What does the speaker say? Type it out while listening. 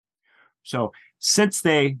So since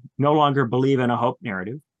they no longer believe in a hope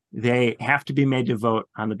narrative, they have to be made to vote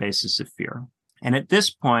on the basis of fear. And at this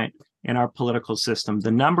point in our political system,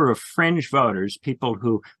 the number of fringe voters, people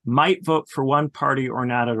who might vote for one party or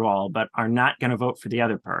not at all, but are not going to vote for the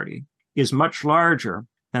other party, is much larger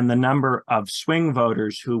than the number of swing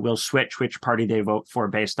voters who will switch which party they vote for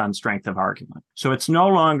based on strength of argument. So it's no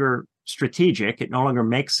longer strategic. It no longer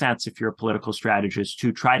makes sense if you're a political strategist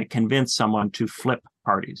to try to convince someone to flip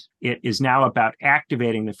parties. It is now about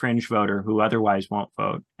activating the fringe voter who otherwise won't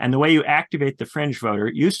vote. And the way you activate the fringe voter,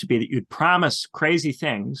 it used to be that you'd promise crazy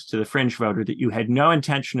things to the fringe voter that you had no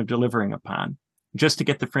intention of delivering upon, just to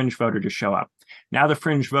get the fringe voter to show up. Now the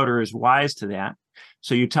fringe voter is wise to that.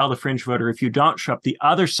 So you tell the fringe voter, if you don't show up, the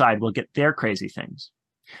other side will get their crazy things.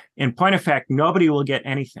 In point of fact, nobody will get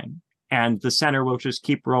anything, and the center will just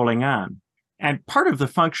keep rolling on. And part of the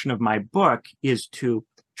function of my book is to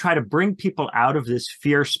try to bring people out of this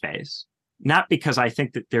fear space, not because I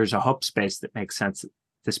think that there's a hope space that makes sense at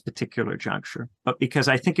this particular juncture, but because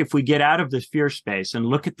I think if we get out of this fear space and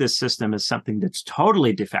look at this system as something that's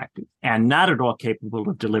totally defective and not at all capable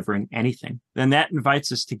of delivering anything, then that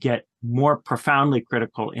invites us to get more profoundly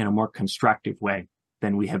critical in a more constructive way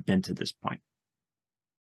than we have been to this point.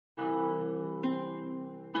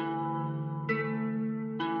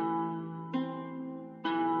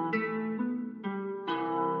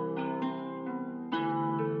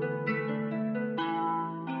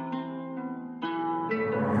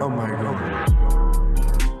 Oh my God.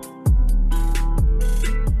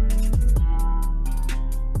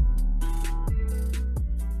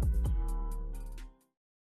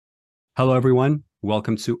 Hello, everyone.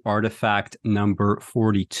 Welcome to ArtiFact number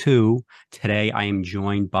 42. Today, I am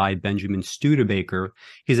joined by Benjamin Studebaker.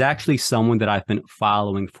 He's actually someone that I've been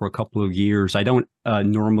following for a couple of years. I don't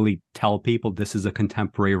normally tell people this is a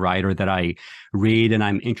contemporary writer that I read and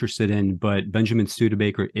I'm interested in, but Benjamin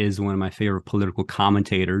Studebaker is one of my favorite political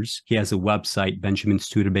commentators. He has a website,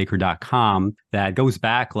 benjaminstudebaker.com, that goes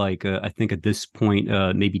back I think at this point,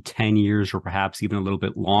 maybe 10 years or perhaps even a little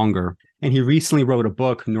bit longer. And he recently wrote a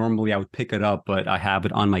book. Normally I would pick it up, but I have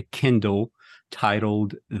it on my Kindle,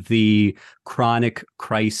 titled The Chronic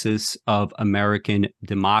Crisis of American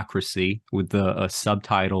Democracy, with the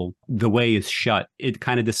subtitle, The Way is Shut. It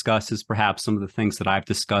kind of discusses perhaps some of the things that I've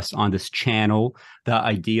discussed on this channel, the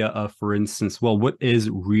idea of, for instance, well, what is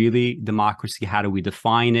really democracy? How do we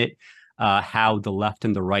define it? How the left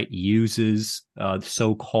and the right uses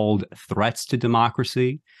so-called threats to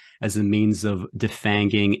democracy as a means of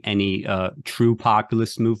defanging any true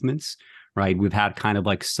populist movements, right? We've had kind of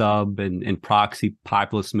like sub and proxy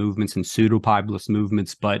populist movements and pseudo-populist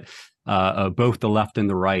movements, but both the left and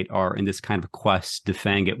the right are in this kind of quest to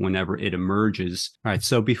defang it whenever it emerges. All right,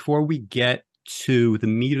 so before we get to the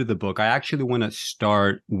meat of the book, I actually want to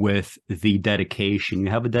start with the dedication.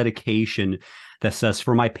 You have a dedication that says,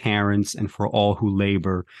 "For my parents and for all who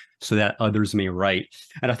labor, so that others may write."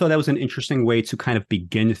 And I thought that was an interesting way to kind of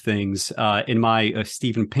begin things. In my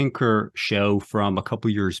Steven Pinker show from a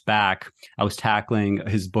couple years back, I was tackling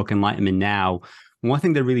his book Enlightenment Now. One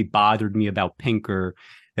thing that really bothered me about Pinker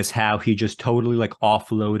is how he just totally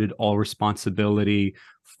offloaded all responsibility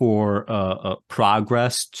for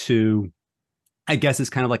progress to, I guess, it's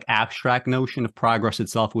kind of abstract notion of progress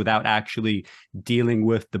itself without actually dealing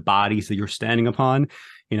with the bodies that you're standing upon.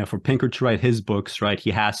 For Pinker to write his books, right,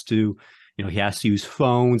 he has to use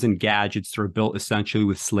phones and gadgets that are built essentially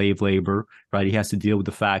with slave labor, right? He has to deal with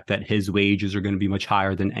the fact that his wages are going to be much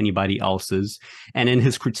higher than anybody else's. And in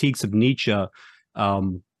his critiques of Nietzsche,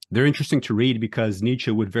 they're interesting to read because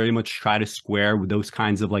Nietzsche would very much try to square with those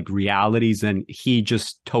kinds of realities, and he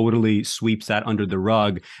just totally sweeps that under the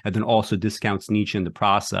rug and then also discounts Nietzsche in the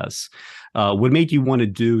process. What made you want to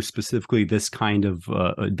do specifically this kind of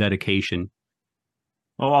dedication?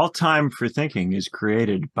 Well, all time for thinking is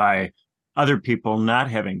created by other people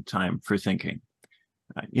not having time for thinking.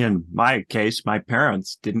 In my case, my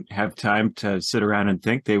parents didn't have time to sit around and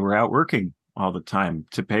think. They were out working all the time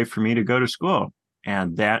to pay for me to go to school.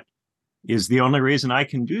 And that is the only reason I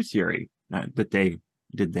can do theory, that they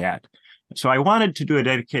did that. So I wanted to do a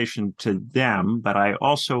dedication to them, but I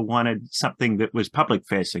also wanted something that was public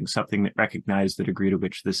facing, something that recognized the degree to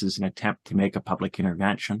which this is an attempt to make a public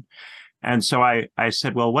intervention. And so I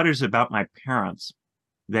said, well, what is it about my parents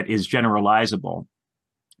that is generalizable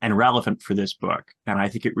and relevant for this book? And I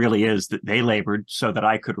think it really is that they labored so that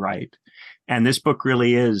I could write. And this book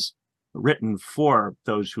really is written for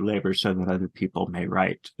those who labor so that other people may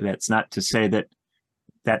write. That's not to say that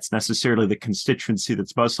that's necessarily the constituency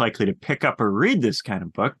that's most likely to pick up or read this kind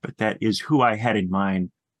of book, but that is who I had in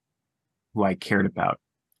mind, who I cared about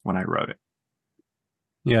when I wrote it.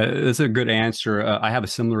 Yeah, that's a good answer. I have a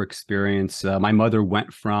similar experience. My mother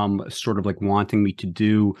went from sort of like wanting me to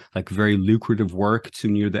do like very lucrative work to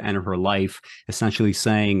near the end of her life, essentially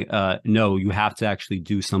saying, no, you have to actually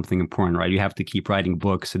do something important, right? You have to keep writing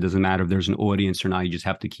books. It doesn't matter if there's an audience or not. You just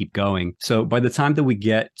have to keep going. So by the time that we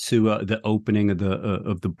get to the opening of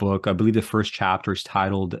the book, I believe the first chapter is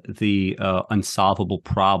titled "The Unsolvable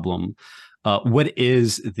Problem." What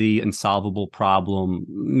is the unsolvable problem?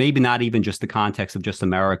 Maybe not even just the context of just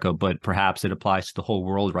America, but perhaps it applies to the whole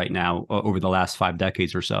world right now over the last 5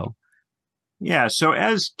 decades or so. Yeah, so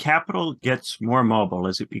as capital gets more mobile,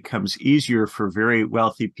 as it becomes easier for very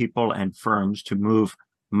wealthy people and firms to move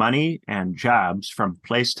money and jobs from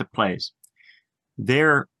place to place,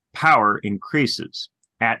 their power increases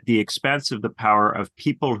at the expense of the power of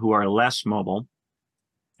people who are less mobile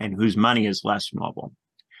and whose money is less mobile.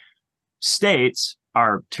 States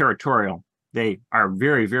are territorial. They are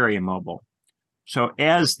very, very immobile. So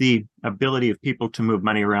as the ability of people to move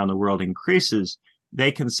money around the world increases,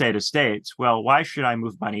 they can say to states, well, why should I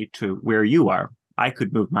move money to where you are? I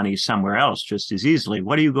could move money somewhere else just as easily.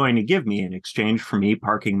 What are you going to give me in exchange for me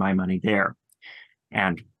parking my money there?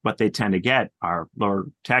 And what they tend to get are lower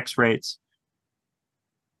tax rates,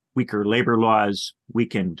 weaker labor laws,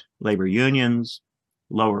 weakened labor unions,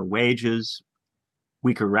 lower wages,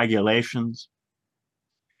 weaker regulations.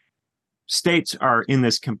 States are in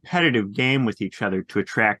this competitive game with each other to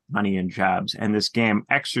attract money and jobs, and this game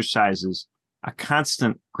exercises a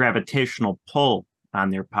constant gravitational pull on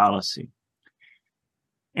their policy.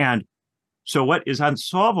 And so what is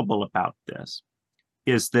unsolvable about this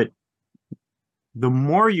is that the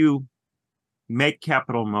more you make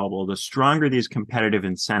capital mobile, the stronger these competitive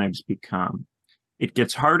incentives become. It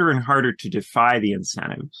gets harder and harder to defy the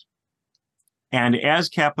incentives. And as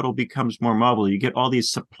capital becomes more mobile, you get all these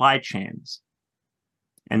supply chains.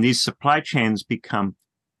 And these supply chains become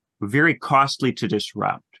very costly to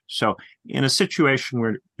disrupt. So in a situation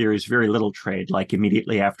where there is very little trade, like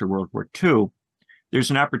immediately after World War II, there's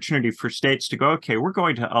an opportunity for states to go, okay, we're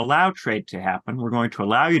going to allow trade to happen. We're going to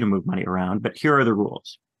allow you to move money around, but here are the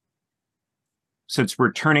rules. Since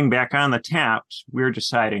we're turning back on the taps, we're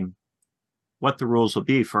deciding what the rules will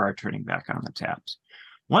be for our turning back on the taps.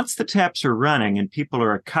 Once the taps are running and people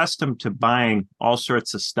are accustomed to buying all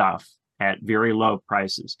sorts of stuff at very low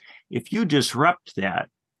prices, if you disrupt that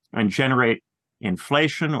and generate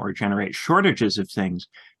inflation or generate shortages of things,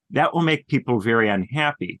 that will make people very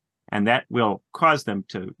unhappy, and that will cause them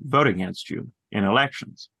to vote against you in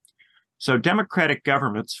elections. So democratic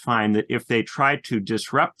governments find that if they try to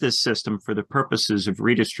disrupt this system for the purposes of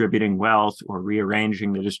redistributing wealth or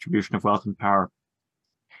rearranging the distribution of wealth and power,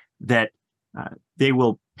 that they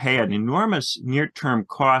will pay an enormous near-term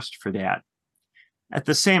cost for that. At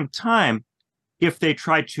the same time, if they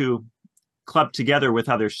try to club together with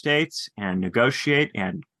other states and negotiate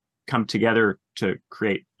and come together to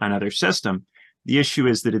create another system, the issue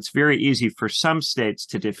is that it's very easy for some states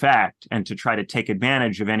to defect and to try to take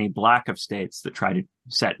advantage of any block of states that try to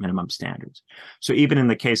set minimum standards. So even in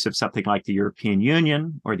the case of something like the European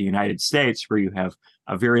Union or the United States, where you have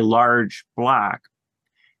a very large block,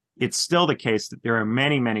 it's still the case that there are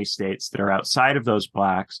many, many states that are outside of those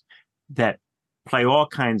blocks that play all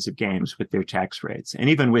kinds of games with their tax rates. And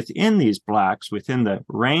even within these blocks, within the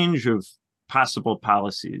range of possible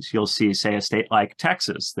policies, you'll see, say, a state like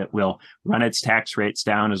Texas that will run its tax rates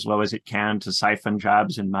down as low as it can to siphon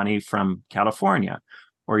jobs and money from California.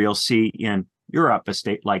 Or you'll see in Europe a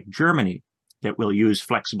state like Germany that will use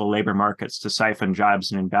flexible labor markets to siphon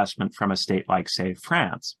jobs and investment from a state like, say,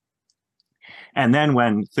 France. And then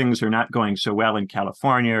when things are not going so well in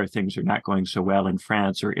California, or things are not going so well in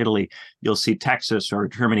France or Italy, you'll see Texas or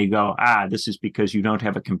Germany go, this is because you don't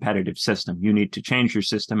have a competitive system. You need to change your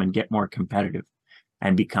system and get more competitive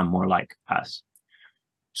and become more like us.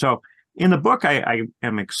 So in the book, I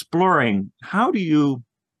am exploring, how do you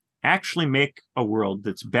actually make a world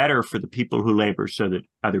that's better for the people who labor so that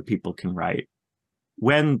other people can write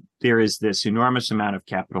when there is this enormous amount of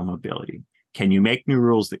capital mobility? Can you make new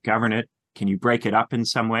rules that govern it? Can you break it up in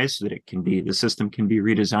some ways so that the system can be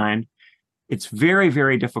redesigned? It's very,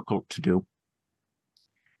 very difficult to do,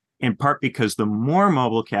 in part because the more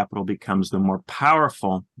mobile capital becomes, the more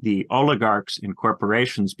powerful the oligarchs and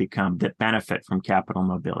corporations become that benefit from capital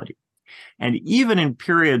mobility. And even in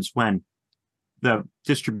periods when the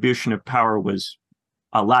distribution of power was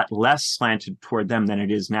a lot less slanted toward them than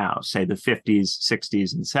it is now, say the 50s,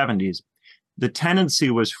 60s, and 70s, the tendency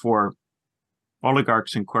was for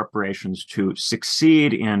oligarchs and corporations to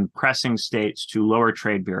succeed in pressing states to lower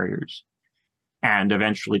trade barriers and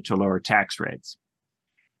eventually to lower tax rates.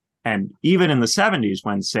 And even in the 70s,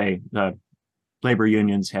 when, say, the labor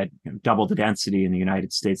unions had double the density in the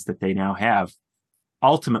United States that they now have,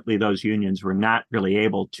 ultimately those unions were not really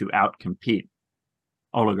able to outcompete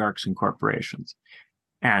oligarchs and corporations.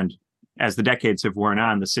 And as the decades have worn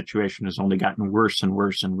on, the situation has only gotten worse and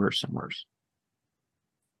worse and worse and worse.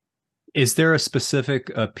 Is there a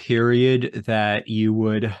specific period that you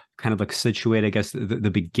would kind of like situate, I guess,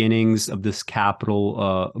 the beginnings of this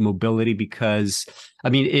capital mobility? Because, I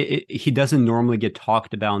mean, he doesn't normally get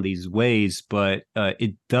talked about in these ways, but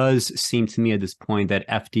it does seem to me at this point that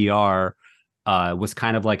FDR was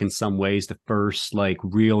kind of like in some ways the first like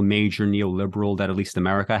real major neoliberal that at least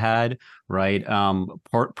America had, right?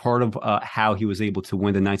 Part of how he was able to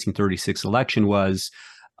win the 1936 election was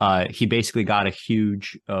he basically got a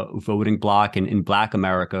huge voting bloc in Black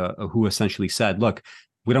America who essentially said, look,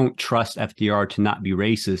 we don't trust FDR to not be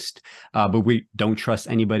racist, but we don't trust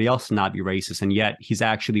anybody else to not be racist. And yet he's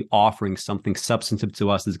actually offering something substantive to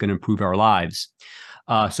us that's going to improve our lives.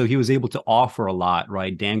 So he was able to offer a lot,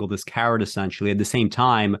 right? Dangle this carrot essentially. At the same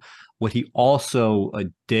time, what he also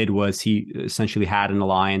did was he essentially had an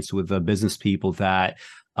alliance with the business people that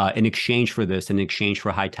in exchange for this, in exchange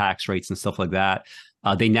for high tax rates and stuff like that,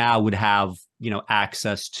 they now would have,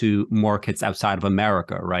 access to markets outside of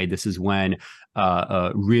America, right? This is when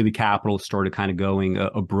really capital started kind of going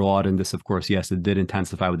abroad. And this, of course, yes, it did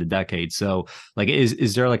intensify with the decade. So like,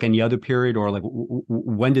 is there like any other period or like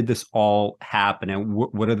when did this all happen and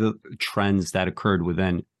what are the trends that occurred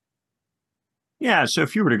within? Yeah, so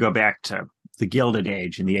if you were to go back to the Gilded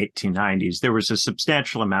Age in the 1890s, there was a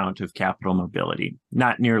substantial amount of capital mobility,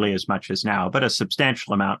 not nearly as much as now, but a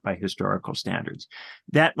substantial amount by historical standards.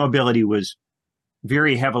 That mobility was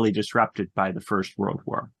very heavily disrupted by the First World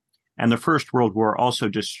War. And the First World War also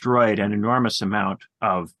destroyed an enormous amount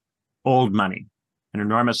of old money, an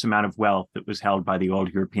enormous amount of wealth that was held by the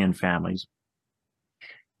old European families.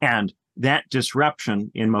 And that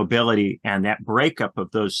disruption in mobility and that breakup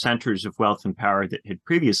of those centers of wealth and power that had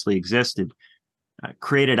previously existed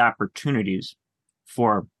created opportunities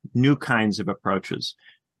for new kinds of approaches.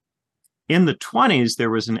 In the 20s, there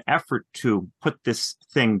was an effort to put this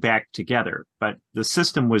thing back together, but the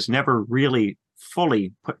system was never really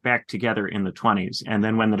fully put back together in the 20s. And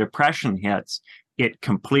then when the Depression hits, it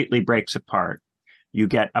completely breaks apart. You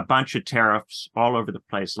get a bunch of tariffs all over the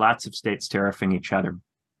place, lots of states tariffing each other.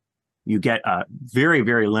 You get a very,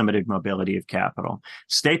 very limited mobility of capital.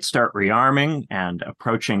 States start rearming and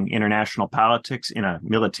approaching international politics in a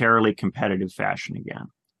militarily competitive fashion again.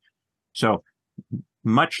 So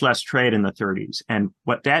much less trade in the 30s. And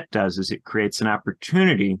what that does is it creates an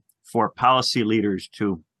opportunity for policy leaders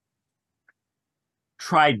to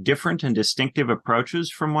try different and distinctive approaches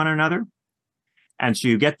from one another. And so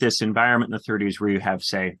you get this environment in the 30s where you have,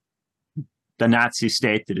 say, the Nazi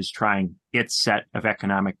state that is trying its set of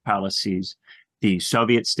economic policies, the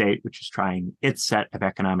Soviet state, which is trying its set of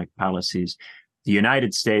economic policies, the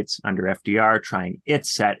United States under FDR trying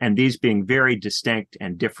its set, and these being very distinct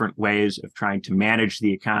and different ways of trying to manage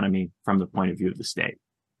the economy from the point of view of the state.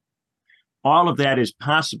 All of that is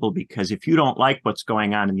possible because if you don't like what's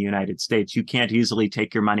going on in the United States, you can't easily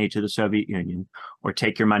take your money to the Soviet Union or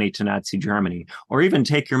take your money to Nazi Germany or even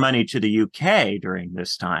take your money to the UK during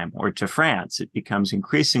this time or to France. It becomes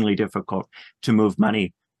increasingly difficult to move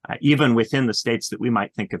money even within the states that we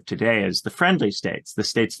might think of today as the friendly states, the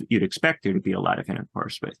states that you'd expect there to be a lot of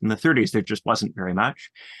intercourse with. In the 30s, there just wasn't very much.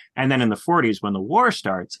 And then in the 40s, when the war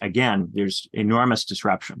starts, again, there's enormous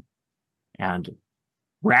disruption and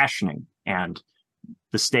rationing and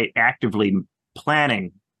the state actively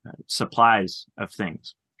planning supplies of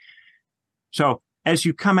things. So as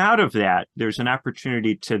you come out of that, there's an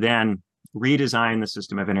opportunity to then redesign the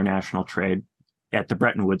system of international trade at the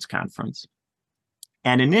Bretton Woods Conference.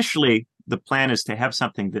 And initially, the plan is to have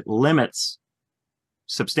something that limits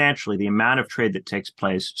substantially the amount of trade that takes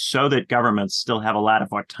place so that governments still have a lot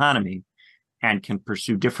of autonomy and can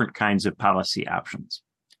pursue different kinds of policy options.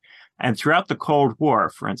 And throughout the Cold War,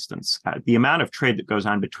 for instance, the amount of trade that goes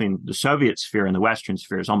on between the Soviet sphere and the Western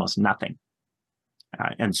sphere is almost nothing.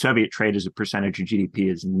 And Soviet trade as a percentage of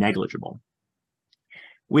GDP is negligible.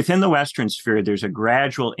 Within the Western sphere, there's a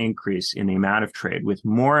gradual increase in the amount of trade, with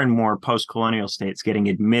more and more post-colonial states getting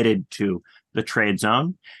admitted to the trade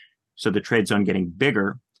zone. So the trade zone getting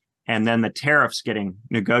bigger, and then the tariffs getting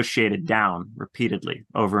negotiated down repeatedly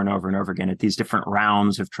over and over and over again at these different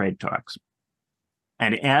rounds of trade talks.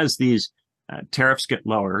 And as these tariffs get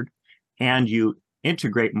lowered and you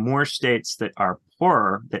integrate more states that are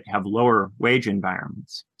poorer, that have lower wage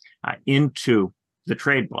environments into the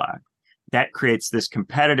trade bloc, that creates this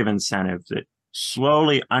competitive incentive that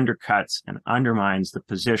slowly undercuts and undermines the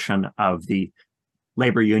position of the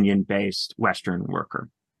labor union-based Western worker.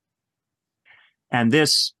 And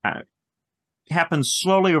this happens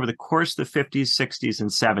slowly over the course of the 50s, 60s, and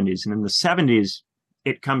 70s. And in the 70s,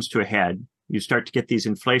 it comes to a head. You start to get these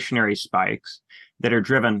inflationary spikes that are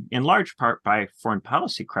driven in large part by foreign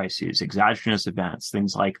policy crises, exogenous events,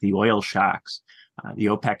 things like the oil shocks, the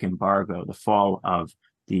OPEC embargo, the fall of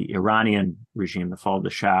the Iranian regime, the fall of the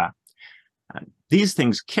Shah. These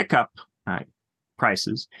things kick up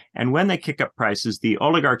prices. And when they kick up prices, the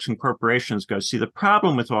oligarchs and corporations go, see, the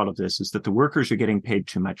problem with all of this is that the workers are getting paid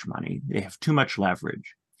too much money. They have too much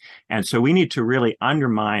leverage. And so we need to really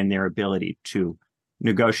undermine their ability to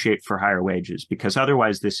negotiate for higher wages, because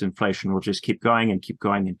otherwise this inflation will just keep going and keep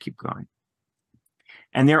going and keep going.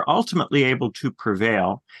 And they're ultimately able to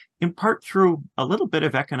prevail in part through a little bit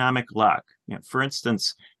of economic luck. For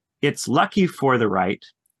instance, it's lucky for the right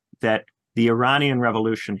that the Iranian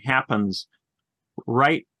Revolution happens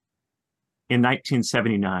right in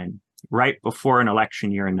 1979, right before an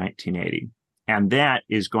election year in 1980. And that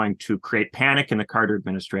is going to create panic in the Carter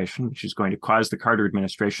administration, which is going to cause the Carter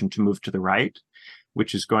administration to move to the right,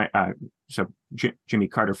 which is going, Jimmy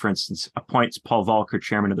Carter, for instance, appoints Paul Volcker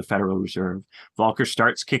chairman of the Federal Reserve. Volcker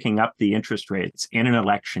starts kicking up the interest rates in an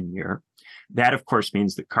election year. That, of course,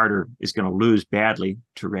 means that Carter is going to lose badly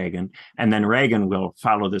to Reagan, and then Reagan will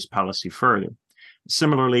follow this policy further.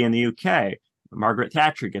 Similarly, in the UK, Margaret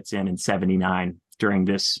Thatcher gets in 79 during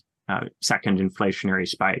this second inflationary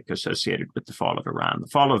spike associated with the fall of Iran. The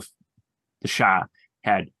fall of the Shah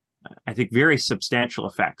had, I think, very substantial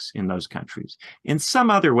effects in those countries. In some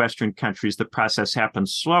other Western countries, the process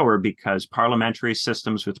happens slower because parliamentary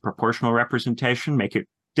systems with proportional representation make it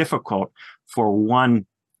difficult for one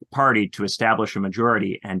party to establish a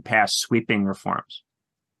majority and pass sweeping reforms.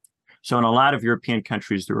 So in a lot of European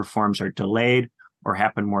countries, the reforms are delayed or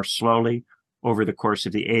happen more slowly over the course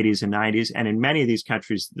of the 80s and 90s. And in many of these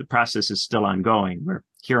countries, the process is still ongoing. We're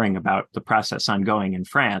hearing about the process ongoing in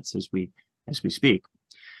France as we speak.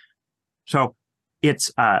 So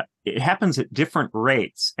it happens at different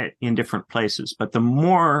rates in different places. But the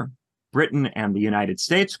more Britain and the United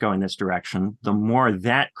States go in this direction, the more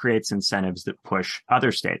that creates incentives that push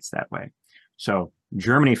other states that way. So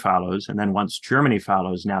Germany follows, and then once Germany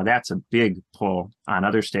follows, now that's a big pull on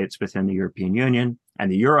other states within the European Union.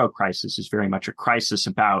 And the Euro crisis is very much a crisis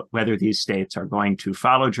about whether these states are going to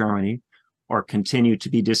follow Germany or continue to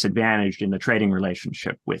be disadvantaged in the trading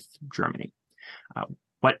relationship with Germany.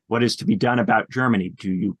 What is to be done about Germany?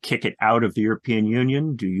 Do you kick it out of the European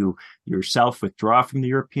Union? Do you yourself withdraw from the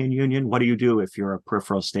European Union? What do you do if you're a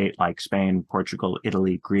peripheral state like Spain, Portugal,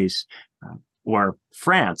 Italy, Greece, or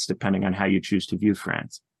France, depending on how you choose to view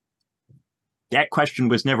France? That question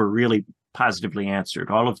was never really positively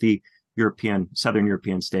answered. All of the Southern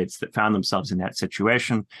European states that found themselves in that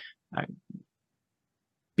situation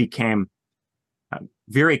became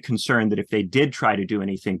very concerned that if they did try to do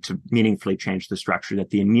anything to meaningfully change the structure, that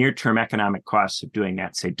the near-term economic costs of doing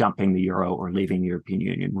that, say dumping the euro or leaving the European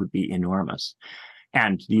Union, would be enormous.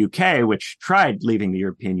 And the UK, which tried leaving the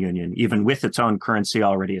European Union, even with its own currency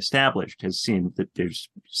already established, has seen that there's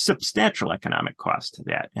substantial economic cost to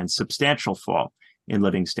that and substantial fall in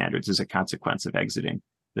living standards as a consequence of exiting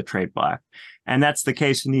the trade bloc. And that's the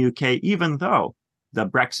case in the UK, even though the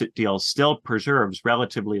Brexit deal still preserves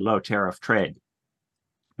relatively low tariff trade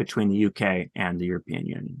between the UK and the European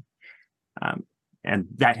Union. And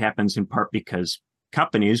that happens in part because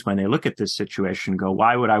companies, when they look at this situation, go,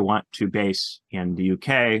 why would I want to base in the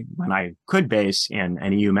UK when I could base in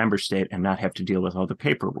an EU member state and not have to deal with all the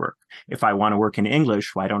paperwork? If I want to work in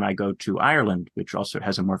English, why don't I go to Ireland, which also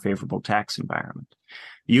has a more favorable tax environment?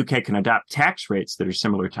 The UK can adopt tax rates that are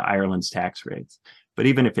similar to Ireland's tax rates. But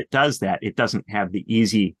even if it does that, it doesn't have the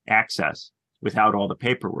easy access without all the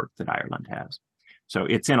paperwork that Ireland has. So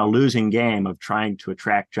it's in a losing game of trying to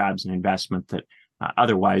attract jobs and investment that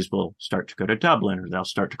otherwise will start to go to Dublin or they'll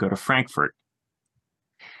start to go to Frankfurt.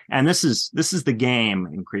 And this is the game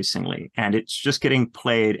increasingly, and it's just getting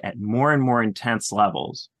played at more and more intense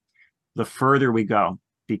levels the further we go,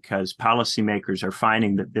 because policymakers are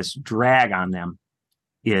finding that this drag on them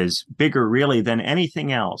is bigger really than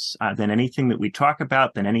anything else, than anything that we talk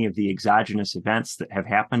about, than any of the exogenous events that have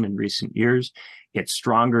happened in recent years. It's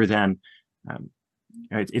stronger than,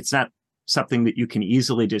 it's not something that you can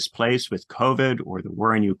easily displace with COVID or the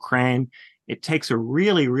war in Ukraine. It takes a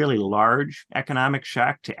really, really large economic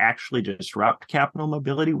shock to actually disrupt capital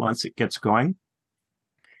mobility once it gets going.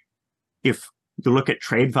 If you look at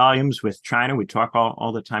trade volumes with China, we talk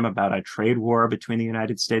all the time about a trade war between the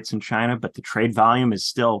United States and China, but the trade volume is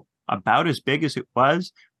still about as big as it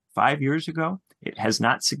was 5 years ago. It has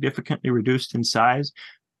not significantly reduced in size.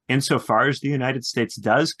 insofar as the United States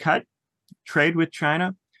does cut trade with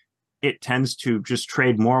China, it tends to just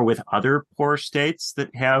trade more with other poor states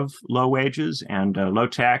that have low wages and low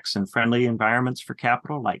tax and friendly environments for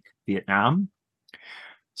capital, like Vietnam.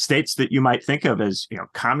 States that you might think of as,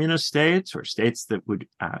 communist states or states that would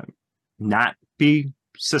not be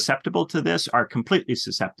susceptible to this are completely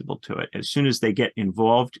susceptible to it. As soon as they get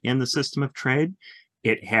involved in the system of trade,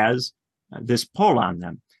 it has this pull on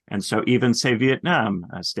them. And so even, say, Vietnam,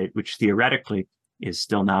 a state which theoretically is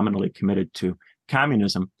still nominally committed to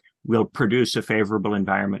communism, will produce a favorable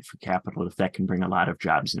environment for capital if that can bring a lot of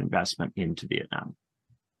jobs and investment into Vietnam.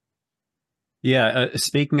 Yeah,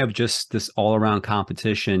 speaking of just this all-around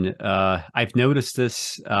competition, I've noticed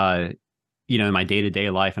this, in my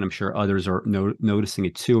day-to-day life, and I'm sure others are noticing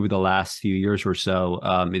it too over the last few years or so,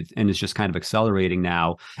 and it's just kind of accelerating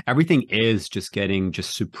now. Everything is just getting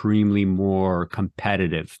just supremely more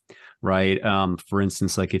competitive, right? For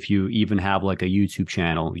instance, like if you even have like a YouTube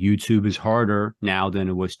channel, YouTube is harder now than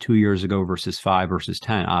it was 2 years ago versus 5 versus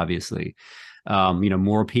 10, obviously.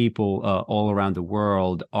 More people all around the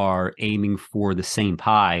world are aiming for the same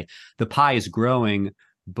pie. The pie is growing,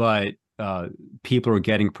 but people are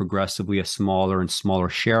getting progressively a smaller and smaller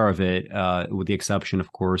share of it, with the exception,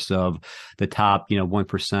 of course, of the top, 1%,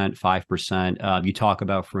 5%. You talk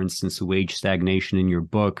about, for instance, wage stagnation in your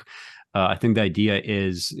book. I think the idea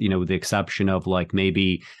is, with the exception of like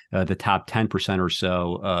maybe the top 10% or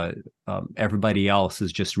so, everybody else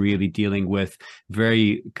is just really dealing with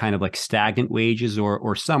very kind of like stagnant wages,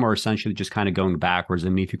 or some are essentially just kind of going backwards. I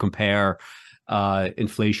mean, if you compare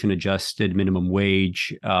inflation adjusted minimum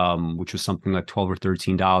wage, which was something like $12 or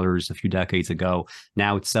 $13 a few decades ago,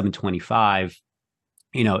 now it's $7.25.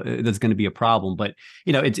 That's going to be a problem, but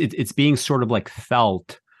it's being sort of like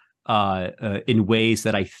felt in ways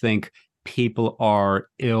that I think people are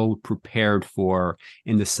ill prepared for,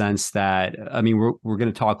 in the sense that, I mean, we're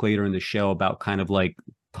going to talk later in the show about kind of like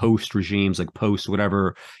post regimes, like post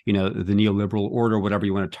whatever, the neoliberal order, whatever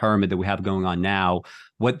you want to term it, that we have going on now,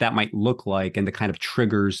 what that might look like, and the kind of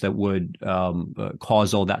triggers that would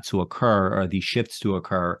cause all that to occur, or these shifts to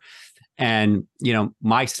occur. And,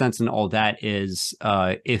 my sense in all that is,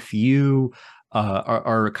 if you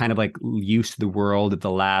are kind of like used to the world of the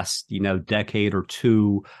last, decade or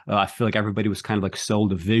two. I feel like everybody was kind of like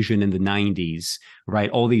sold a vision in the 90s, right?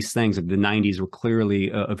 All these things, like the 90s were clearly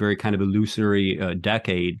a very kind of illusory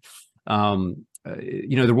decade. The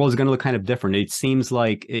world is going to look kind of different. It seems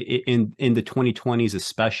like in the 2020s,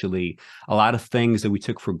 especially, a lot of things that we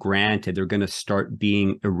took for granted, they're going to start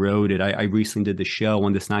being eroded. I recently did the show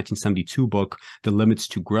on this 1972 book, The Limits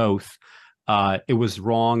to Growth. It was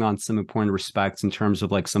wrong on some important respects in terms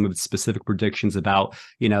of like some of its specific predictions about,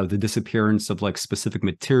 the disappearance of like specific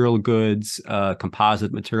material goods,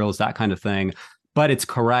 composite materials, that kind of thing. But it's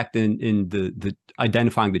correct in the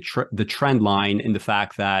identifying the trend line, in the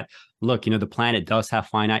fact that, look, the planet does have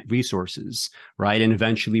finite resources, right? And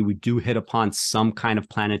eventually we do hit upon some kind of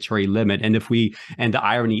planetary limit. And the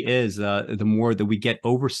irony is, the more that we get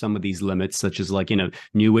over some of these limits, such as like,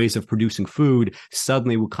 new ways of producing food,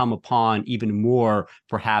 suddenly we'll come upon even more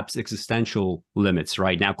perhaps existential limits,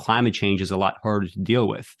 right? Now, climate change is a lot harder to deal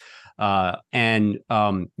with. They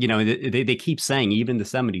keep saying, even the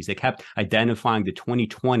 70s, they kept identifying the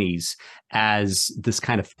 2020s as this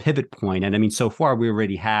kind of pivot point. And I mean, so far we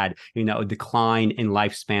already had, a decline in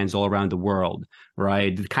lifespans all around the world,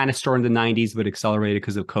 right? It kind of started in the 90s, but accelerated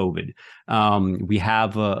because of COVID. We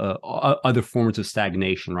have other forms of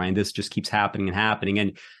stagnation, right? And this just keeps happening and happening.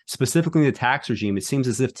 And specifically the tax regime, it seems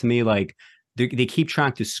as if, to me, like, they keep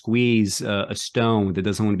trying to squeeze a stone that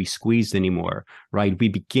doesn't want to be squeezed anymore, right? We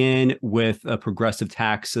begin with a progressive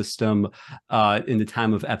tax system in the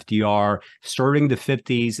time of FDR. Starting the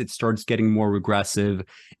 50s, it starts getting more regressive.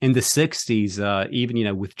 In the 60s,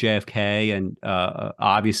 even, with JFK and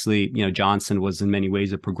obviously, Johnson was in many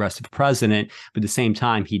ways a progressive president, but at the same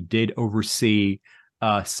time, he did oversee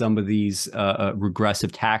some of these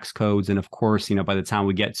regressive tax codes. And of course, by the time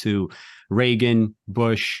we get to Reagan,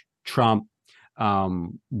 Bush, Trump,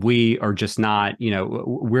 we are just not,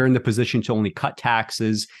 we're in the position to only cut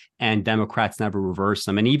taxes, and Democrats never reverse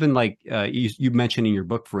them. And even like you mentioned in your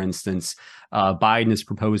book, for instance, Biden is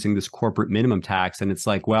proposing this corporate minimum tax. And it's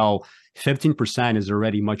like, well, 15% is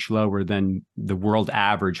already much lower than the world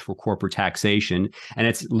average for corporate taxation. And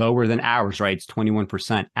it's lower than ours, right? It's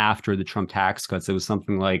 21% after the Trump tax cuts. It was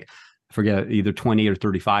something like, I forget, either 20 or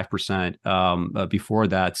 35% before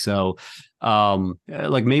that. So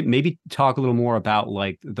like maybe talk a little more about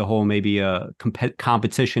like the whole maybe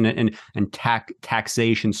competition and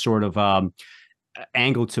taxation sort of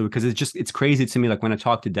angle to it, because it's crazy to me. Like when I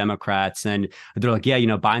talk to Democrats and they're like, yeah,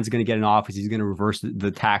 Biden's going to get in office, he's going to reverse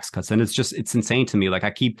the tax cuts, and it's insane to me. Like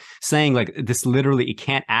I keep saying, like, this literally, it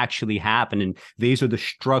can't actually happen, and these are the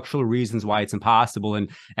structural reasons why it's impossible, and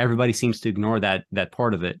everybody seems to ignore that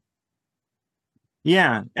part of it.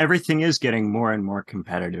 Yeah, everything is getting more and more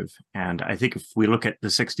competitive. And I think if we look at the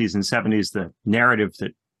 60s and 70s, the narrative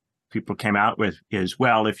that people came out with is,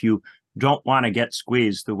 well, if you don't want to get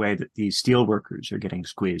squeezed the way that the steel workers are getting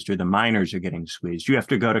squeezed or the miners are getting squeezed, you have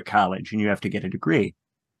to go to college and you have to get a degree.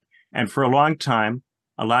 And for a long time,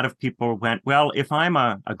 a lot of people went, well, if I'm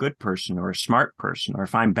a good person or a smart person, or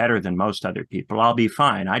if I'm better than most other people, I'll be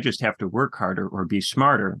fine. I just have to work harder or be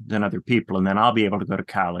smarter than other people, and then I'll be able to go to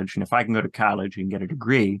college. And if I can go to college and get a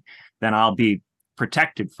degree, then I'll be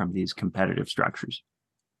protected from these competitive structures.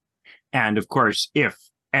 And of course, if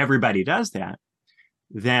everybody does that,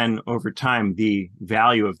 then over time, the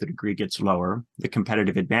value of the degree gets lower. The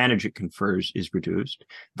competitive advantage it confers is reduced.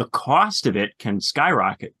 The cost of it can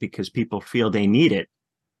skyrocket because people feel they need it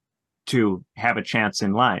to have a chance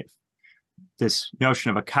in life. This notion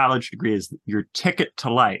of a college degree is your ticket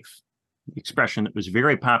to life, the expression that was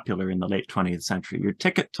very popular in the late 20th century, your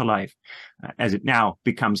ticket to life. As it now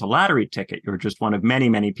becomes a lottery ticket, you're just one of many,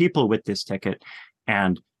 many people with this ticket.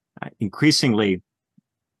 And increasingly,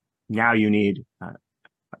 now you need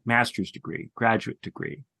master's degree, graduate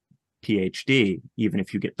degree, PhD. Even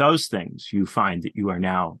if you get those things, you find that you are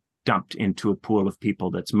now dumped into a pool of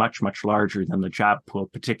people that's much, much larger than the job pool,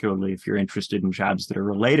 particularly if you're interested in jobs that are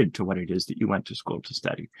related to what it is that you went to school to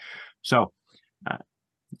study. So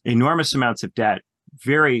enormous amounts of debt,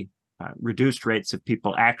 very reduced rates of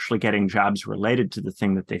people actually getting jobs related to the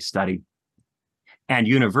thing that they study, and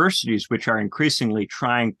universities which are increasingly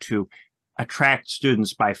trying to attract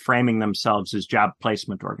students by framing themselves as job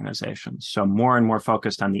placement organizations. So more and more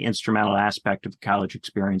focused on the instrumental aspect of the college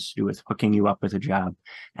experience to do with hooking you up with a job,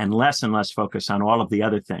 and less focus on all of the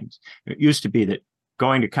other things. It used to be that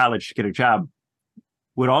going to college to get a job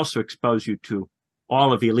would also expose you to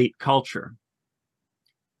all of elite culture.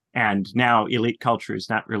 And now elite culture is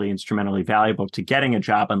not really instrumentally valuable to getting a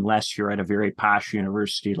job unless you're at a very posh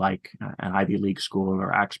university like an Ivy League school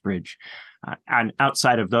or Oxbridge. And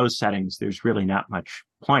outside of those settings, there's really not much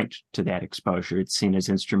point to that exposure. It's seen as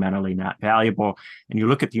instrumentally not valuable. And you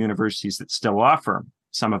look at the universities that still offer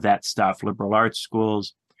some of that stuff, liberal arts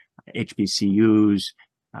schools, HBCUs,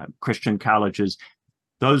 Christian colleges,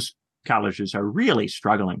 those colleges are really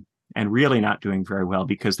struggling and really not doing very well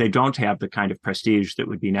because they don't have the kind of prestige that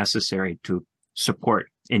would be necessary to support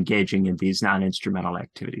engaging in these non-instrumental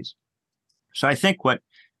activities. So I think what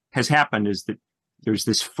has happened is that there's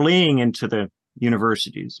this fleeing into the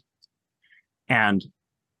universities, and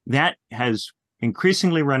that has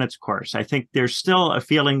increasingly run its course. I think there's still a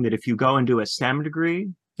feeling that if you go and do a STEM degree,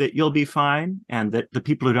 that you'll be fine, and that the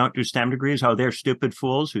people who don't do STEM degrees, oh, they're stupid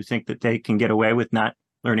fools who think that they can get away with not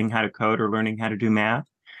learning how to code or learning how to do math.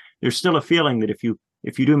 There's still a feeling that if you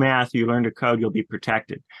do math, you learn to code, you'll be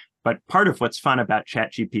protected. But part of what's fun about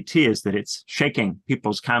ChatGPT is that it's shaking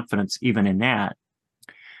people's confidence even in that.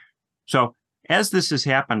 So as this has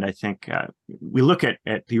happened, I think we look at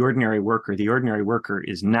the ordinary worker. The ordinary worker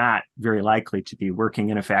is not very likely to be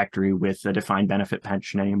working in a factory with a defined benefit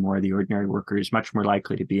pension anymore. The ordinary worker is much more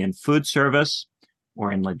likely to be in food service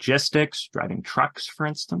or in logistics, driving trucks, for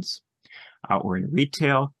instance, or in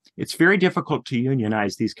retail. It's very difficult to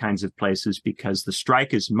unionize these kinds of places because the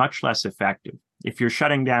strike is much less effective. If you're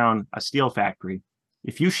shutting down a steel factory,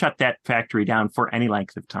 if you shut that factory down for any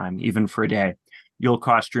length of time, even for a day, you'll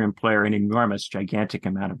cost your employer an enormous, gigantic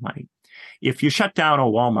amount of money. If you shut down a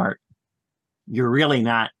Walmart, you're really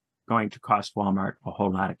not going to cost Walmart a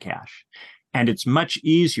whole lot of cash. And it's much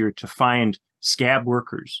easier to find scab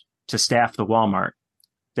workers to staff the Walmart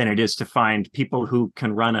than it is to find people who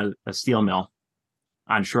can run a steel mill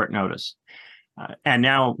on short notice. And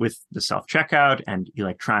now with the self-checkout and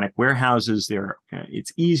electronic warehouses,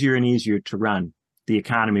 it's easier and easier to run the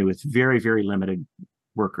economy with very, very limited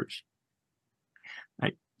workers.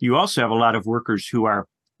 You also have a lot of workers who are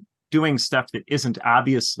doing stuff that isn't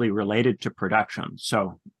obviously related to production.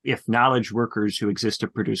 So if knowledge workers who exist to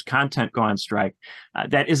produce content go on strike,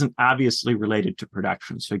 that isn't obviously related to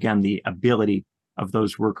production. So again, the ability of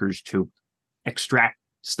those workers to extract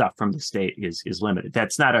stuff from the state is limited.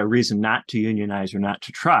 That's not a reason not to unionize or not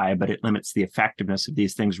to try, but it limits the effectiveness of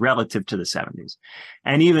these things relative to the 70s.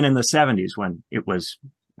 And even in the 70s, when it was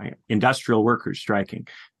industrial workers striking,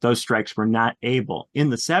 those strikes were not able in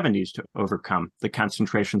the 70s to overcome the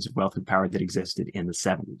concentrations of wealth and power that existed in the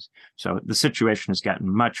 70s. So the situation has gotten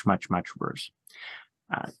much, much, much worse.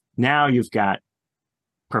 Now you've got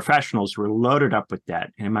professionals who are loaded up with debt.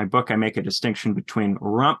 And in my book, I make a distinction between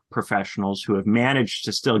rump professionals who have managed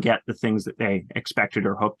to still get the things that they expected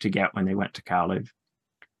or hoped to get when they went to college,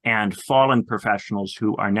 and fallen professionals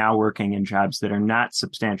who are now working in jobs that are not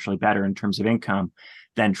substantially better in terms of income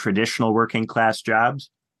than traditional working class jobs.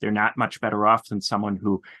 They're not much better off than someone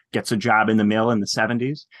who gets a job in the mill in the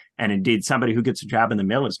 70s. And indeed, somebody who gets a job in the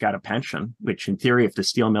mill has got a pension, which in theory, if the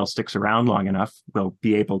steel mill sticks around long enough, will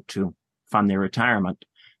be able to fund their retirement.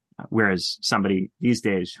 Whereas somebody these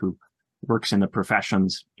days who works in the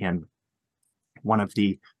professions in one of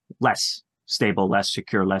the less stable, less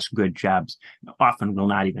secure, less good jobs often will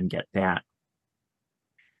not even get that.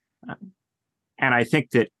 And I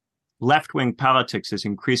think that left-wing politics is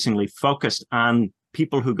increasingly focused on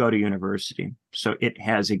people who go to university. So it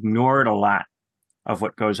has ignored a lot of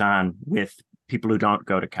what goes on with people who don't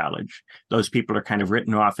go to college. Those people are kind of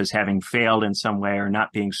written off as having failed in some way or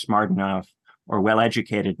not being smart enough or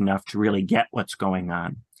well-educated enough to really get what's going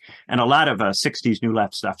on. And a lot of 60s New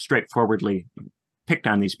Left stuff straightforwardly picked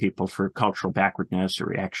on these people for cultural backwardness or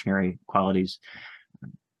reactionary qualities.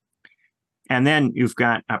 And then you've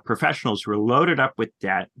got professionals who are loaded up with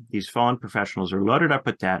debt. These fallen professionals are loaded up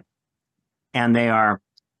with debt, and they are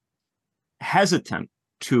hesitant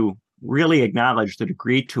to really acknowledge the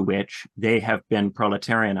degree to which they have been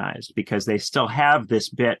proletarianized, because they still have this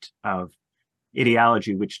bit of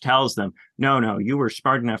ideology which tells them, no, you were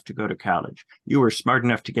smart enough to go to college. You were smart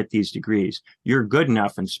enough to get these degrees. You're good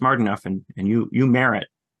enough and smart enough, and you merit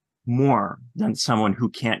more than someone who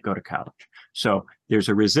can't go to college. So there's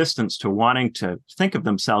a resistance to wanting to think of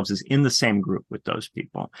themselves as in the same group with those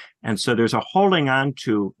people. And so there's a holding on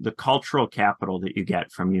to the cultural capital that you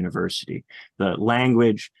get from university, the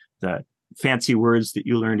language, the fancy words that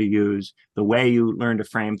you learn to use, the way you learn to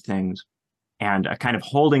frame things, and a kind of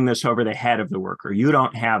holding this over the head of the worker. You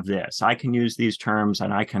don't have this. I can use these terms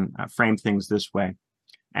and I can frame things this way.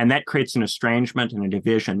 And that creates an estrangement and a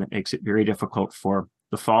division that makes it very difficult for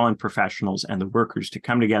the fallen professionals and the workers to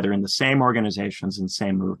come together in the same organizations and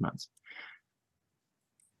same movements.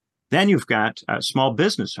 Then you've got small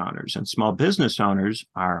business owners, and small business owners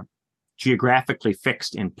are geographically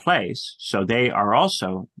fixed in place. So they are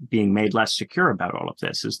also being made less secure about all of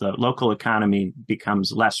this. As the local economy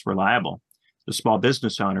becomes less reliable, the small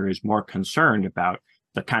business owner is more concerned about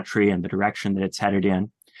the country and the direction that it's headed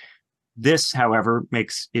in. This, however,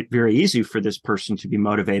 makes it very easy for this person to be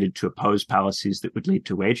motivated to oppose policies that would lead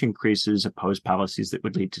to wage increases, oppose policies that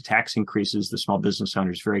would lead to tax increases. The small business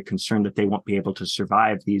owner is very concerned that they won't be able to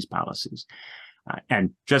survive these policies.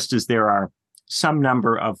 And just as there are some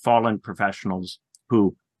number of fallen professionals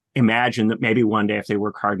who imagine that maybe one day if they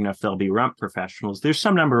work hard enough, they'll be rump professionals, there's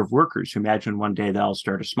some number of workers who imagine one day they'll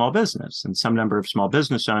start a small business, and some number of small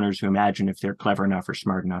business owners who imagine if they're clever enough or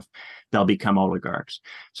smart enough, they'll become oligarchs.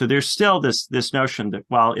 So there's still this notion that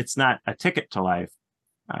while it's not a ticket to life,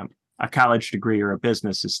 a college degree or a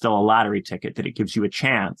business is still a lottery ticket, that it gives you a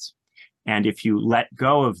chance. And if you let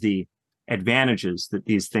go of the advantages that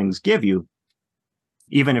these things give you,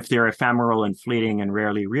 even if they're ephemeral and fleeting and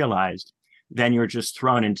rarely realized, then you're just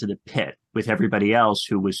thrown into the pit with everybody else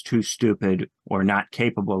who was too stupid or not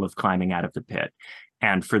capable of climbing out of the pit.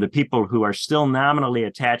 And for the people who are still nominally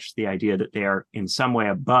attached to the idea that they are in some way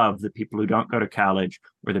above the people who don't go to college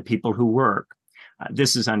or the people who work,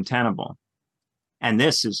 this is untenable. And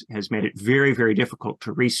this has made it very, very difficult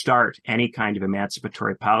to restart any kind of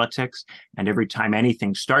emancipatory politics. And every time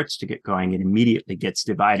anything starts to get going, it immediately gets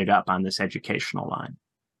divided up on this educational line.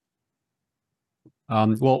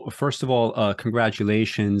 Well, first of all,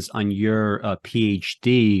 congratulations on your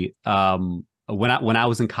PhD. When I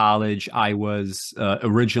was in college, I was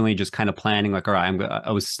originally just kind of planning, like, all right,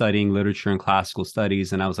 I was studying literature and classical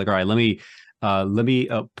studies, and I was like, all right, let me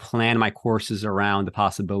plan my courses around the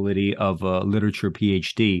possibility of a literature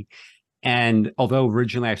PhD. And although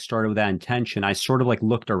originally I started with that intention, I sort of like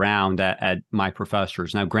looked around at my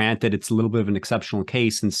professors. Now, granted, it's a little bit of an exceptional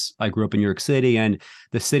case since I grew up in New York City, and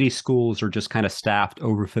the city schools are just kind of staffed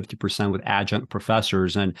over 50% with adjunct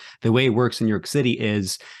professors. And the way it works in New York City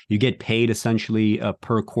is you get paid essentially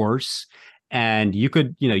per course. And you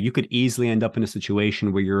could easily end up in a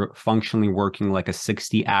situation where you're functionally working like a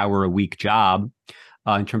 60-hour-a-week job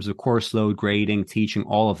in terms of course load, grading, teaching,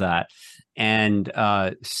 all of that. And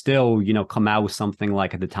still, come out with something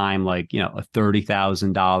like at the time, like, a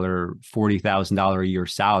 $30,000, $40,000 a year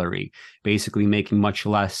salary, basically making much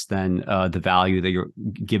less than the value that you're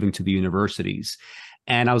giving to the universities.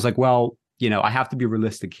 And I was like, well, I have to be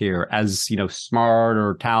realistic here. As smart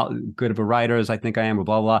or good of a writer as I think I am, or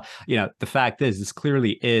blah blah. The fact is, this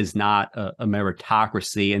clearly is not a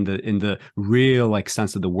meritocracy in the real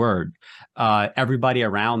sense of the word. Everybody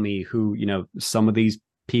around me who some of these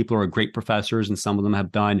people are great professors and some of them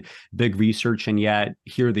have done big research, and yet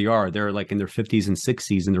here they are. They're in their 50s and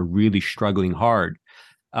 60s and they're really struggling hard.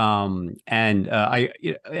 I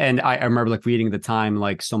remember reading at the time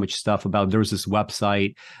so much stuff about, there was this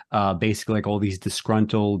website, basically all these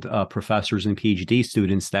disgruntled professors and PhD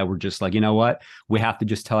students that were just you know what, we have to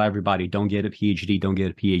just tell everybody, don't get a PhD, don't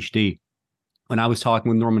get a PhD. When I was talking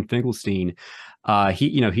with Norman Finkelstein,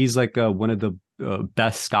 he's one of the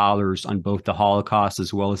best scholars on both the Holocaust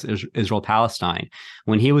as well as Israel-Palestine.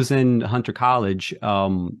 When he was in Hunter College,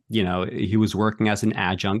 he was working as an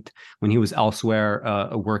adjunct. When he was elsewhere,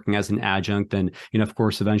 working as an adjunct, and of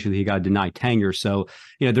course, eventually he got denied tenure. So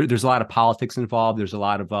there's a lot of politics involved. There's a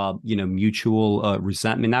lot of mutual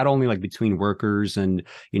resentment, not only between workers and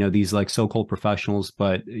these so-called professionals,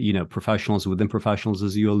 but professionals within professionals,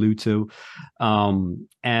 as you allude to.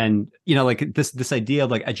 And this idea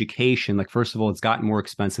of education, first of all, it's gotten more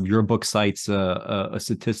expensive. Your book cites a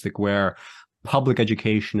statistic where public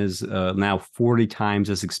education is now 40 times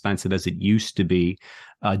as expensive as it used to be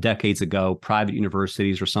decades ago. Private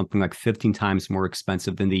universities are something like 15 times more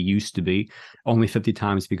expensive than they used to be. Only 50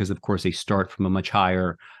 times because, of course, they start from a much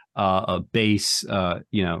higher base,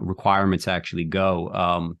 requirements to actually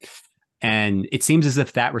go. And it seems as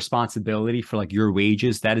if that responsibility for your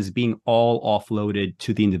wages, that is being all offloaded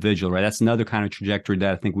to the individual, right? That's another kind of trajectory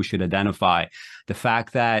that I think we should identify. The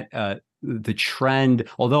fact that the trend,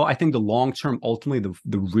 although I think the long term, ultimately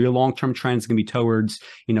the real long term trend is going to be towards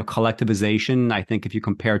collectivization. I think if you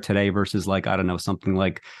compare today versus I don't know, something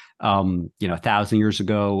 1,000 years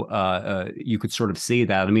ago, you could sort of see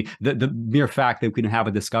that. I mean, the mere fact that we can have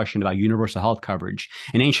a discussion about universal health coverage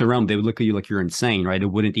in ancient Rome, they would look at you like you're insane, right? It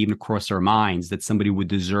wouldn't even cross their minds that somebody would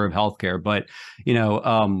deserve healthcare. But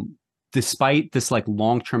despite this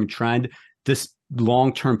long-term trend, this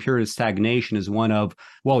long-term period of stagnation is one of,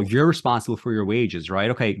 well, you're responsible for your wages, right?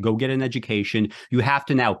 Okay, go get an education. You have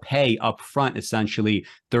to now pay up front, essentially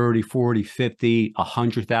 $30, $40, $50,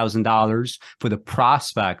 $100,000 for the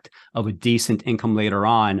prospect of a decent income later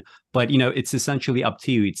on. But, it's essentially up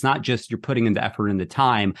to you. It's not just you're putting in the effort and the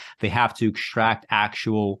time. They have to extract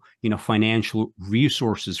actual, financial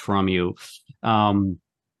resources from you.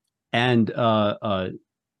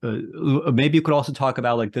 Maybe you could also talk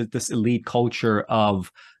about this elite culture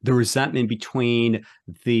of the resentment between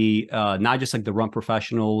the not just the rump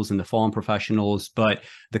professionals and the fallen professionals, but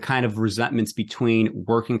the kind of resentments between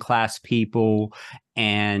working class people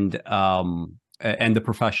and the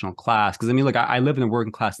professional class. Because I live in a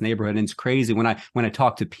working class neighborhood, and it's crazy when I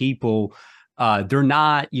talk to people. They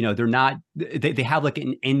have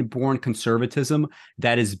an inborn conservatism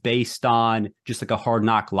that is based on just a hard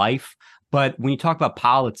knock life. But when you talk about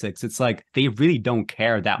politics, it's they really don't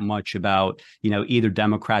care that much about, either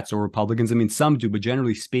Democrats or Republicans. I mean, some do, but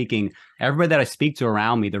generally speaking, everybody that I speak to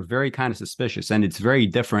around me, they're very kind of suspicious. And it's very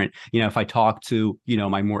different, if I talk to,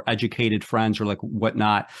 my more educated friends or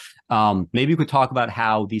whatnot. Maybe you could talk about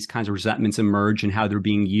how these kinds of resentments emerge and how they're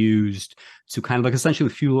being used to kind of essentially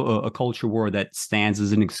fuel a culture war that stands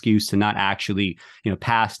as an excuse to not actually,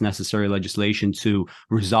 pass necessary legislation to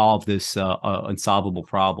resolve this unsolvable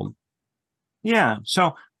problem. Yeah.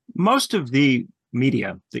 So most of the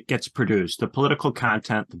media that gets produced, the political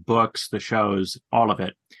content, the books, the shows, all of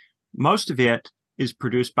it, most of it is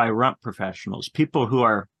produced by rump professionals, people who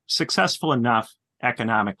are successful enough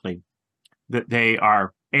economically that they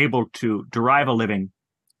are able to derive a living,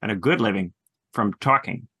 and a good living, from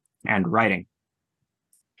talking and writing.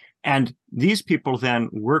 And these people then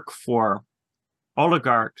work for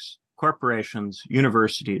oligarchs, corporations,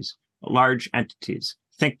 universities, large entities,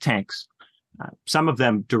 think tanks. Some of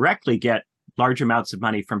them directly get large amounts of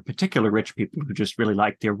money from particular rich people who just really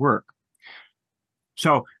like their work.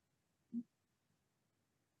 So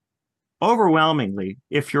overwhelmingly,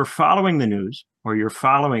 if you're following the news or you're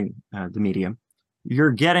following the media,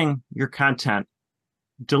 you're getting your content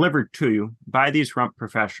delivered to you by these rump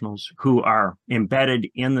professionals who are embedded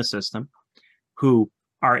in the system, who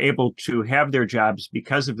are able to have their jobs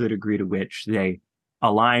because of the degree to which they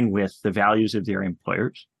align with the values of their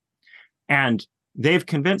employers. And they've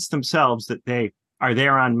convinced themselves that they are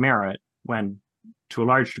there on merit when, to a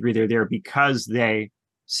large degree, they're there because they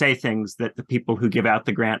say things that the people who give out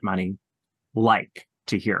the grant money like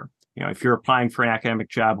to hear. if you're applying for an academic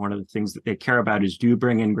job, one of the things that they care about is, do you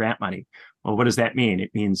bring in grant money? Well, what does that mean?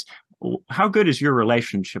 It means, how good is your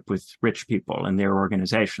relationship with rich people and their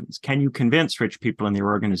organizations? Can you convince rich people and their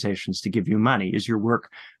organizations to give you money? Is your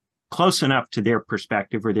work close enough to their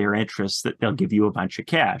perspective or their interests that they'll give you a bunch of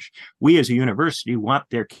cash? We as a university want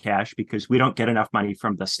their cash because we don't get enough money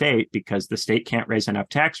from the state because the state can't raise enough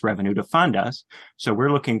tax revenue to fund us. So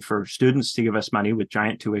we're looking for students to give us money with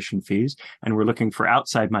giant tuition fees, and we're looking for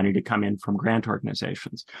outside money to come in from grant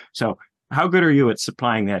organizations. So how good are you at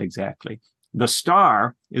supplying that exactly? The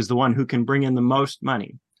star is the one who can bring in the most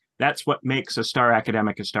money. That's what makes a star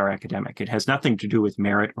academic a star academic. It has nothing to do with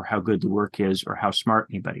merit or how good the work is or how smart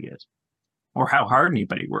anybody is or how hard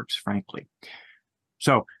anybody works, frankly.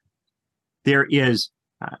 So there is,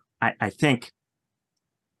 I think,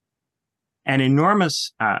 an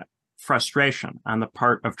enormous frustration on the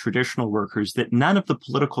part of traditional workers that none of the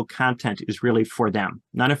political content is really for them.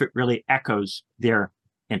 None of it really echoes their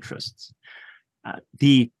interests.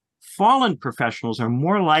 The fallen professionals are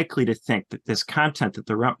more likely to think that this content that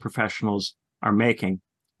the rump professionals are making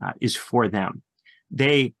is for them.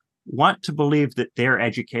 They want to believe that they're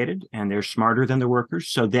educated and they're smarter than the workers.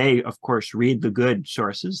 So they, of course, read the good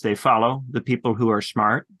sources. They follow the people who are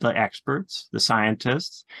smart, the experts, the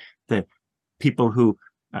scientists, the people who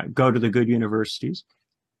go to the good universities.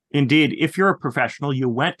 Indeed, if you're a professional, you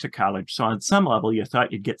went to college. So on some level, you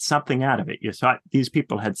thought you'd get something out of it. You thought these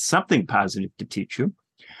people had something positive to teach you.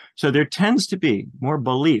 So there tends to be more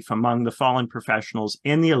belief among the fallen professionals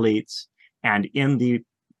in the elites and in the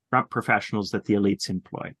rump professionals that the elites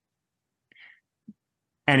employ.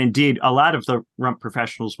 And indeed, a lot of the rump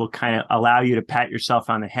professionals will kind of allow you to pat yourself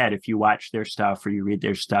on the head if you watch their stuff or you read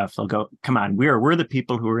their stuff. They'll go, come on, we're the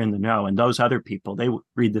people who are in the know. And those other people, they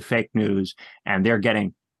read the fake news and they're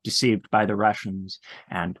getting deceived by the Russians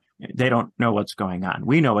and they don't know what's going on.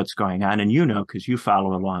 We know what's going on, and you know because you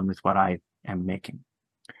follow along with what I am making.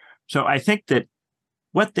 So I think that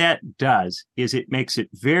what that does is it makes it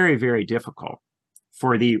very, very difficult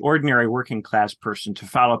for the ordinary working class person to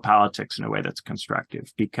follow politics in a way that's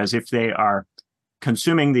constructive, because if they are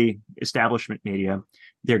consuming the establishment media,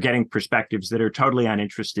 they're getting perspectives that are totally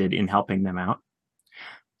uninterested in helping them out.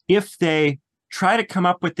 If they try to come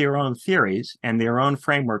up with their own theories and their own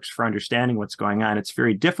frameworks for understanding what's going on, it's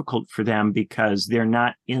very difficult for them because they're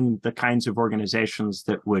not in the kinds of organizations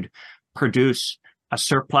that would produce a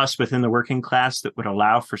surplus within the working class that would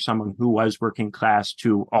allow for someone who was working class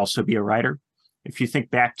to also be a writer. If you think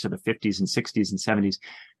back to the 50s and 60s and 70s,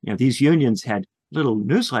 these unions had little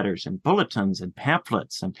newsletters and bulletins and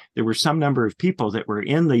pamphlets, and there were some number of people that were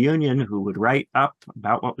in the union who would write up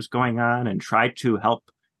about what was going on and try to help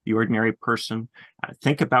the ordinary person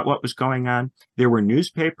think about what was going on. There were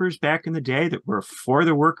newspapers back in the day that were for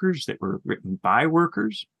the workers, that were written by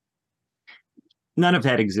workers. None of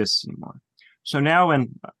that exists anymore. So now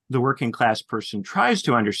when the working class person tries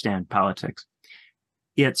to understand politics,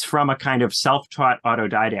 it's from a kind of self-taught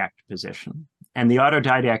autodidact position. And the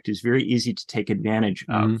autodidact is very easy to take advantage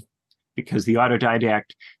of because the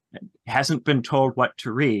autodidact hasn't been told what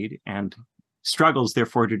to read and struggles,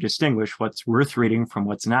 therefore, to distinguish what's worth reading from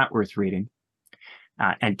what's not worth reading,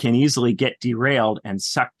 and can easily get derailed and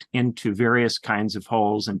sucked into various kinds of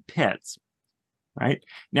holes and pits, right?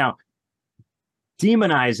 Now,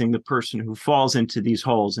 demonizing the person who falls into these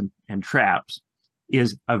holes and traps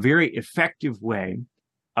is a very effective way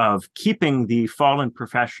of keeping the fallen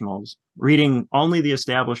professionals reading only the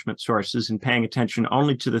establishment sources and paying attention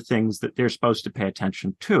only to the things that they're supposed to pay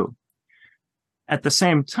attention to. At the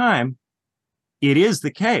same time, it is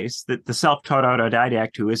the case that the self-taught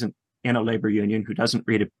autodidact who isn't in a labor union, who doesn't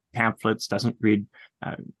read pamphlets, doesn't read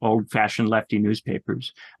old-fashioned lefty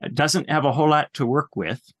newspapers, doesn't have a whole lot to work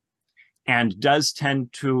with, and does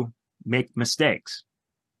tend to make mistakes.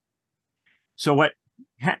 So what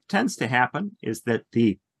tends to happen is that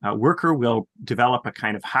the worker will develop a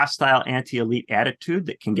kind of hostile anti-elite attitude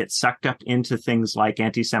that can get sucked up into things like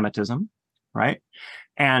anti-Semitism, right?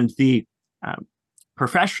 And the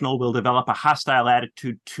professional will develop a hostile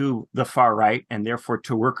attitude to the far right and therefore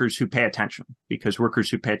to workers who pay attention, because workers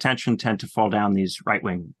who pay attention tend to fall down these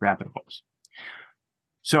right-wing rabbit holes.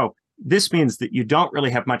 So this means that you don't really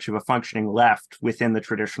have much of a functioning left within the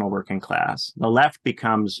traditional working class. The left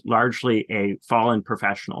becomes largely a fallen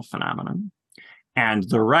professional phenomenon, and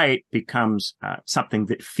the right becomes something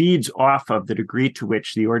that feeds off of the degree to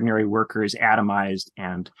which the ordinary worker is atomized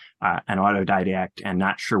and an autodidact and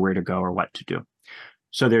not sure where to go or what to do.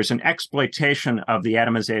 So there's an exploitation of the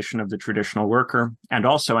atomization of the traditional worker and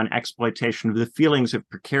also an exploitation of the feelings of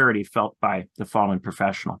precarity felt by the fallen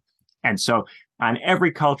professional. And so on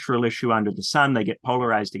every cultural issue under the sun. They get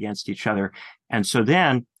polarized against each other. And so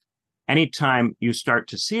then anytime you start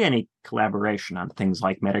to see any collaboration on things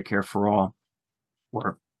like Medicare for all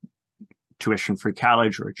or tuition-free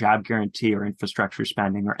college or a job guarantee or infrastructure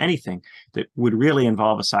spending or anything that would really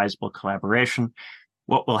involve a sizable collaboration,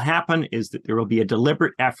 what will happen is that there will be a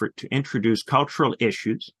deliberate effort to introduce cultural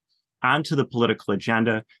issues onto the political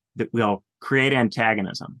agenda that will create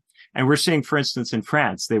antagonism. And we're seeing, for instance, in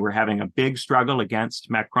France, they were having a big struggle against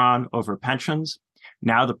Macron over pensions.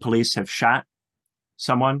 Now the police have shot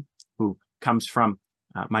someone who comes from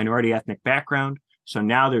a minority ethnic background. So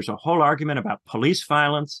now there's a whole argument about police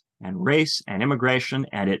violence and race and immigration,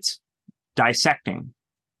 and it's dissecting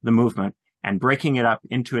the movement and breaking it up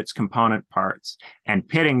into its component parts and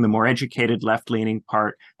pitting the more educated left-leaning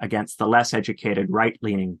part against the less educated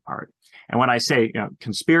right-leaning part. And when I say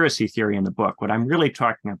conspiracy theory in the book, what I'm really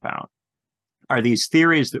talking about are these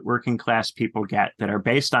theories that working class people get that are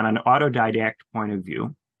based on an autodidact point of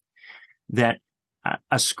view that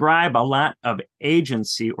ascribe a lot of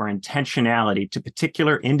agency or intentionality to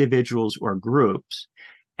particular individuals or groups,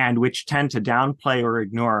 and which tend to downplay or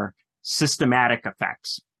ignore systematic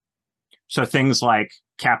effects. So things like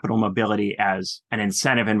capital mobility as an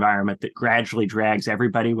incentive environment that gradually drags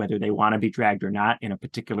everybody, whether they want to be dragged or not, in a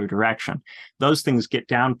particular direction. Those things get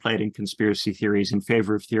downplayed in conspiracy theories in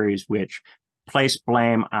favor of theories which place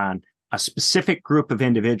blame on a specific group of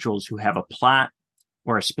individuals who have a plot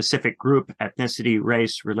or a specific group, ethnicity,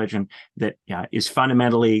 race, religion, that is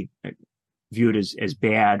fundamentally viewed as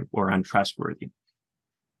bad or untrustworthy.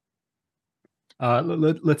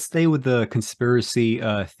 Let's stay with the conspiracy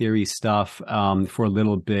theory stuff for a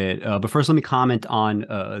little bit. But first, let me comment on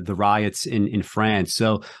the riots in France.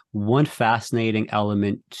 So one fascinating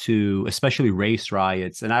element to especially race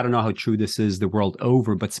riots, and I don't know how true this is the world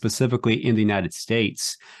over, but specifically in the United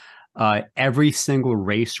States, every single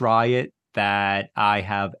race riot that I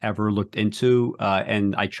have ever looked into,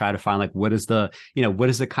 and I try to find like what is the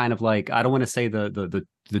kind of like, I don't want to say the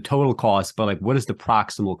total cause, but like what is the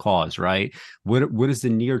proximal cause, right? What is the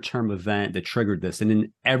near-term event that triggered this? And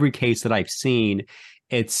in every case that I've seen,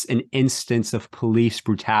 it's an instance of police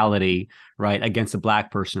brutality, right, against a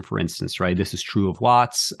Black person, for instance, right? This is true of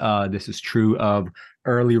Watts. This is true of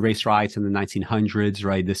early race riots in the 1900s,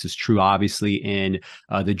 right? This is true, obviously, in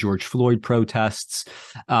the George Floyd protests.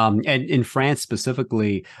 And in France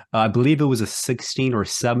specifically, I believe it was a 16 or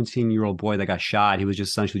 17-year-old boy that got shot. He was just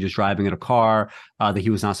essentially just driving in a car that he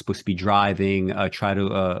was not supposed to be driving,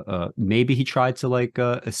 maybe he tried to like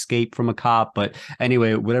escape from a cop. But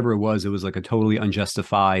anyway, whatever it was like a totally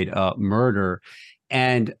unjustified murder.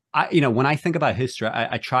 And when I think about history,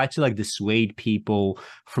 I try to like dissuade people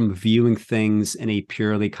from viewing things in a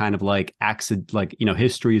purely kind of like accident, like,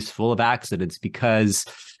 history is full of accidents because,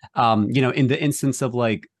 in the instance of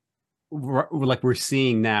like we're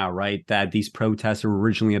seeing now, right, that these protests are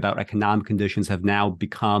originally about economic conditions have now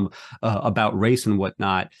become about race and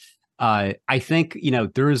whatnot. I think,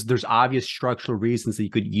 there's obvious structural reasons that you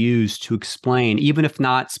could use to explain, even if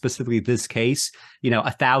not specifically this case,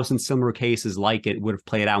 1,000 similar cases like it would have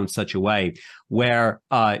played out in such a way where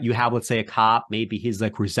you have, let's say, a cop, maybe he's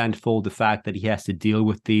like resentful the fact that he has to deal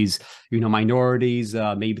with these, minorities,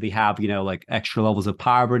 maybe they have, like extra levels of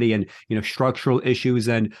poverty and, structural issues.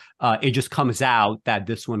 And it just comes out that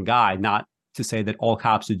this one guy, not to say that all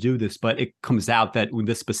cops would do this, but it comes out that in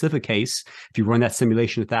this specific case, if you run that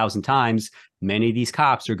simulation 1,000 times, many of these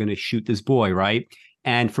cops are going to shoot this boy, right?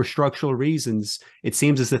 And for structural reasons, it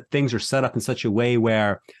seems as if things are set up in such a way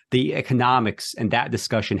where the economics and that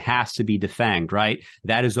discussion has to be defanged, right?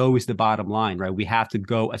 That is always the bottom line, right? We have to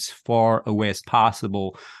go as far away as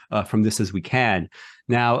possible from this as we can.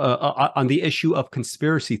 Now, on the issue of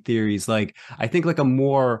conspiracy theories, like I think like a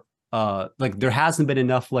more like there hasn't been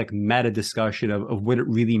enough like meta discussion of what it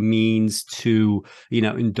really means to,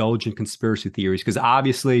 indulge in conspiracy theories. Because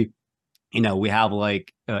obviously, we have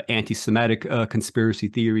like anti-Semitic conspiracy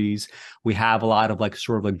theories. We have a lot of like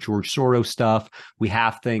sort of like George Soros stuff. We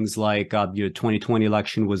have things like 2020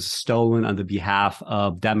 election was stolen on the behalf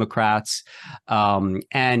of Democrats.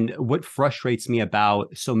 And what frustrates me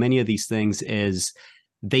about so many of these things is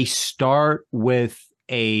they start with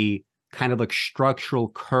a kind of like structural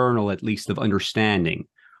kernel, at least, of understanding,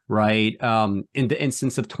 right? In the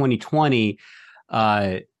instance of 2020,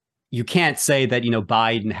 you can't say that,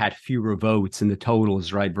 Biden had fewer votes in the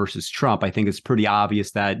totals, right, versus Trump. I think it's pretty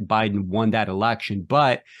obvious that Biden won that election,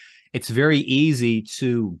 but it's very easy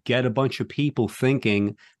to get a bunch of people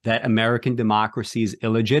thinking that American democracy is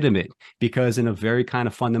illegitimate, because in a very kind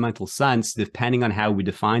of fundamental sense, depending on how we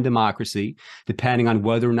define democracy, depending on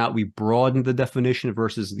whether or not we broaden the definition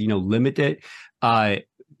versus, limit it,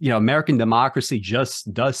 American democracy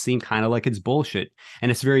just does seem kind of like it's bullshit. And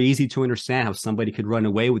it's very easy to understand how somebody could run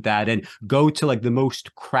away with that and go to like the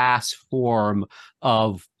most crass form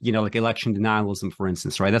of, like election denialism, for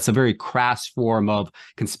instance, right? That's a very crass form of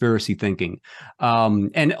conspiracy thinking.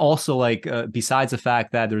 And also besides the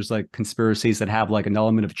fact that there's like conspiracies that have like an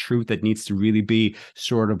element of truth that needs to really be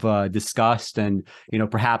sort of discussed and,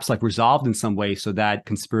 perhaps like resolved in some way so that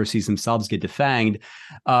conspiracies themselves get defanged.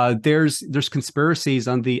 There's conspiracies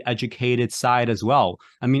on the educated side as well.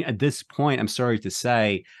 I mean, at this point, I'm sorry to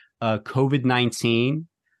say, COVID-19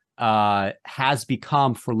 has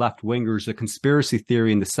become, for left wingers, a conspiracy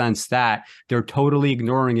theory in the sense that they're totally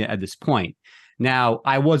ignoring it at this point. Now,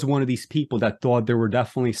 I was one of these people that thought there were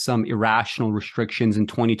definitely some irrational restrictions in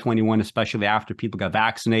 2021, especially after people got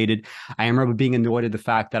vaccinated. I remember being annoyed at the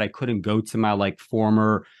fact that I couldn't go to my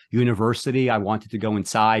former university. I wanted to go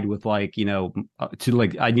inside with I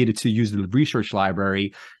needed to use the research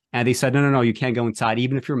library. And they said, no, you can't go inside,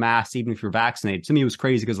 even if you're masked, even if you're vaccinated. To me, it was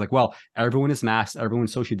crazy because everyone is masked,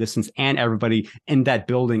 everyone's social distance, and everybody in that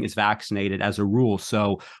building is vaccinated as a rule.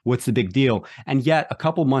 So what's the big deal? And yet a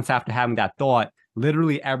couple months after having that thought,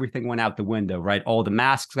 literally everything went out the window, right? All the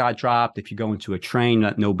masks got dropped. If you go into a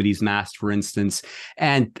train, nobody's masked, for instance.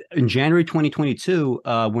 And in January 2022,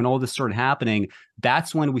 when all this started happening,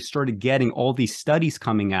 that's when we started getting all these studies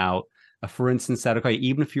coming out, for instance, that, okay,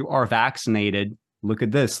 even if you are vaccinated, look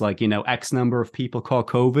at this, X number of people caught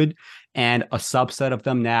COVID, and a subset of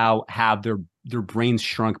them now have their brains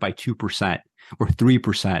shrunk by 2% or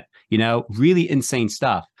 3%, really insane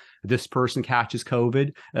stuff. This person catches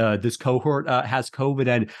COVID, this cohort has COVID,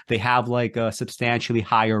 and they have a substantially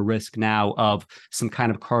higher risk now of some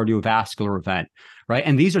kind of cardiovascular event, right?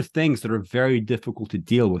 And these are things that are very difficult to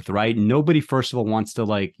deal with, right? Nobody, first of all, wants to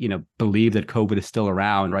believe that COVID is still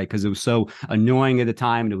around, right? Because it was so annoying at the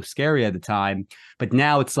time and it was scary at the time. But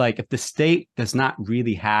now it's if the state does not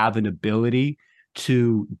really have an ability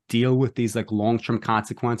to deal with these long-term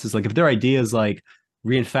consequences, if their idea is reinfect,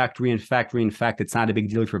 it's not a big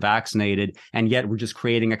deal if you're vaccinated, and yet we're just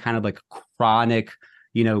creating a kind of chronic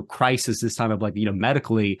crisis this time of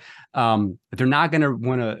medically, they're not going to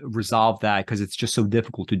want to resolve that because it's just so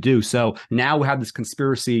difficult to do. So now we have this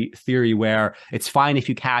conspiracy theory where it's fine if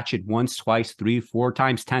you catch it once, twice, 3, 4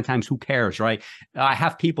 times, 10 times, who cares, right? I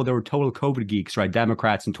have people that were total COVID geeks, right?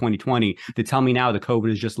 Democrats in 2020, they tell me now that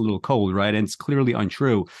COVID is just a little cold, right? And it's clearly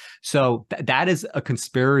untrue. So that is a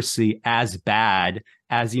conspiracy as bad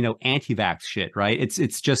as, anti-vax shit, right?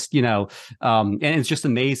 It's just, and it's just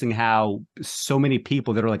amazing how so many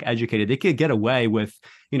people that are educated, they could get away with,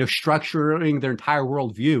 structuring their entire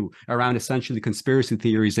worldview around essentially conspiracy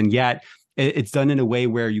theories. And yet it's done in a way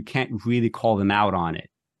where you can't really call them out on it.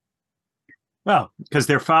 Well, because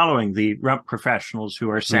they're following the rump professionals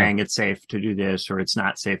who are saying it's safe to do this or it's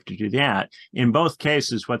not safe to do that. In both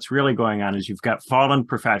cases, what's really going on is you've got fallen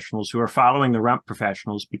professionals who are following the rump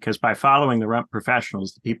professionals, because by following the rump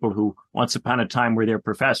professionals, the people who once upon a time were their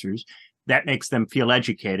professors, that makes them feel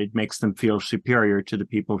educated, makes them feel superior to the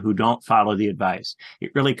people who don't follow the advice.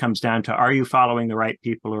 It really comes down to, are you following the right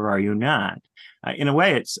people or are you not? In a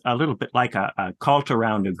way, it's a little bit like a cult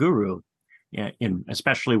around a guru.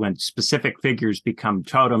 Especially when specific figures become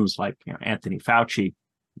totems, like Anthony Fauci.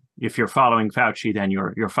 If you're following Fauci, then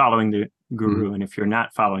you're following the guru, and if you're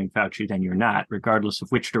not following Fauci, then you're not, regardless of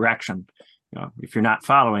which direction. If you're not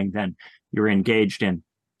following, then you're engaged in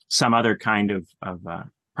some other kind of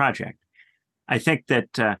project. I think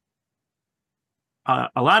that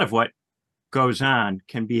a lot of what goes on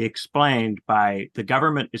can be explained by the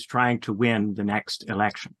government is trying to win the next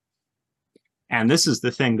election. And this is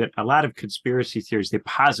the thing that a lot of conspiracy theories, they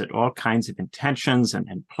posit all kinds of intentions and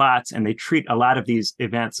plots, and they treat a lot of these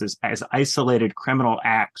events as isolated criminal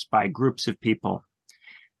acts by groups of people.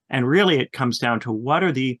 And really, it comes down to, what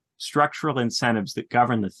are the structural incentives that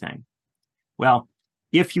govern the thing? Well,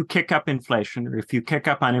 if you kick up inflation, or if you kick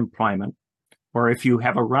up unemployment, or if you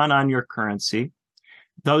have a run on your currency,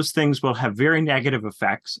 those things will have very negative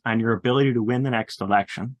effects on your ability to win the next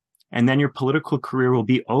election. And then your political career will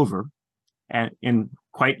be over, and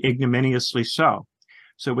quite ignominiously so.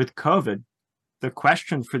 So with COVID, the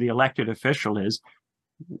question for the elected official is,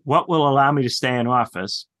 what will allow me to stay in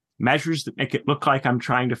office? Measures that make it look like I'm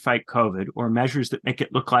trying to fight COVID, or measures that make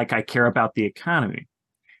it look like I care about the economy.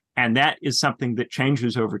 And that is something that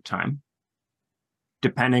changes over time,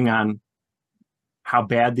 depending on how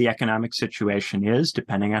bad the economic situation is,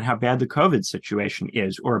 depending on how bad the COVID situation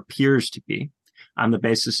is or appears to be, on the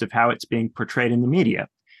basis of how it's being portrayed in the media.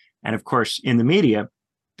 And of course, in the media,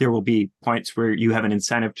 there will be points where you have an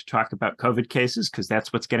incentive to talk about COVID cases because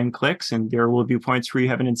that's what's getting clicks. And there will be points where you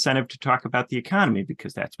have an incentive to talk about the economy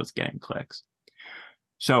because that's what's getting clicks.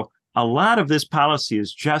 So a lot of this policy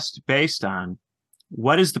is just based on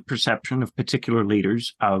what is the perception of particular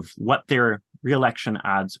leaders of what their reelection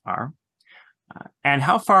odds are, and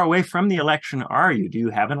how far away from the election are you? Do you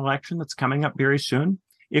have an election that's coming up very soon?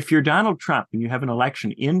 If you're Donald Trump and you have an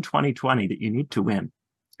election in 2020 that you need to win,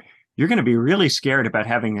 you're going to be really scared about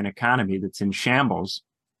having an economy that's in shambles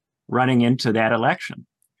running into that election.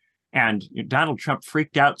 And Donald Trump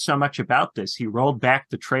freaked out so much about this, he rolled back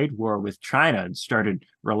the trade war with China and started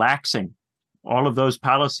relaxing all of those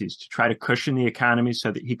policies to try to cushion the economy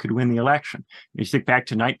so that he could win the election. You think back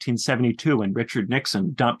to 1972 when Richard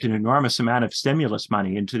Nixon dumped an enormous amount of stimulus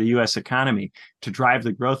money into the U.S. economy to drive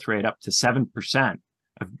the growth rate up to 7%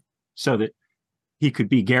 so that he could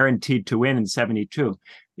be guaranteed to win in 72.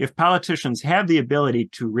 If politicians have the ability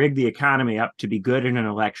to rig the economy up to be good in an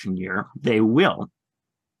election year, they will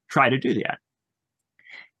try to do that.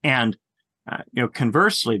 And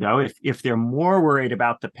conversely, though, if they're more worried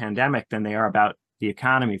about the pandemic than they are about the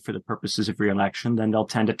economy for the purposes of reelection, then they'll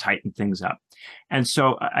tend to tighten things up. And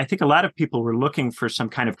so I think a lot of people were looking for some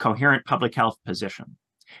kind of coherent public health position.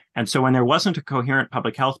 And so when there wasn't a coherent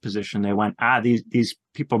public health position, they went, these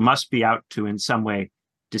people must be out to in some way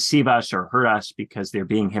deceive us or hurt us because they're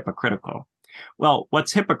being hypocritical. Well,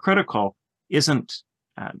 what's hypocritical isn't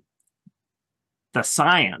the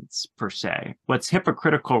science per se. What's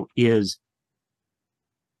hypocritical is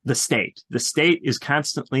the state. The state is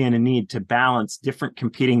constantly in a need to balance different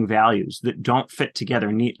competing values that don't fit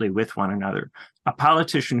together neatly with one another. A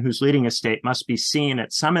politician who's leading a state must be seen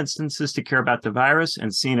at some instances to care about the virus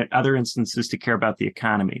and seen at other instances to care about the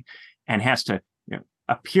economy, and has to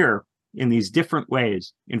appear in these different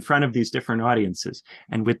ways in front of these different audiences.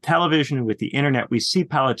 And with television and with the internet, we see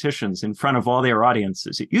politicians in front of all their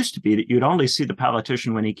audiences. It used to be that you'd only see the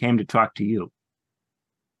politician when he came to talk to you.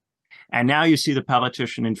 And now you see the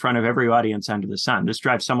politician in front of every audience under the sun. This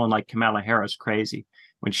drives someone like Kamala Harris crazy.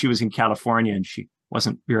 When she was in California and she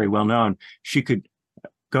wasn't very well known, she could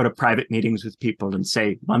go to private meetings with people and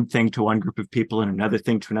say one thing to one group of people and another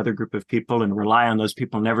thing to another group of people and rely on those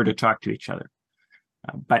people never to talk to each other.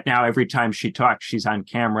 But now every time she talks, she's on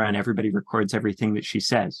camera and everybody records everything that she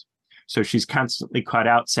says. So she's constantly caught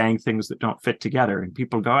out saying things that don't fit together. And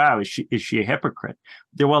people go, oh, is she a hypocrite?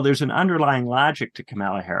 Well, there's an underlying logic to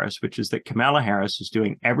Kamala Harris, which is that Kamala Harris is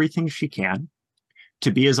doing everything she can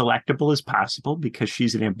to be as electable as possible because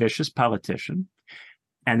she's an ambitious politician.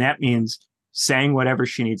 And that means saying whatever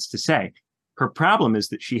she needs to say. Her problem is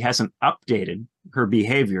that she hasn't updated her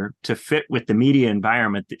behavior to fit with the media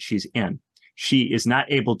environment that she's in. She is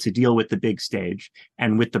not able to deal with the big stage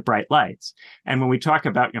and with the bright lights. And when we talk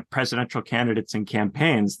about presidential candidates and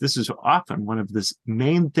campaigns, this is often one of the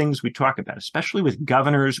main things we talk about, especially with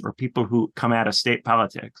governors or people who come out of state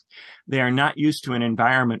politics. They are not used to an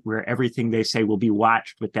environment where everything they say will be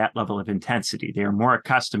watched with that level of intensity. They are more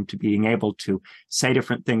accustomed to being able to say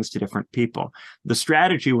different things to different people. The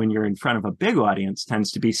strategy when you're in front of a big audience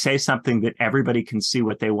tends to be say something that everybody can see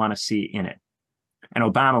what they want to see in it. And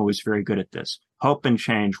Obama was very good at this. Hope and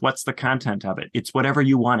change. What's the content of it? It's whatever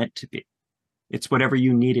you want it to be. It's whatever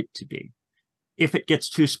you need it to be. If it gets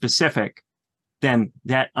too specific, then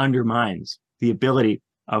that undermines the ability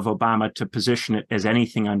of Obama to position it as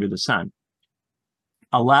anything under the sun.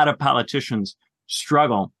 A lot of politicians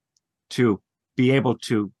struggle to be able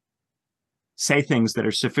to say things that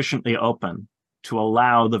are sufficiently open to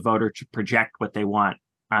allow the voter to project what they want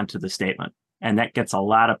onto the statement. And that gets a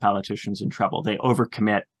lot of politicians in trouble. They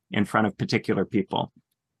overcommit in front of particular people,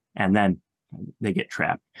 and then they get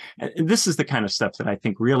trapped. And this is the kind of stuff that I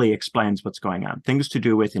think really explains what's going on. Things to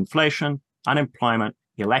do with inflation, unemployment,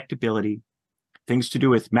 electability, things to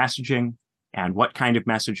do with messaging and what kind of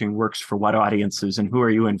messaging works for what audiences and who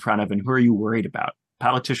are you in front of and who are you worried about.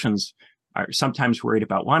 Politicians are sometimes worried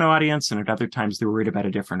about one audience and at other times they're worried about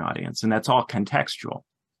a different audience. And that's all contextual.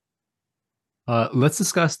 Let's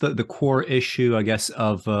discuss the core issue, I guess,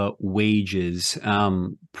 of wages.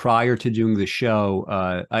 Prior to doing the show,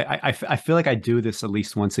 I feel like I do this at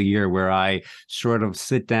least once a year, where I sort of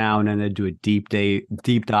sit down and I do a deep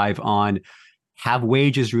dive on, have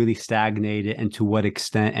wages really stagnated and to what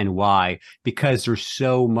extent and why? Because there's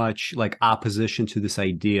so much like opposition to this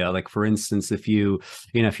idea. Like, for instance, if you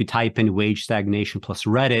type in wage stagnation plus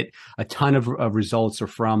Reddit, a ton of results are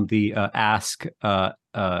from the Ask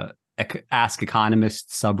Ask Economist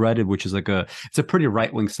subreddit, which is it's a pretty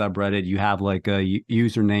right-wing subreddit. You have like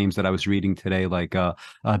usernames that I was reading today, like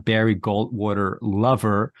Barry Goldwater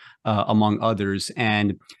Lover, among others.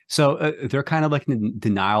 And so they're kind of like in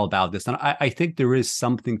denial about this. And I think there is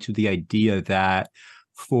something to the idea that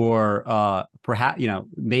for perhaps,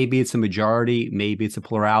 maybe it's a majority, maybe it's a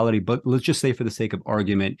plurality, but let's just say for the sake of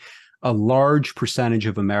argument, a large percentage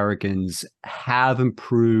of Americans have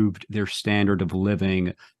improved their standard of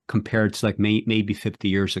living compared to like maybe 50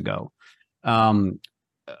 years ago.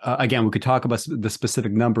 Again, we could talk about the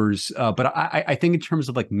specific numbers, but I think in terms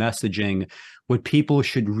of like messaging, what people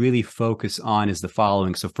should really focus on is the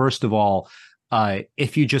following. So first of all,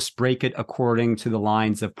 if you just break it according to the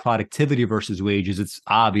lines of productivity versus wages, it's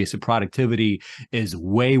obvious that productivity is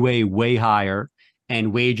way, way, way higher,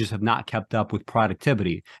 and wages have not kept up with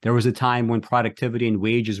productivity. There was a time when productivity and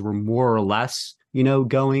wages were more or less,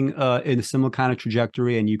 going in a similar kind of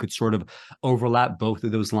trajectory, and you could sort of overlap both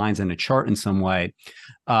of those lines in a chart in some way.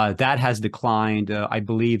 That has declined. I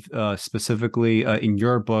believe specifically in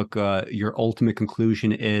your book, your ultimate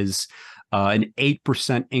conclusion is an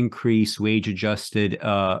 8% increase wage adjusted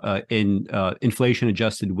in inflation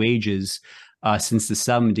adjusted wages since the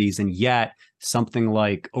 70s, and yet something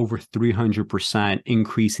like over 300%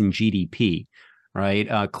 increase in GDP. Right.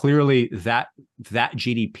 Clearly that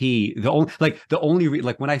GDP,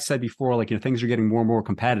 when I said before, things are getting more and more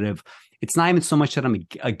competitive. It's not even so much that I'm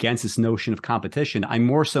against this notion of competition. I'm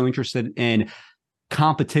more so interested in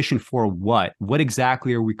competition for what? What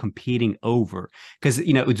exactly are we competing over? Because,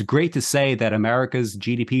 it's great to say that America's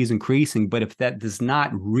GDP is increasing, but if that does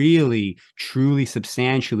not really, truly,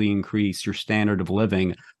 substantially increase your standard of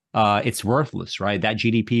living, it's worthless, right? That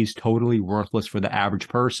GDP is totally worthless for the average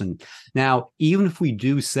person. Now, even if we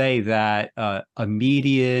do say that a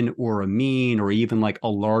median or a mean or even like a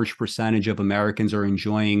large percentage of Americans are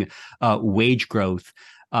enjoying wage growth,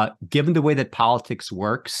 given the way that politics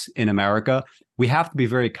works in America, we have to be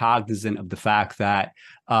very cognizant of the fact that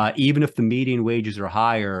even if the median wages are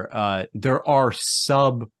higher, there are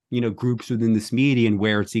groups within this median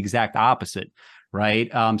where it's the exact opposite.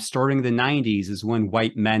 Right. Starting in the 90s is when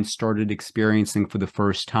white men started experiencing for the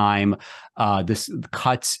first time this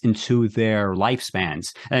cuts into their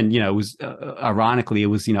lifespans. And, it was ironically, it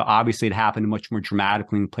was, obviously it happened much more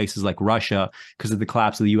dramatically in places like Russia because of the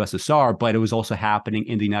collapse of the USSR, but it was also happening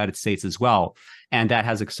in the United States as well. And that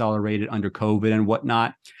has accelerated under COVID and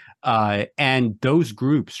whatnot. And those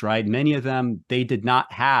groups, right, many of them, they did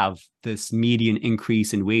not have this median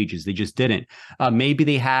increase in wages. They just didn't. Maybe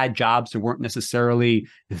they had jobs that weren't necessarily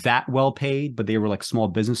that well paid, but they were like small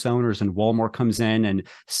business owners, and Walmart comes in and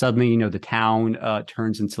suddenly, the town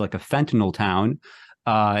turns into like a fentanyl town.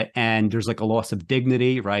 And there's like a loss of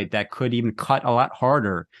dignity, right? That could even cut a lot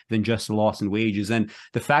harder than just a loss in wages. And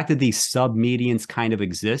the fact that these sub-medians kind of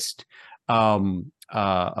exist,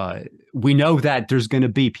 we know that there's going to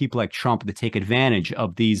be people like Trump that take advantage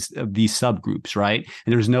of these subgroups, right?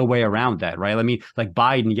 And there's no way around that, right? I mean, like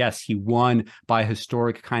Biden, yes, he won by a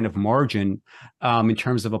historic kind of margin in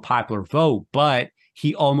terms of a popular vote, but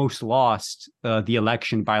he almost lost the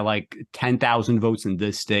election by like 10,000 votes in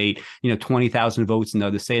this state, 20,000 votes in the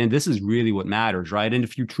other state. And this is really what matters, right? And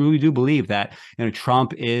if you truly do believe that,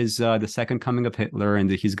 Trump is the second coming of Hitler and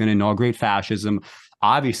that he's going to inaugurate fascism,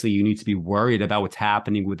 obviously you need to be worried about what's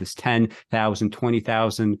happening with this 10,000,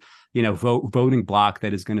 20,000, voting block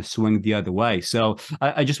that is going to swing the other way. So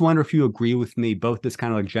I just wonder if you agree with me, both this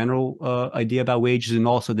kind of like general idea about wages and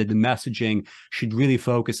also that the messaging should really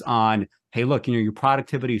focus on, hey, look, your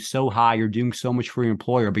productivity is so high, you're doing so much for your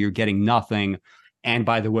employer, but you're getting nothing. And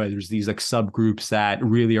by the way, there's these like subgroups that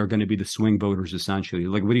really are going to be the swing voters, essentially.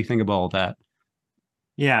 Like, what do you think about all that?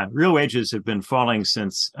 Yeah, real wages have been falling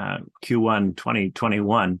since Q1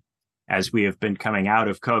 2021, as we have been coming out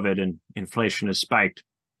of COVID and inflation has spiked.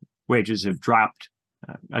 Wages have dropped,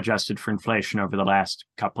 adjusted for inflation over the last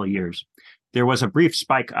couple of years. There was a brief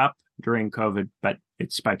spike up during COVID, but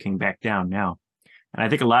it's spiking back down now. And I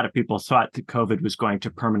think a lot of people thought that COVID was going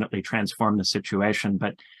to permanently transform the situation,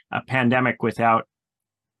 but a pandemic without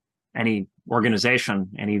any organization,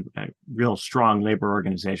 any real strong labor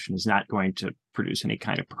organization is not going to produce any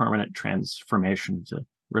kind of permanent transformation to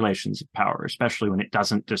relations of power, especially when it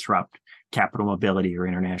doesn't disrupt capital mobility or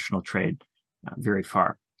international trade very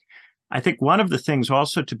far. I think one of the things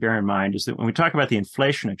also to bear in mind is that when we talk about the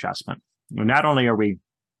inflation adjustment, not only are we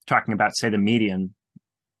talking about, say, the median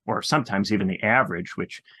or sometimes even the average,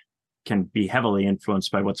 which can be heavily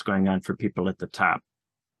influenced by what's going on for people at the top,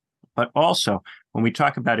 but also when we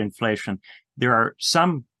talk about inflation, there are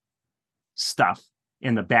some stuff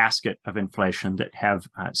in the basket of inflation that have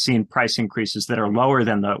seen price increases that are lower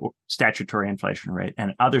than the statutory inflation rate,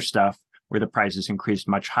 and other stuff where the prices increased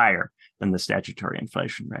much higher than the statutory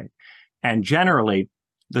inflation rate. And generally,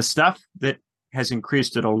 the stuff that has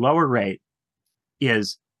increased at a lower rate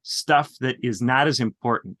is stuff that is not as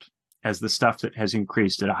important as the stuff that has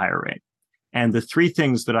increased at a higher rate. And the three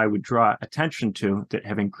things that I would draw attention to that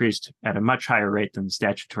have increased at a much higher rate than the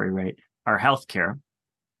statutory rate are healthcare,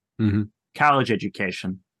 college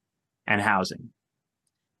education, and housing.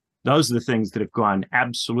 Those are the things that have gone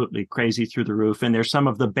absolutely crazy through the roof. And they're some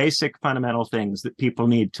of the basic fundamental things that people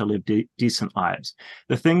need to live decent lives.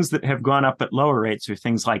 The things that have gone up at lower rates are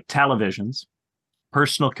things like televisions,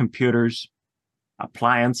 personal computers,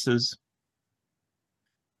 appliances,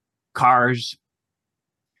 cars.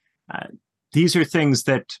 These are things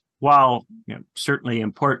that, while certainly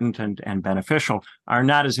important and beneficial, are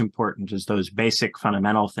not as important as those basic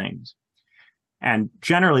fundamental things. And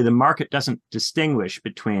generally, the market doesn't distinguish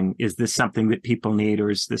between, is this something that people need or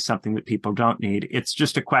is this something that people don't need? It's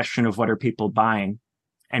just a question of what are people buying.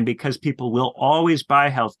 And because people will always buy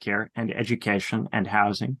healthcare and education and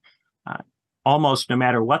housing, almost no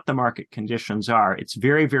matter what the market conditions are, it's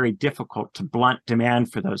very, very difficult to blunt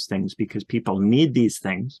demand for those things because people need these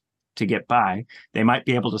things to get by. They might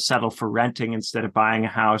be able to settle for renting instead of buying a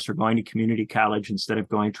house, or going to community college instead of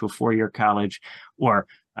going to a four-year college, or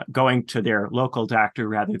going to their local doctor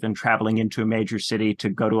rather than traveling into a major city to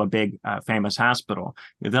go to a big famous hospital.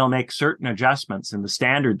 They'll make certain adjustments in the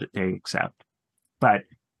standard that they accept. But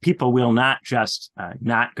people will not just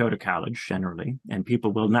not go to college generally, and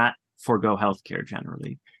people will not forego healthcare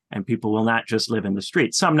generally, and people will not just live in the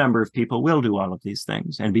street. Some number of people will do all of these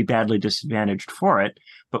things and be badly disadvantaged for it,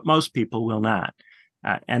 but most people will not.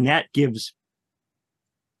 And that gives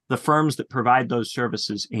the firms that provide those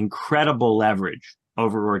services incredible leverage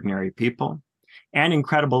over ordinary people and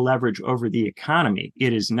incredible leverage over the economy.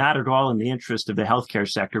 It is not at all in the interest of the healthcare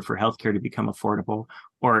sector for healthcare to become affordable,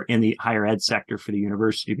 or in the higher ed sector for the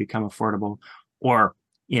university to become affordable, or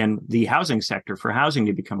in the housing sector for housing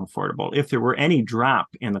to become affordable. If there were any drop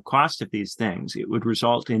in the cost of these things, it would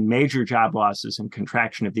result in major job losses and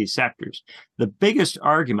contraction of these sectors. The biggest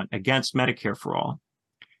argument against Medicare for All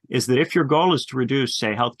is that if your goal is to reduce,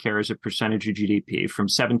 say, healthcare as a percentage of GDP from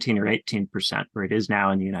 17 or 18%, where it is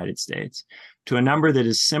now in the United States, to a number that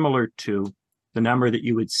is similar to the number that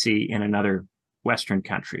you would see in another Western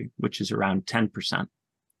country, which is around 10%,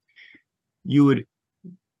 you would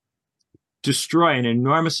destroy an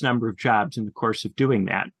enormous number of jobs in the course of doing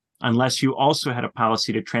that, unless you also had a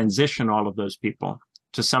policy to transition all of those people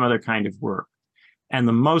to some other kind of work. And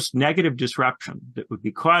the most negative disruption that would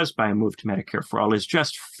be caused by a move to Medicare for All is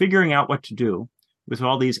just figuring out what to do with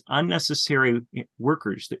all these unnecessary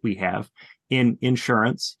workers that we have in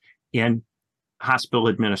insurance, in hospital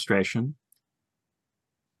administration,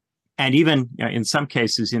 and even in some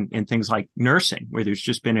cases in things like nursing, where there's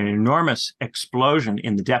just been an enormous explosion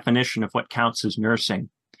in the definition of what counts as nursing,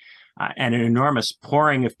 and an enormous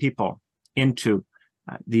pouring of people into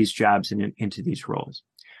these jobs and into these roles.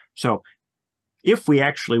 So if we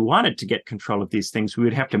actually wanted to get control of these things, we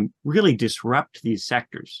would have to really disrupt these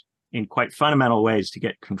sectors in quite fundamental ways to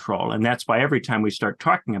get control. And that's why every time we start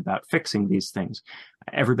talking about fixing these things,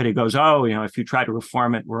 everybody goes, oh, if you try to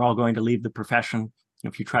reform it, we're all going to leave the profession.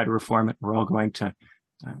 If you try to reform it, we're all going to,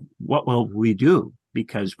 what will we do?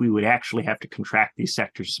 Because we would actually have to contract these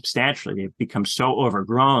sectors substantially. They've become so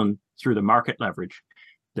overgrown through the market leverage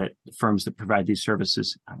that the firms that provide these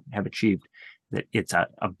services have achieved, that it's a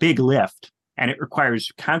big lift, and it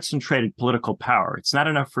requires concentrated political power. It's not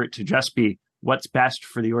enough for it to just be what's best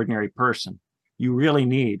for the ordinary person. You really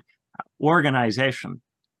need organization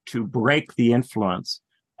to break the influence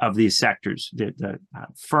of these sectors, the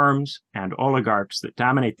firms and oligarchs that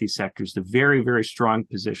dominate these sectors, the very, very strong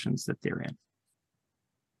positions that they're in.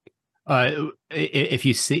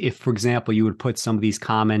 If, for example, you would put some of these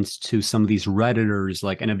comments to some of these Redditors,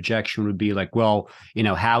 like an objection would be like, well,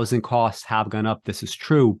 housing costs have gone up. This is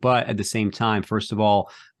true. But at the same time, first of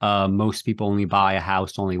all, most people only buy a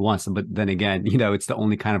house only once. But then again, it's the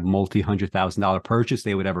only kind of multi-$100,000 purchase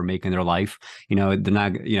they would ever make in their life. They're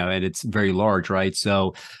not, and it's very large, right?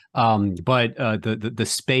 So, but the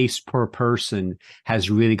space per person has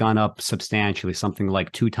really gone up substantially, something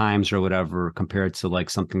like 2 times or whatever, compared to like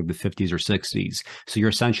something the 50s or 60s. So you're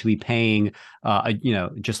essentially paying,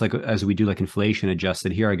 just like as we do like inflation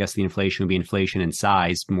adjusted here, I guess the inflation would be inflation in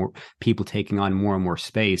size, more people taking on more and more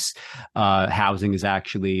space. Housing is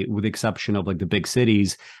actually, with the exception of like the big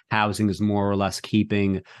cities, housing is more or less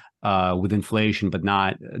keeping with inflation, but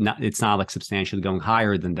not it's not like substantially going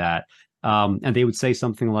higher than that. And they would say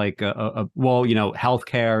something like, well,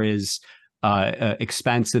 healthcare is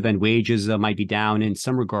expensive and wages might be down in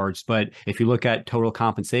some regards. But if you look at total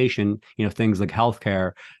compensation, things like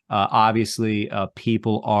healthcare, obviously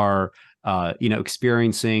people are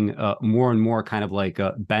experiencing more and more kind of like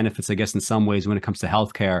benefits, I guess, in some ways when it comes to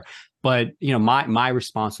healthcare. But my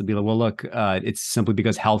response would be like, well, look, it's simply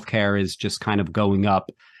because healthcare is just kind of going up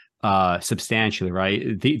substantially,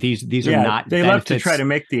 right? These are not they benefits. love to try to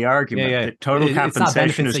make the argument that total It's not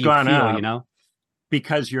compensation benefits has that you gone feel, up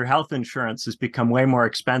because your health insurance has become way more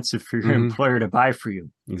expensive for your employer to buy for you.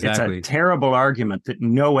 Exactly. It's a terrible argument that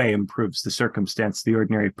in no way improves the circumstance of the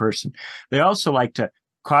ordinary person. They also like to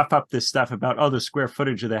cough up this stuff about, the square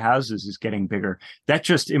footage of the houses is getting bigger. That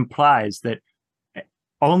just implies that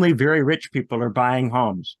only very rich people are buying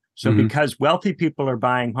homes. So because wealthy people are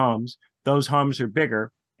buying homes, those homes are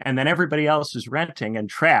bigger, and then everybody else is renting and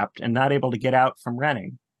trapped and not able to get out from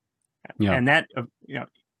renting. Yeah. And that,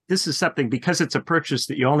 this is something, because it's a purchase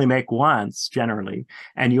that you only make once generally,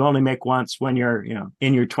 and you only make once when you're,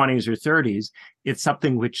 in your 20s or 30s. It's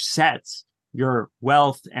something which sets your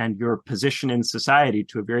wealth and your position in society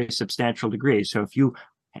to a very substantial degree. So if you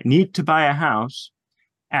need to buy a house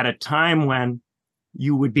at a time when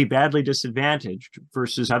you would be badly disadvantaged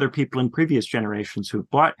versus other people in previous generations who have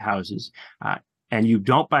bought houses, and you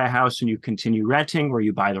don't buy a house and you continue renting, or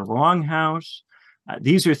you buy the wrong house,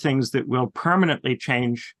 these are things that will permanently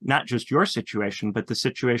change not just your situation, but the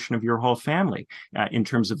situation of your whole family in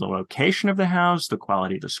terms of the location of the house, the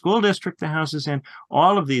quality of the school district the house is in.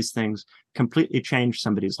 All of these things completely change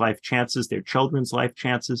somebody's life chances, their children's life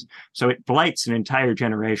chances. So it blights an entire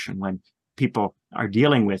generation when people are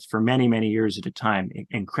dealing with, for many, many years at a time,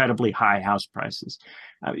 incredibly high house prices.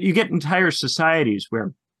 You get entire societies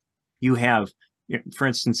where you have, for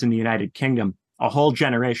instance, in the United Kingdom, a whole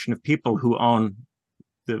generation of people who own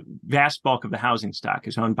the vast bulk of the housing stock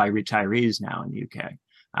is owned by retirees now in the UK.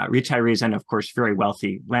 Retirees and, of course, very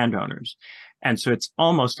wealthy landowners. And so it's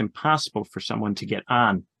almost impossible for someone to get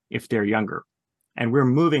on if they're younger. And we're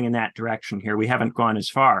moving in that direction here. We haven't gone as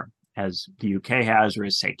far as the UK has, or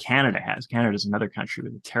as, say, Canada has. Canada is another country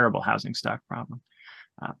with a terrible housing stock problem.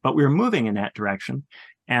 But we're moving in that direction.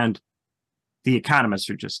 And the economists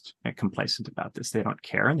are just complacent about this. They don't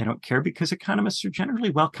care, and they don't care because economists are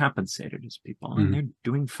generally well compensated as people, and they're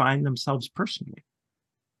doing fine themselves personally.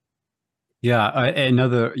 Yeah,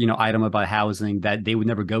 another item about housing that they would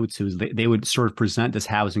never go to is they would sort of present this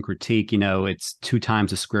housing critique. It's 2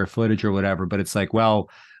 times the square footage or whatever, but it's like,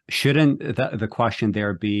 well, shouldn't the question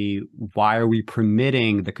there be, why are we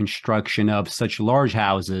permitting the construction of such large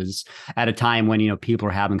houses at a time when people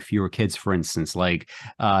are having fewer kids, for instance? Like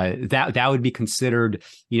that would be considered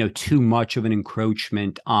too much of an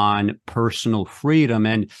encroachment on personal freedom.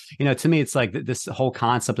 And to me, it's like this whole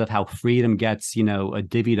concept of how freedom gets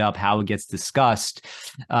divvied up, how it gets discussed.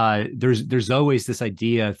 There's always this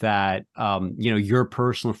idea that your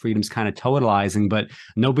personal freedom is kind of totalizing, but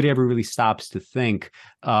nobody ever really stops to think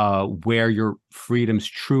where your freedoms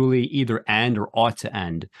truly either end or ought to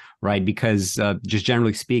end, right? Because just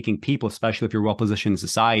generally speaking, people, especially if you're well positioned in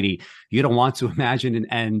society, you don't want to imagine an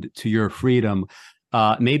end to your freedom.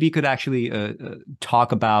 Maybe you could actually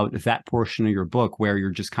talk about that portion of your book where you're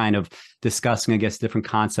just kind of discussing, I guess, different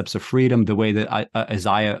concepts of freedom, the way that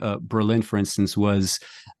Isaiah Berlin, for instance, was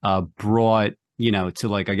brought to,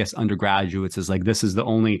 like, I guess, undergraduates as like, this is the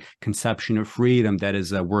only conception of freedom that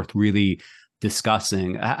is worth really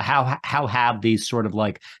discussing. How have these sort of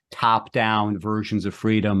like top-down versions of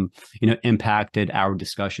freedom, impacted our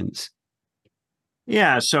discussions?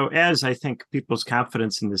 Yeah, so as I think people's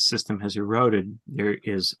confidence in this system has eroded, there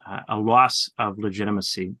is a loss of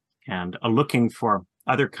legitimacy and a looking for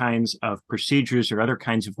other kinds of procedures or other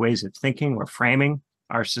kinds of ways of thinking or framing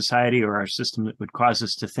our society or our system that would cause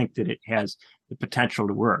us to think that it has the potential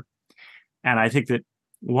to work. And I think that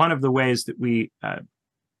one of the ways that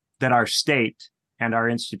that our state and our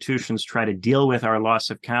institutions try to deal with our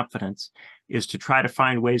loss of confidence is to try to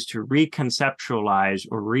find ways to reconceptualize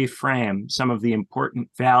or reframe some of the important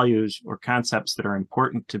values or concepts that are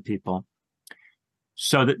important to people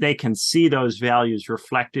so that they can see those values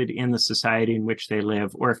reflected in the society in which they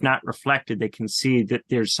live, or if not reflected, they can see that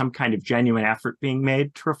there's some kind of genuine effort being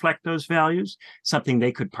made to reflect those values, something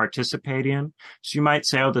they could participate in. So you might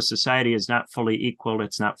say, oh, the society is not fully equal,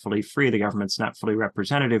 it's not fully free, the government's not fully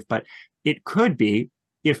representative, but it could be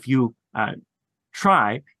if you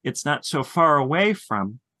try. It's not so far away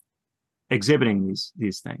from exhibiting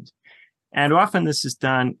these things. And often this is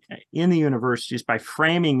done in the universities by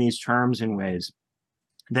framing these terms in ways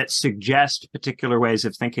that suggest particular ways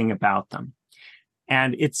of thinking about them.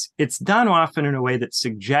 And it's done often in a way that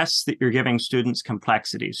suggests that you're giving students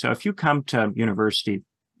complexity. So if you come to university,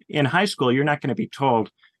 in high school, you're not going to be told,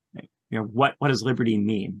 what does liberty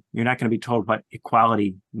mean? You're not going to be told what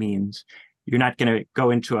equality means. You're not going to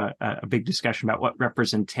go into a big discussion about what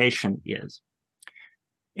representation is.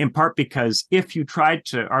 In part because if you tried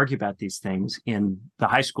to argue about these things in the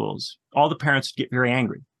high schools, all the parents would get very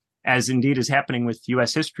angry, as indeed is happening with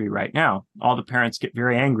U.S. history right now. All the parents get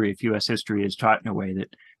very angry if U.S. history is taught in a way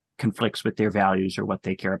that conflicts with their values or what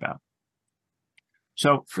they care about.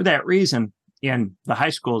 So for that reason, in the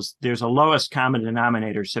high schools, there's a lowest common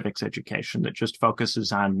denominator civics education that just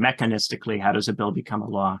focuses on mechanistically, how does a bill become a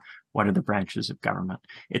law? What are the branches of government?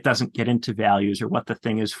 It doesn't get into values or what the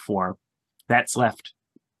thing is for. That's left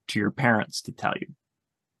to your parents to tell you.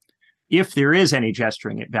 If there is any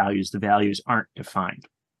gesturing at values, the values aren't defined.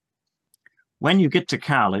 When you get to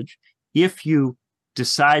college, if you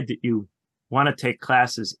decide that you want to take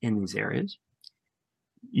classes in these areas,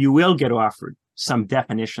 you will get offered some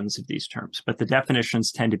definitions of these terms, but the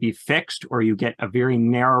definitions tend to be fixed, or you get a very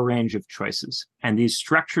narrow range of choices. And these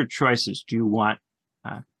structured choices, do you want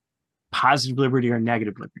positive liberty or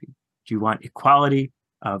negative liberty? Do you want equality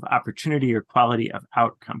of opportunity or equality of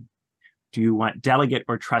outcome? Do you want delegate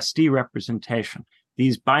or trustee representation?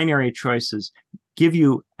 These binary choices give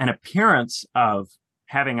you an appearance of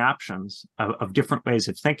having options of different ways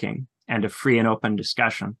of thinking and a free and open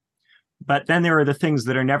discussion. But then there are the things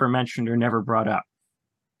that are never mentioned or never brought up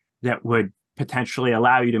that would potentially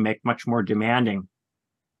allow you to make much more demanding,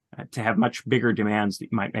 to have much bigger demands that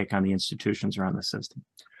you might make on the institutions or on the system.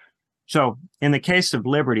 So in the case of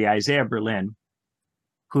liberty, Isaiah Berlin,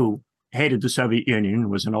 who hated the Soviet Union,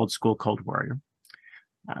 was an old school Cold Warrior,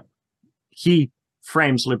 he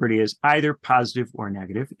frames liberty as either positive or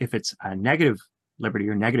negative. If it's a negative liberty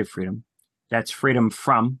or negative freedom, that's freedom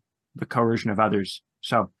from the coercion of others.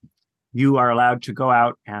 So you are allowed to go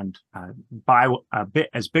out and buy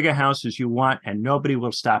as big a house as you want, and nobody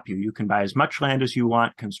will stop you. You can buy as much land as you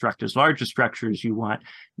want, construct as large a structure as you want.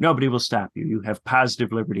 Nobody will stop you. You have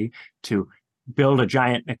positive liberty to build a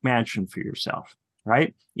giant McMansion for yourself,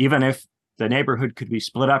 right? Even if the neighborhood could be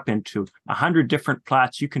split up into 100 different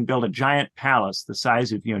plots, you can build a giant palace the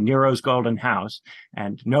size of Nero's golden house,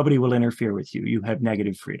 and nobody will interfere with you. You have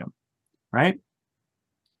negative freedom, right?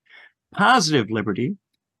 Positive liberty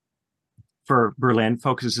for Berlin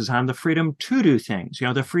focuses on the freedom to do things,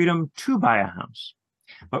 the freedom to buy a house.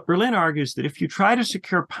 But Berlin argues that if you try to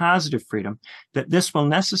secure positive freedom, that this will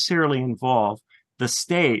necessarily involve the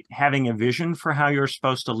state having a vision for how you're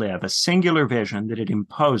supposed to live, a singular vision that it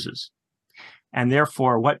imposes. And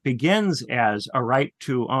therefore, what begins as a right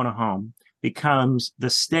to own a home becomes the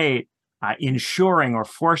state ensuring or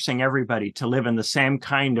forcing everybody to live in the same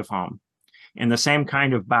kind of home, in the same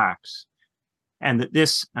kind of box. And that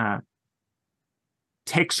this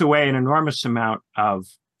takes away an enormous amount of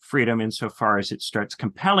freedom insofar as it starts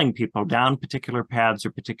compelling people down particular paths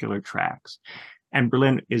or particular tracks. And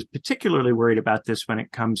Berlin is particularly worried about this when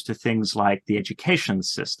it comes to things like the education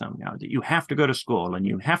system, that you have to go to school and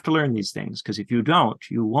you have to learn these things, because if you don't,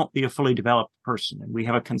 you won't be a fully developed person. And we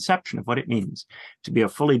have a conception of what it means to be a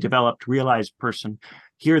fully developed, realized person.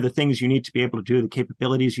 Here are the things you need to be able to do, the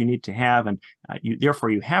capabilities you need to have, and therefore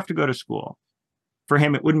you have to go to school. For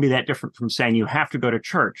him, it wouldn't be that different from saying you have to go to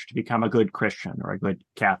church to become a good Christian or a good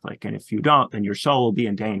Catholic. And if you don't, then your soul will be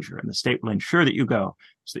in danger, and the state will ensure that you go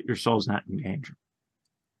so that your soul's not in danger.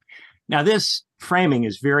 Now, this framing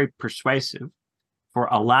is very persuasive for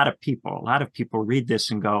a lot of people. A lot of people read this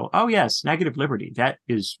and go, oh, yes, negative liberty. That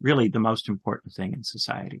is really the most important thing in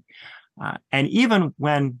society. And even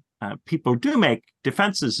when people do make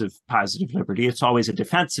defenses of positive liberty, it's always a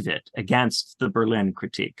defense of it against the Berlin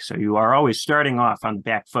critique. So you are always starting off on the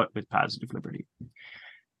back foot with positive liberty.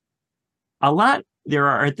 There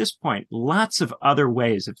are, at this point, lots of other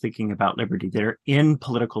ways of thinking about liberty that are in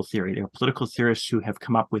political theory. There are political theorists who have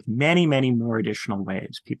come up with many, many more additional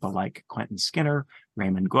ways. People like Quentin Skinner,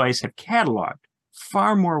 Raymond Geuss have cataloged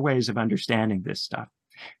far more ways of understanding this stuff,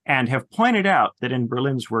 and have pointed out that in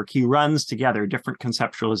Berlin's work, he runs together different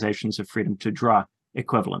conceptualizations of freedom to draw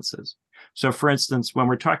equivalences. So, for instance, when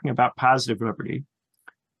we're talking about positive liberty,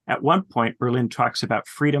 at one point, Berlin talks about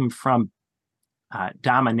freedom from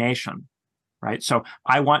domination, right? So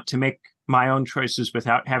I want to make my own choices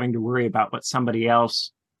without having to worry about what somebody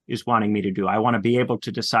else is wanting me to do. I want to be able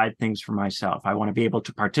to decide things for myself. I want to be able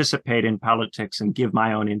to participate in politics and give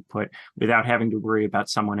my own input without having to worry about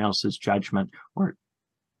someone else's judgment,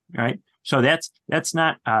 right? So that's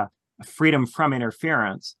not a freedom from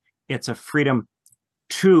interference. It's a freedom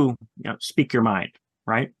to speak your mind,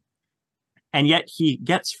 right? And yet he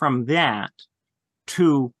gets from that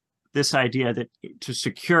to this idea that to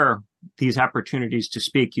secure these opportunities to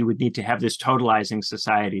speak, you would need to have this totalizing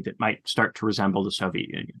society that might start to resemble the Soviet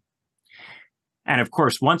Union. And of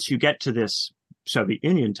course, once you get to this Soviet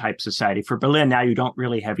Union type society, for Berlin, now you don't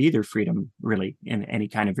really have either freedom really in any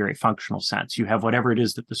kind of very functional sense. You have whatever it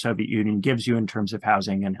is that the Soviet Union gives you in terms of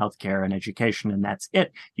housing and healthcare and education, and that's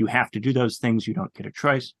it. You have to do those things. You don't get a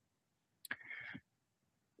choice.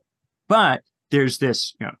 But there's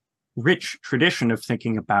this rich tradition of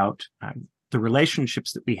thinking about the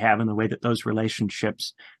relationships that we have and the way that those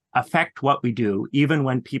relationships affect what we do, even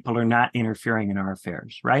when people are not interfering in our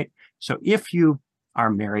affairs, right? So if you are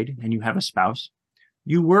married and you have a spouse,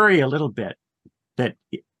 you worry a little bit that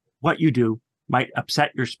what you do might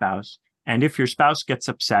upset your spouse. And if your spouse gets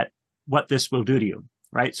upset, what this will do to you,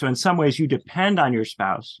 right? So in some ways, you depend on your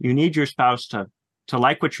spouse. You need your spouse to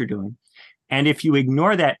like what you're doing. And if you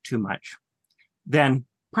ignore that too much, then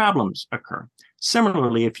problems occur.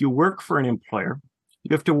 Similarly, if you work for an employer,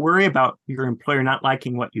 you have to worry about your employer not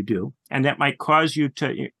liking what you do. And that might cause you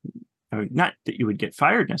to, not that you would get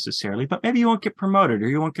fired necessarily, but maybe you won't get promoted or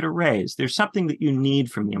you won't get a raise. There's something that you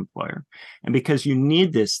need from the employer. And because you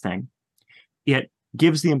need this thing, it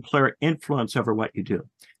gives the employer influence over what you do.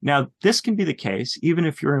 Now, this can be the case even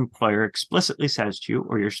if your employer explicitly says to you,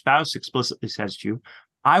 or your spouse explicitly says to you,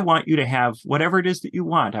 I want you to have whatever it is that you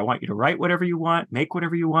want. I want you to write whatever you want, make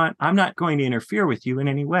whatever you want. I'm not going to interfere with you in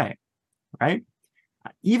any way, right?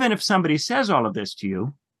 Even if somebody says all of this to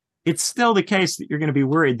you, it's still the case that you're going to be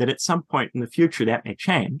worried that at some point in the future that may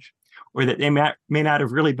change, or that they may not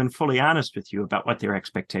have really been fully honest with you about what their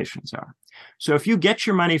expectations are. So if you get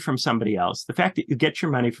your money from somebody else, the fact that you get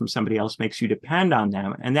your money from somebody else makes you depend on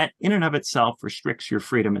them, and that in and of itself restricts your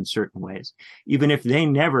freedom in certain ways. Even if they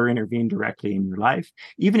never intervene directly in your life,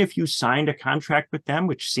 even if you signed a contract with them,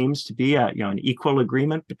 which seems to be an equal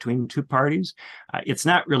agreement between two parties, it's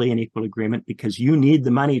not really an equal agreement because you need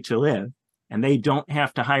the money to live, and they don't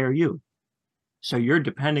have to hire you. So you're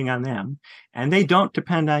depending on them, and they don't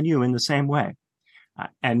depend on you in the same way.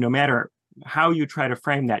 And no matter how you try to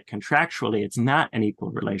frame that contractually, it's not an equal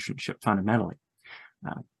relationship fundamentally.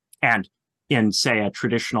 And in, say, a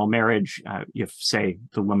traditional marriage, if, say,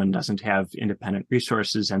 the woman doesn't have independent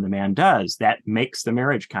resources and the man does, that makes the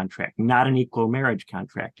marriage contract not an equal marriage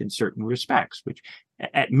contract in certain respects, which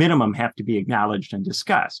at minimum have to be acknowledged and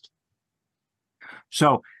discussed.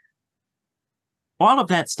 So all of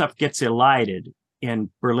that stuff gets elided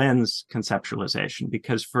in Berlin's conceptualization,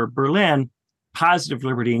 because for Berlin, positive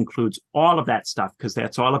liberty includes all of that stuff, because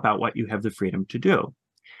that's all about what you have the freedom to do.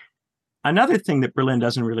 Another thing that Berlin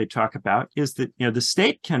doesn't really talk about is that the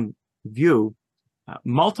state can view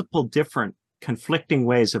multiple different conflicting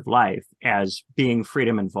ways of life as being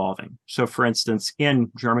freedom involving. So, for instance,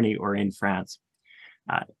 in Germany or in France,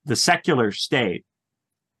 the secular state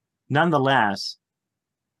nonetheless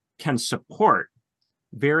can support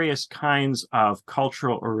various kinds of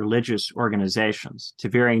cultural or religious organizations to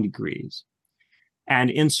varying degrees. And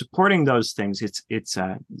in supporting those things,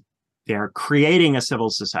 they're creating a civil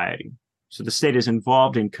society. So the state is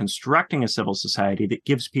involved in constructing a civil society that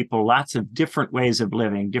gives people lots of different ways of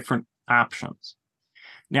living, different options.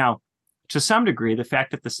 Now, to some degree, the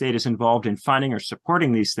fact that the state is involved in funding or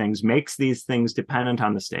supporting these things makes these things dependent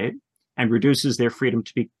on the state and reduces their freedom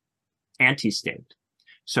to be anti-state.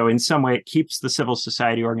 So in some way, it keeps the civil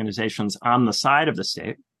society organizations on the side of the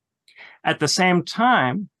state. At the same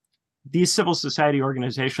time, these civil society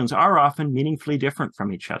organizations are often meaningfully different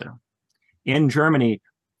from each other. In Germany,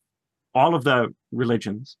 all of the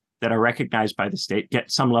religions that are recognized by the state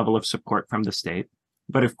get some level of support from the state.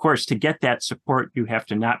 But of course, to get that support, you have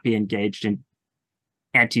to not be engaged in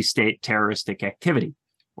anti-state terroristic activity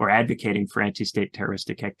or advocating for anti-state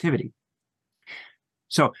terroristic activity.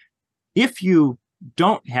 So if you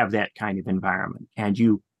don't have that kind of environment and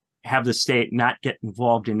you have the state not get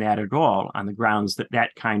involved in that at all on the grounds that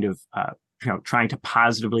that kind of trying to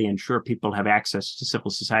positively ensure people have access to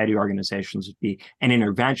civil society organizations would be an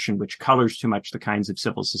intervention which colors too much the kinds of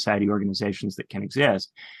civil society organizations that can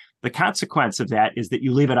exist. The consequence of that is that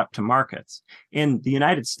you leave it up to markets. In the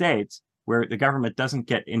United States, where the government doesn't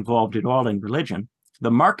get involved at all in religion, the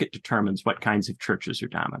market determines what kinds of churches are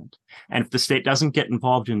dominant. And if the state doesn't get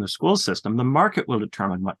involved in the school system, the market will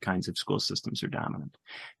determine what kinds of school systems are dominant.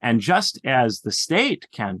 And just as the state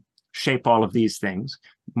can shape all of these things,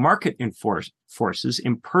 market forces,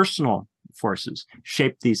 impersonal forces,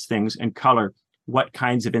 shape these things and color what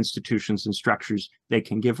kinds of institutions and structures they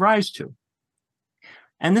can give rise to.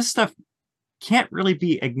 And this stuff can't really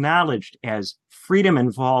be acknowledged as freedom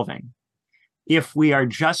involving if we are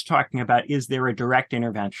just talking about, is there a direct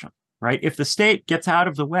intervention? right? If the state gets out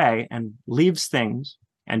of the way and leaves things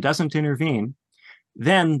and doesn't intervene,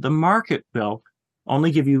 then the market will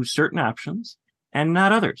only give you certain options and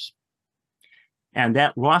not others. And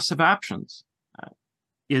that loss of options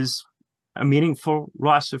is a meaningful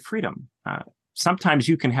loss of freedom. Sometimes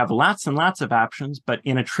you can have lots and lots of options, but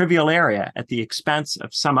in a trivial area at the expense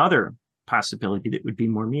of some other possibility that would be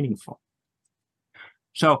more meaningful.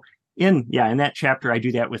 So in that chapter, I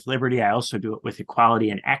do that with liberty. I also do it with equality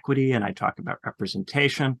and equity, and I talk about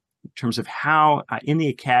representation in terms of how in the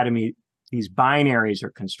academy these binaries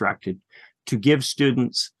are constructed to give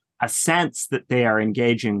students a sense that they are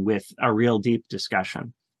engaging with a real deep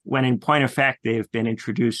discussion, when in point of fact, they have been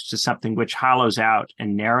introduced to something which hollows out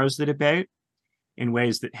and narrows the debate in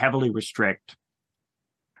ways that heavily restrict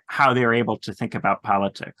how they're able to think about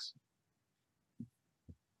politics.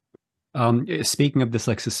 Speaking of this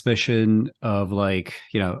suspicion of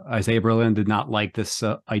Isaiah Berlin did not like this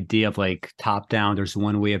idea of top down, there's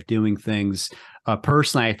one way of doing things.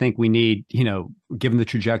 Personally, I think we need, given the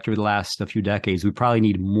trajectory of the last few decades, we probably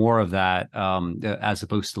need more of that as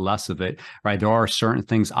opposed to less of it, right? There are certain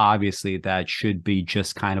things, obviously, that should be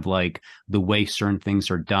just kind of like the way certain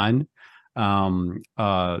things are done.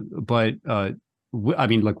 But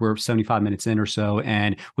we're 75 minutes in or so,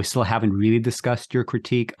 and we still haven't really discussed your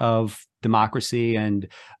critique of democracy and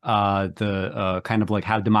the kind of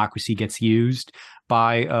how democracy gets used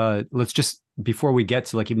by, let's just, before we get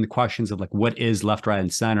to even the questions of what is left, right,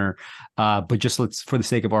 and center, but just let's, for the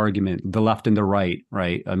sake of argument, the left and the right,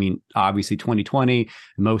 right? I mean, obviously 2020,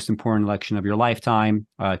 the most important election of your lifetime.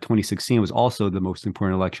 2016 was also the most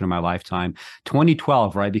important election of my lifetime.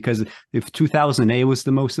 2012, right? Because if 2008 was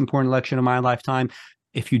the most important election of my lifetime,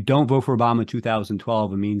 if you don't vote for Obama in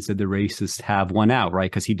 2012, it means that the racists have won out,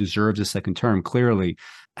 right? Because he deserves a second term, clearly.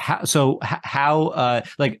 But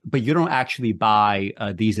you don't actually buy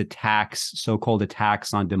these attacks, so-called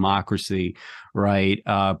attacks on democracy, right,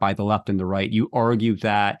 by the left and the right. You argue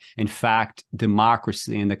that, in fact,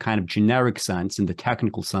 democracy in the kind of generic sense, in the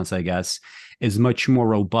technical sense, I guess, is much more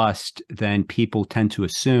robust than people tend to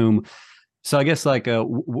assume. So I guess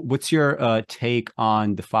what's your take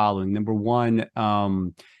on the following? Number one,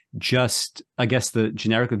 just I guess the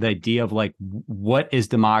idea of what is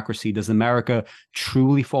democracy? Does America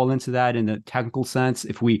truly fall into that in the technical sense?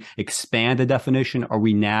 If we expand the definition, are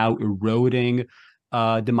we now eroding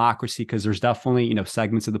democracy? Because there's definitely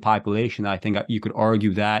segments of the population that I think you could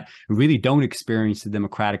argue that really don't experience the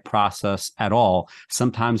democratic process at all.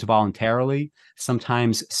 Sometimes voluntarily,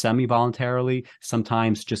 sometimes semi-voluntarily,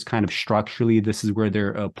 sometimes just kind of structurally. This is where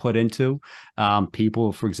they're put into.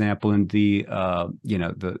 People, for example, in the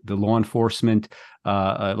the law enforcement,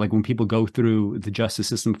 when people go through the justice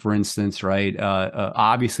system, for instance, right?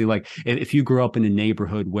 Obviously, if you grew up in a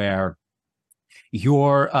neighborhood where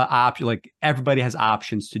your everybody has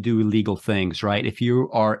options to do illegal things, right? If you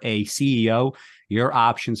are a CEO, your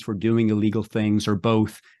options for doing illegal things are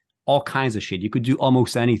both all kinds of shit. You could do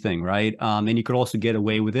almost anything, right? And you could also get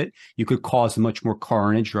away with it. You could cause much more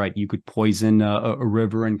carnage, right? You could poison a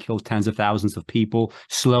river and kill tens of thousands of people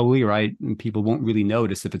slowly, right? And people won't really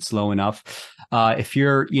notice if it's slow enough. If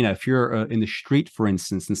you're in the street, for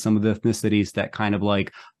instance, and some of the ethnicities that kind of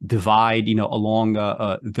divide,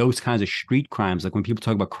 along those kinds of street crimes, when people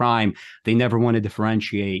talk about crime, they never want to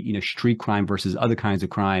differentiate, street crime versus other kinds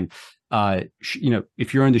of crime.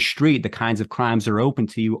 If you're in the street, the kinds of crimes that are open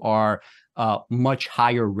to you are much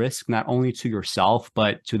higher risk, not only to yourself,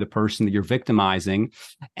 but to the person that you're victimizing.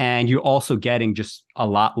 And you're also getting just a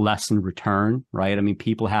lot less in return, right? I mean,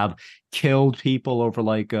 people have killed people over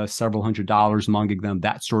several $100s, mugging them,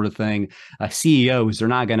 that sort of thing. CEOs, they're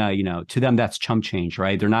not gonna, to them, that's chump change,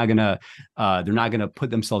 right? They're not gonna put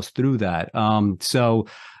themselves through that.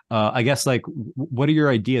 I guess what are your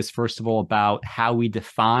ideas, first of all, about how we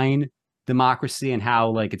define democracy and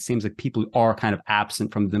how it seems like people are kind of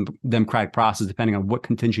absent from the democratic process, depending on what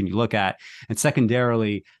contingent you look at? And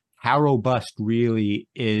secondarily, how robust really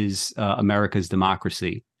is America's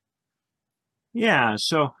democracy? Yeah,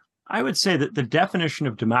 so I would say that the definition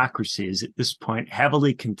of democracy is at this point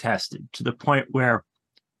heavily contested, to the point where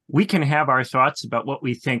we can have our thoughts about what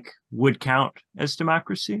we think would count as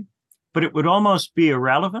democracy, but it would almost be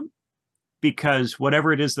irrelevant, because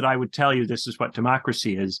whatever it is that I would tell you, this is what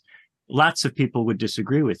democracy is, lots of people would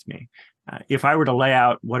disagree with me. If I were to lay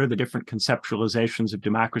out what are the different conceptualizations of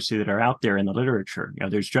democracy that are out there in the literature,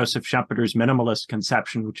 there's Joseph Schumpeter's minimalist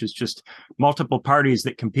conception, which is just multiple parties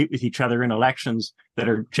that compete with each other in elections that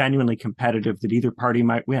are genuinely competitive, that either party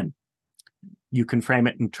might win. You can frame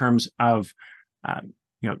it in terms of,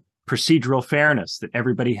 procedural fairness, that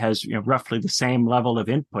everybody has roughly the same level of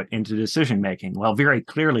input into decision making. Well, very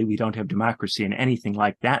clearly, we don't have democracy in anything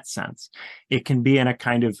like that sense. It can be in a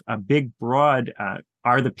kind of a big, broad,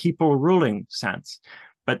 are the people ruling sense.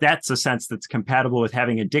 But that's a sense that's compatible with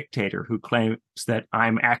having a dictator who claims that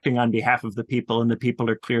I'm acting on behalf of the people and the people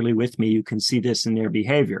are clearly with me. You can see this in their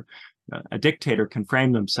behavior. A dictator can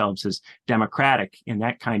frame themselves as democratic in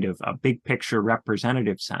that kind of a big picture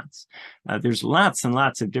representative sense. There's lots and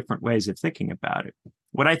lots of different ways of thinking about it.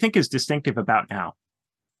 What I think is distinctive about now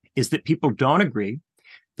is that people don't agree,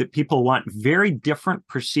 that people want very different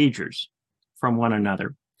procedures from one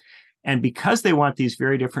another. And because they want these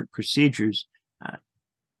very different procedures,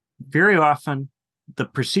 very often the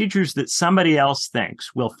procedures that somebody else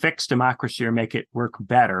thinks will fix democracy or make it work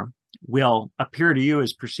better will appear to you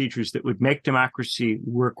as procedures that would make democracy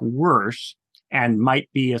work worse and might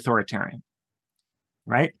be authoritarian,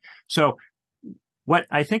 right? So what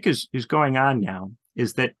I think is going on now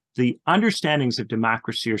is that the understandings of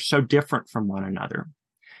democracy are so different from one another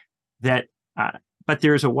that, but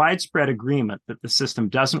there's a widespread agreement that the system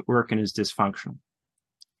doesn't work and is dysfunctional.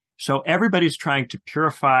 So everybody's trying to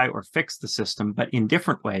purify or fix the system, but in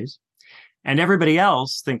different ways. And everybody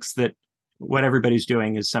else thinks that what everybody's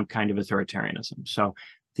doing is some kind of authoritarianism. So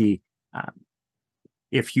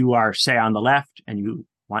if you are, say, on the left and you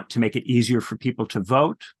want to make it easier for people to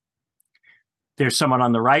vote, there's someone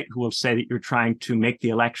on the right who will say that you're trying to make the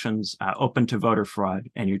elections open to voter fraud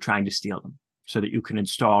and you're trying to steal them so that you can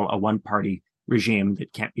install a one-party regime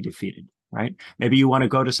that can't be defeated, right? Maybe you want to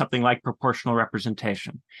go to something like proportional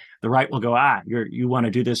representation. The right will go, you want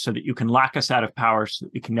to do this so that you can lock us out of power so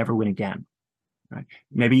that we can never win again. Right?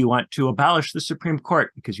 Maybe you want to abolish the Supreme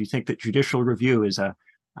Court because you think that judicial review is a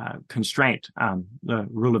constraint on the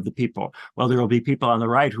rule of the people. Well, there will be people on the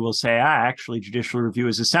right who will say, actually, judicial review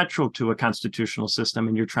is essential to a constitutional system,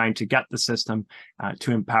 and you're trying to gut the system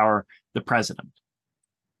to empower the president.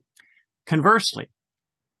 Conversely,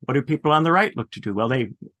 what do people on the right look to do? Well, they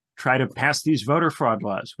try to pass these voter fraud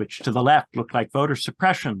laws, which to the left look like voter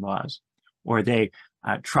suppression laws, or they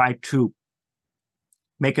try to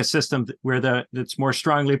make a system that's more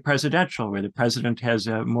strongly presidential, where the president has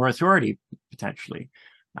more authority potentially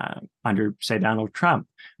under, say, Donald Trump.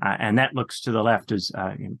 And that looks to the left as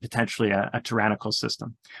potentially a tyrannical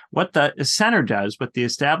system. What the center does, what the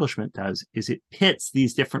establishment does, is it pits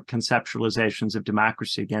these different conceptualizations of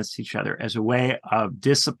democracy against each other as a way of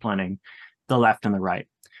disciplining the left and the right.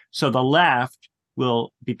 So the left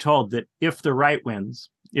will be told that if the right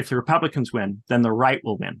wins, if the Republicans win, then the right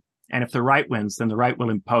will win. And if the right wins, then the right will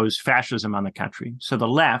impose fascism on the country. So the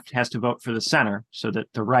left has to vote for the center so that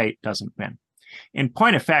the right doesn't win. In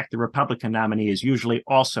point of fact, the Republican nominee is usually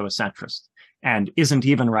also a centrist and isn't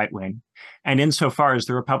even right-wing. And insofar as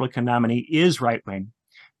the Republican nominee is right-wing,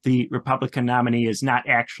 the Republican nominee is not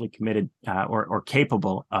actually committed or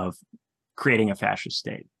capable of creating a fascist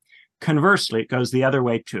state. Conversely, it goes the other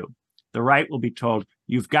way too. The right will be told,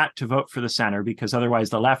 you've got to vote for the center because otherwise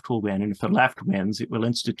the left will win. And if the left wins, it will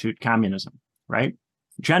institute communism, right?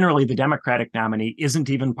 Generally, the Democratic nominee isn't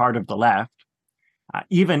even part of the left.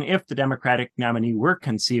 Even if the Democratic nominee were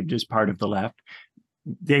conceived as part of the left,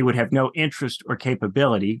 they would have no interest or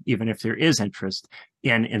capability, even if there is interest,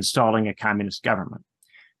 in installing a communist government.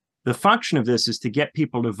 The function of this is to get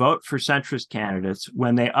people to vote for centrist candidates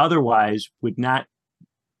when they otherwise would not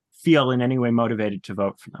feel in any way motivated to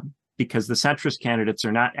vote for them, because the centrist candidates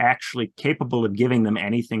are not actually capable of giving them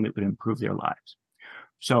anything that would improve their lives.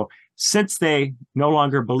 So since they no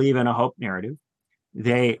longer believe in a hope narrative,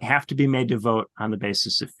 they have to be made to vote on the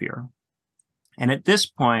basis of fear. And at this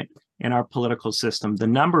point in our political system, the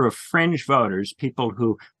number of fringe voters, people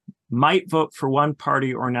who might vote for one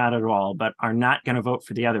party or not at all, but are not going to vote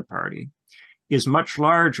for the other party, is much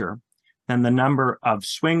larger than the number of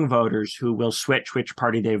swing voters who will switch which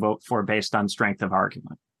party they vote for based on strength of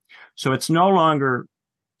argument. So it's no longer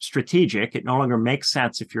strategic. It no longer makes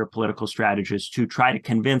sense if you're a political strategist to try to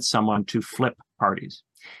convince someone to flip parties.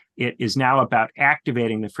 It is now about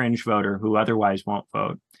activating the fringe voter who otherwise won't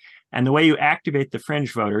vote. And the way you activate the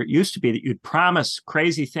fringe voter, it used to be that you'd promise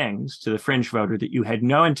crazy things to the fringe voter that you had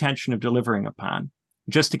no intention of delivering upon,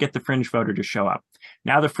 just to get the fringe voter to show up.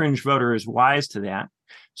 Now the fringe voter is wise to that.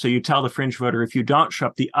 So you tell the fringe voter, if you don't show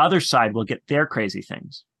up, the other side will get their crazy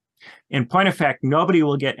things. In point of fact, nobody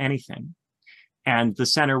will get anything. And the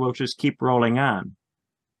center will just keep rolling on.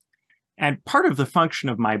 And part of the function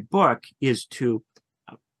of my book is to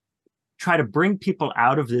try to bring people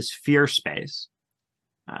out of this fear space,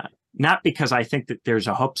 not because I think that there's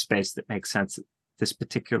a hope space that makes sense at this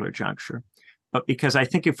particular juncture, but because I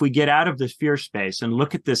think if we get out of this fear space and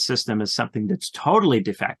look at this system as something that's totally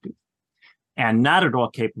defective and not at all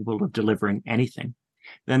capable of delivering anything,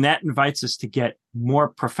 then that invites us to get more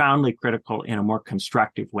profoundly critical in a more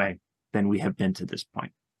constructive way than we have been to this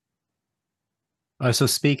point. So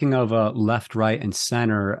speaking of left, right, and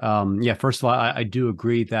center, yeah, first of all, I do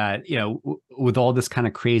agree that, with all this kind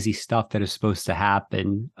of crazy stuff that is supposed to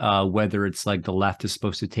happen, whether it's like the left is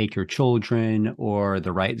supposed to take your children or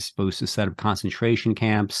the right is supposed to set up concentration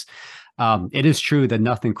camps, it is true that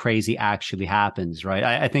nothing crazy actually happens, right?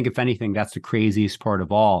 I think if anything, that's the craziest part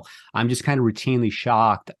of all. I'm just kind of routinely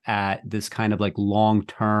shocked at this kind of like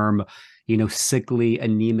long-term, sickly,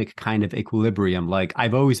 anemic kind of equilibrium. Like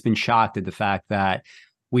I've always been shocked at the fact that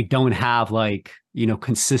we don't have like,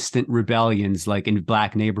 consistent rebellions like in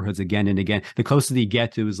black neighborhoods again and again. The closer you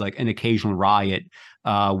get to is like an occasional riot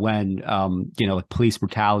when, like police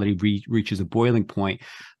brutality reaches a boiling point.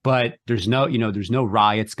 But there's no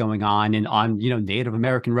riots going on Native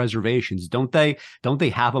American reservations. Don't they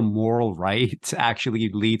have a moral right to actually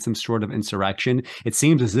lead some sort of insurrection? It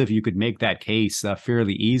seems as if you could make that case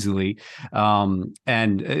fairly easily.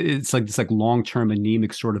 And it's like this like long-term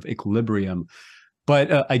anemic sort of equilibrium.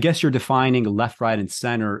 But I guess you're defining left, right, and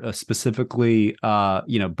center specifically,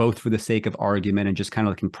 both for the sake of argument and just kind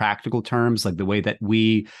of like in practical terms, like the way that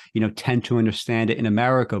we, tend to understand it in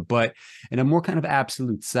America. But in a more kind of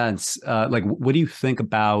absolute sense, like what do you think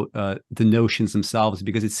about the notions themselves?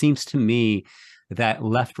 Because it seems to me that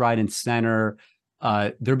left, right, and center,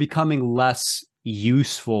 they're becoming less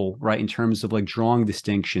useful, right, in terms of like drawing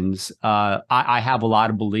distinctions. I have a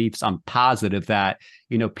lot of beliefs. I'm positive that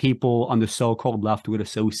people on the so-called left would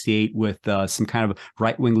associate with some kind of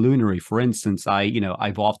right-wing lunacy. For instance,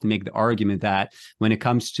 I've often make the argument that when it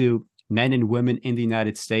comes to men and women in the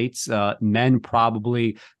United States, men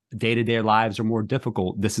probably day-to-day lives are more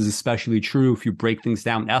difficult. This is especially true if you break things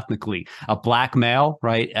down ethnically. A black male,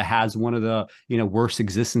 right, has one of the worst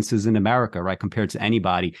existences in America, right, compared to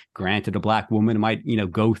anybody. Granted, a black woman might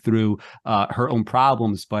go through her own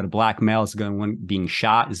problems, but a black male is the one being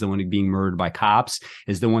shot, is the one being murdered by cops,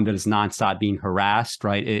 is the one that is nonstop being harassed,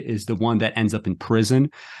 right, is the one that ends up in prison.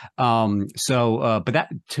 But that,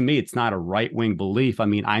 to me, it's not a right-wing belief. I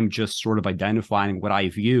mean, I'm just sort of identifying what I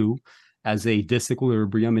view as a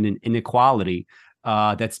disequilibrium and an inequality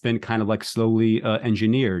that's been kind of like slowly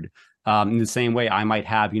engineered. In the same way, I might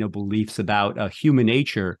have, beliefs about human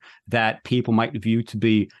nature that people might view to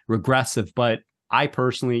be regressive. But I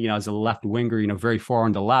personally, as a left winger, very far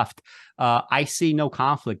on the left, I see no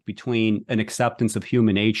conflict between an acceptance of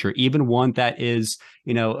human nature, even one that is,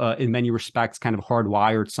 in many respects, kind of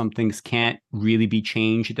hardwired. Some things can't really be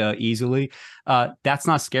changed easily. That's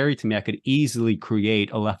not scary to me. I could easily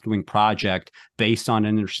create a left-wing project based on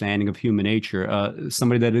an understanding of human nature.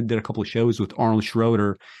 Somebody that did a couple of shows with Arnold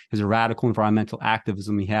Schroeder is a radical environmental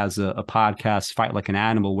activism. He has a podcast, Fight Like an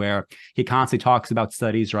Animal, where he constantly talks about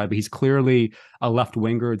studies, right? But he's clearly a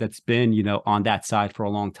left-winger that's been, on that side for a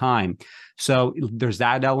long time. So there's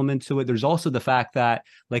that element to it. There's also the fact that,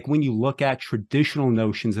 like, when you look at traditional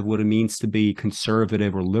notions of what it means to be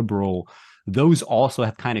conservative or liberal, those also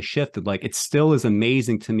have kind of shifted. Like, it still is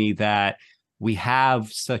amazing to me that we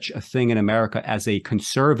have such a thing in America as a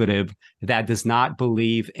conservative that does not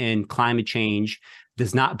believe in climate change,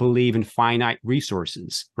 does not believe in finite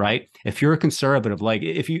resources, right? If you're a conservative, like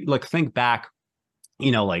if you like think back,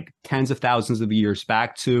 like tens of thousands of years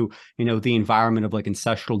back to, the environment of like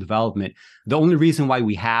ancestral development. The only reason why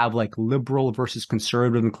we have like liberal versus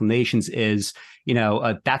conservative inclinations is,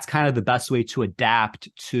 that's kind of the best way to adapt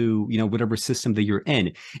to, whatever system that you're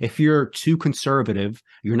in. If you're too conservative,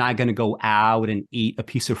 you're not going to go out and eat a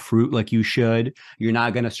piece of fruit like you should. You're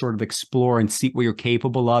not going to sort of explore and see what you're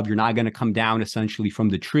capable of. You're not going to come down essentially from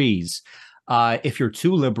the trees. If you're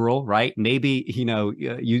too liberal, right, maybe,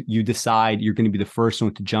 you decide you're going to be the first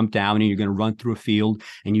one to jump down and you're going to run through a field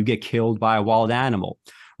and you get killed by a wild animal,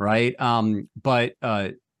 right? But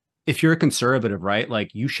if you're a conservative, right,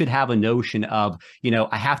 like you should have a notion of,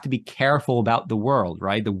 I have to be careful about the world,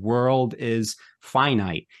 right? The world is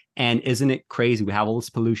finite. And isn't it crazy? We have all this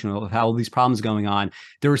pollution, we have all these problems going on.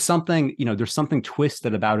 There's something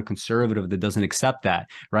twisted about a conservative that doesn't accept that,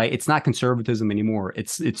 right? It's not conservatism anymore.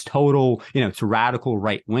 It's total, it's radical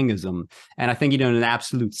right wingism. And I think, in an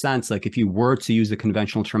absolute sense, like if you were to use the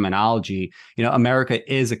conventional terminology,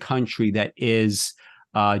 America is a country that is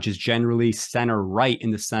just generally center right,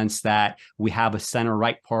 in the sense that we have a center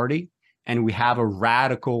right party and we have a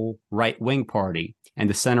radical right wing party. and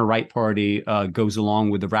the center right party goes along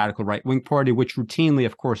with the radical right wing party, which routinely,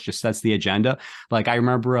 of course, just sets the agenda. Like I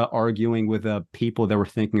remember arguing with people that were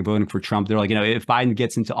thinking of voting for Trump. They're like, if Biden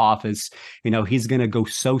gets into office, he's going to go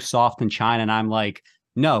so soft in China. And I'm like,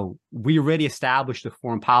 no, we already established a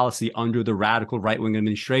foreign policy under the radical right-wing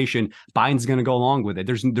administration. Biden's going to go along with it.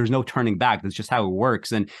 There's no turning back. That's just how it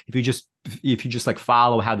works. And if you just like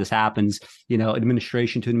follow how this happens,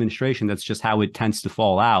 administration to administration, that's just how it tends to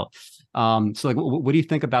fall out. So like, what do you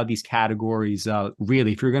think about these categories?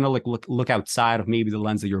 Really, if you're going to look outside of maybe the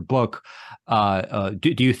lens of your book,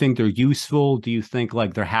 do you think they're useful? Do you think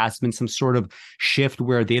like there has been some sort of shift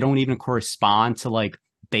where they don't even correspond to like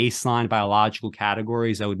baseline biological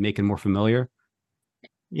categories that would make it more familiar?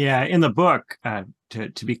 Yeah, in the book,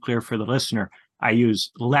 to be clear for the listener, I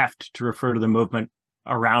use left to refer to the movement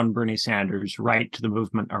around Bernie Sanders, right to the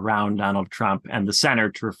movement around Donald Trump, and the center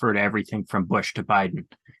to refer to everything from Bush to Biden,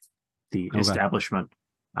 the establishment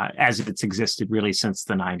as it's existed really since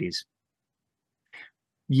the 90s.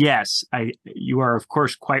 Yes, you are, of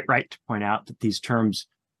course, quite right to point out that these terms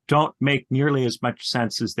don't make nearly as much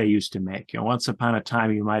sense as they used to make. Once upon a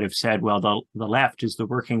time, you might have said, well, the left is the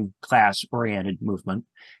working class oriented movement,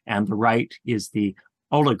 and the right is the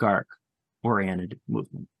oligarch oriented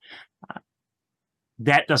movement.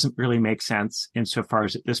 That doesn't really make sense insofar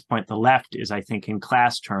as at this point, the left is, I think, in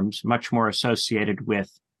class terms, much more associated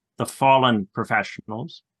with the fallen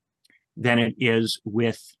professionals than it is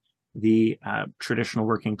with the traditional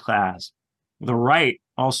working class. The right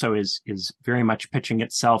also is very much pitching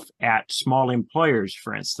itself at small employers,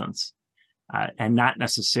 for instance, and not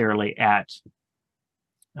necessarily at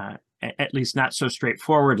least not so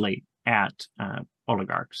straightforwardly at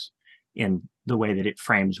oligarchs in the way that it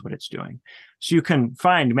frames what it's doing. So you can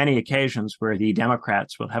find many occasions where the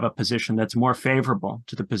Democrats will have a position that's more favorable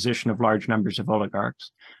to the position of large numbers of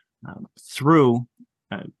oligarchs through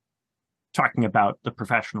talking about the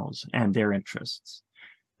professionals and their interests.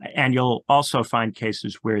 And you'll also find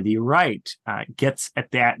cases where the right gets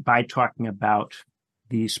at that by talking about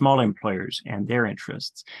the small employers and their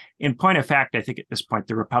interests. In point of fact, I think at this point,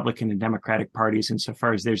 the Republican and Democratic parties,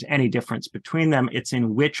 insofar as there's any difference between them, it's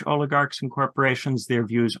in which oligarchs and corporations their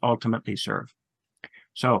views ultimately serve.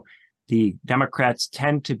 So the Democrats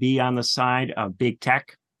tend to be on the side of big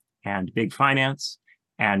tech and big finance,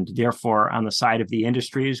 and therefore on the side of the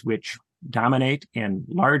industries which dominate in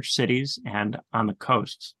large cities and on the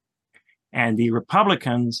coasts. And the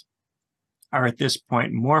Republicans are at this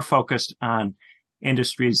point more focused on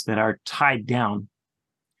industries that are tied down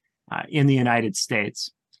in the United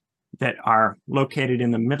States, that are located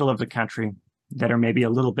in the middle of the country, that are maybe a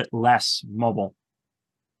little bit less mobile.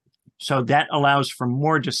 So that allows for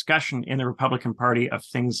more discussion in the Republican Party of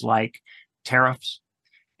things like tariffs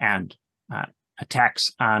and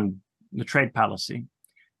attacks on the trade policy.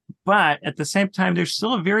 But at the same time, there's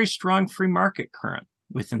still a very strong free market current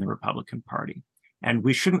within the Republican Party. And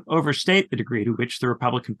we shouldn't overstate the degree to which the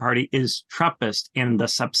Republican Party is Trumpist in the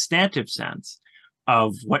substantive sense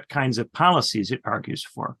of what kinds of policies it argues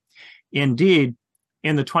for. Indeed,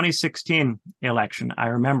 in the 2016 election, I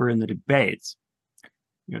remember in the debates,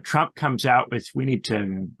 Trump comes out with, we need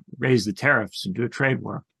to raise the tariffs and do a trade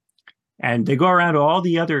war. And they go around to all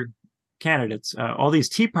the other candidates, all these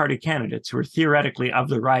Tea Party candidates who are theoretically of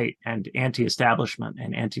the right and anti-establishment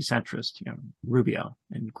and anti-centrist, Rubio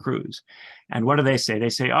and Cruz. And what do they say? They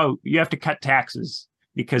say, oh, you have to cut taxes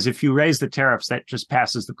because if you raise the tariffs, that just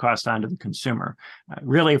passes the cost on to the consumer.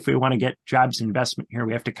 Really, if we want to get jobs and investment here,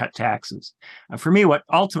 we have to cut taxes. For me, what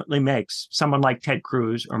ultimately makes someone like Ted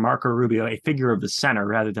Cruz or Marco Rubio a figure of the center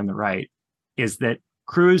rather than the right is that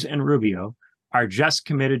Cruz and Rubio are just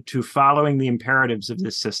committed to following the imperatives of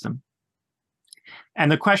this system.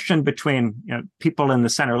 And the question between people in the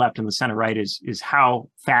center left and the center right is how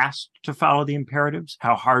fast to follow the imperatives,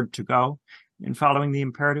 how hard to go in following the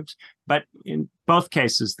imperatives. But in both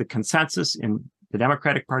cases, the consensus in the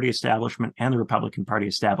Democratic Party establishment and the Republican Party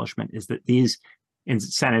establishment is that these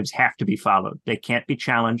incentives have to be followed. They can't be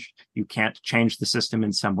challenged. You can't change the system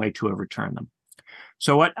in some way to overturn them.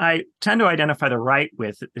 So what I tend to identify the right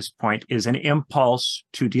with at this point is an impulse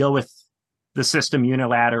to deal with the system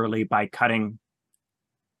unilaterally by cutting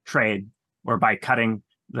trade or by cutting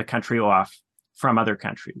the country off from other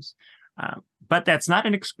countries. But that's not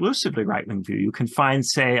an exclusively right-wing view. You can find,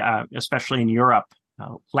 say, especially in Europe,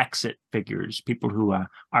 Lexit figures, people who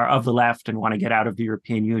are of the left and want to get out of the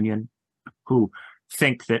European Union, who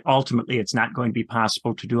think that ultimately it's not going to be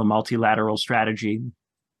possible to do a multilateral strategy,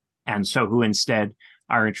 and so who instead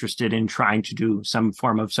are interested in trying to do some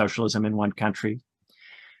form of socialism in one country.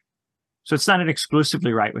 So it's not an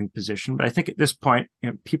exclusively right-wing position, but I think at this point,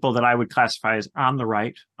 people that I would classify as on the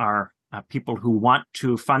right are people who want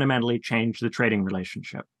to fundamentally change the trading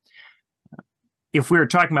relationship. If we were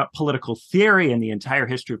talking about political theory and the entire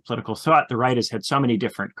history of political thought, the right has had so many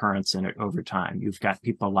different currents in it over time. You've got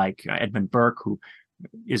people like Edmund Burke, who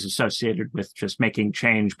is associated with just making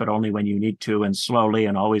change, but only when you need to and slowly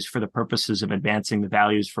and always for the purposes of advancing the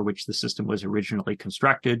values for which the system was originally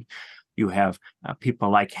constructed. You have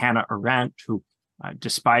people like Hannah Arendt, who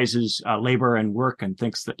despises labor and work and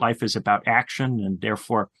thinks that life is about action and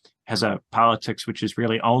therefore has a politics which is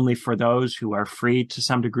really only for those who are freed to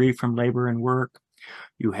some degree from labor and work.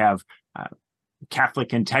 You have Catholic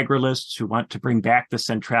integralists who want to bring back the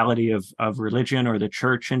centrality of religion or the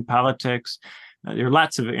church in politics. There are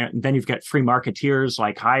lots of, then you've got free marketeers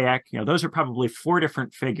like Hayek. Those are probably four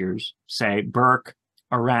different figures, say Burke,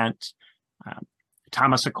 Arendt,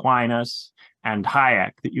 Thomas Aquinas, and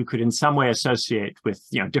Hayek, that you could in some way associate with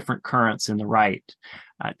different currents in the right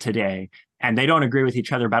today. And they don't agree with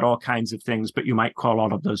each other about all kinds of things, but you might call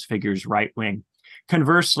all of those figures right-wing.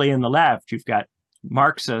 Conversely, in the left, you've got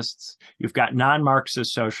Marxists, you've got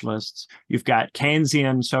non-Marxist socialists, you've got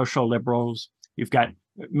Keynesian social liberals, you've got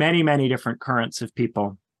many, many different currents of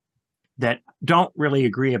people that don't really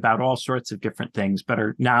agree about all sorts of different things, but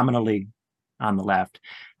are nominally on the left.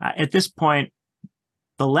 At this point,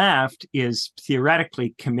 the left is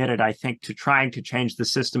theoretically committed, I think, to trying to change the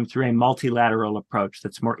system through a multilateral approach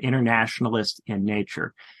that's more internationalist in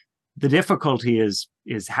nature. The difficulty is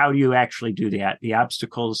how do you actually do that? The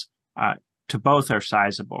obstacles to both are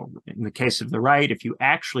sizable. In the case of the right, if you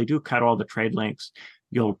actually do cut all the trade links,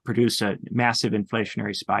 you'll produce a massive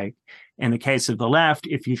inflationary spike. In the case of the left,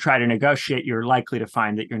 if you try to negotiate, you're likely to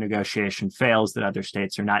find that your negotiation fails, that other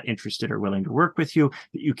states are not interested or willing to work with you,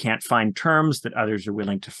 that you can't find terms that others are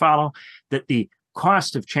willing to follow, that the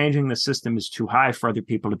cost of changing the system is too high for other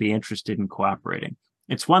people to be interested in cooperating.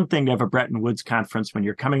 It's one thing to have a Bretton Woods conference when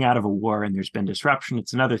you're coming out of a war and there's been disruption.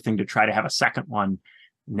 It's another thing to try to have a second one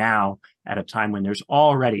now at a time when there's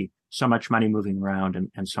already so much money moving around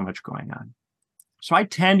and so much going on. So I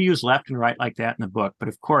tend to use left and right like that in the book. But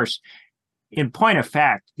of course, in point of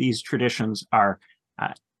fact, these traditions are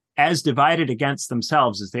as divided against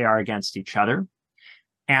themselves as they are against each other.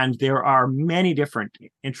 And there are many different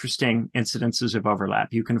interesting incidences of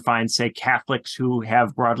overlap. You can find, say, Catholics who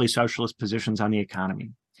have broadly socialist positions on the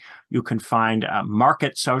economy. You can find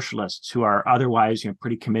market socialists who are otherwise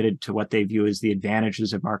pretty committed to what they view as the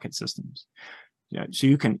advantages of market systems. So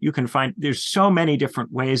you can find there's so many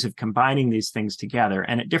different ways of combining these things together.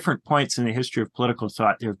 And at different points in the history of political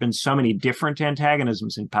thought, there have been so many different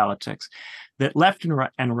antagonisms in politics that left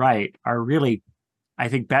and right are really, I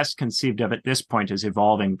think, best conceived of at this point as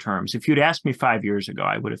evolving terms. If you'd asked me 5 years ago,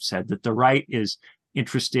 I would have said that the right is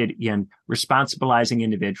interested in responsibilizing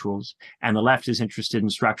individuals and the left is interested in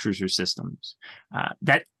structures or systems.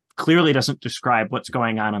 That clearly doesn't describe what's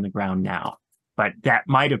going on the ground now. But that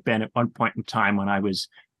might have been at one point in time when I was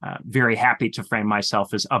very happy to frame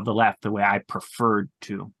myself as of the left, the way I preferred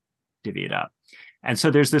to divvy it up. And so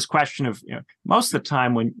there's this question of, most of the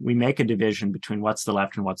time when we make a division between what's the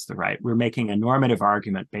left and what's the right, we're making a normative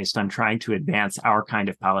argument based on trying to advance our kind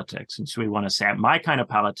of politics. And so we want to say, my kind of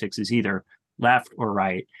politics is either left or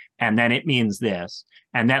right, and then it means this.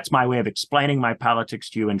 And that's my way of explaining my politics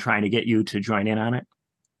to you and trying to get you to join in on it.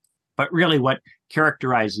 But really what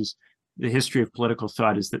characterizes the history of political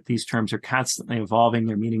thought is that these terms are constantly evolving,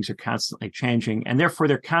 their meanings are constantly changing, and therefore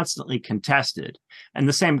they're constantly contested. And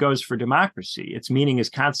the same goes for democracy. Its meaning is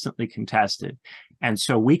constantly contested. And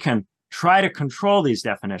so we can try to control these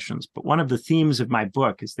definitions. But one of the themes of my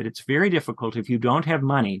book is that it's very difficult if you don't have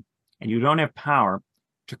money and you don't have power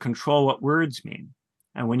to control what words mean.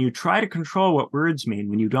 And when you try to control what words mean,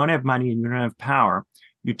 when you don't have money and you don't have power,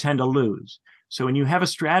 you tend to lose. So when you have a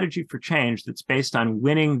strategy for change that's based on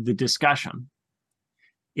winning the discussion,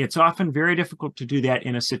 it's often very difficult to do that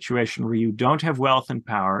in a situation where you don't have wealth and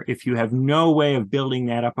power if you have no way of building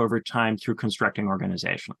that up over time through constructing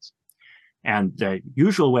organizations. And the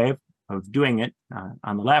usual way of doing it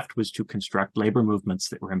on the left was to construct labor movements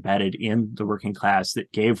that were embedded in the working class,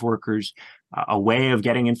 that gave workers a way of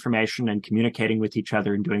getting information and communicating with each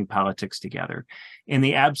other and doing politics together. In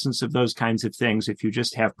the absence of those kinds of things, if you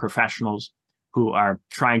just have professionals who are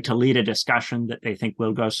trying to lead a discussion that they think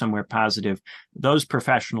will go somewhere positive, those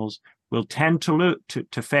professionals will tend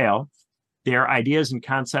to fail. Their ideas and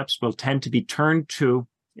concepts will tend to be turned to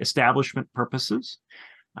establishment purposes,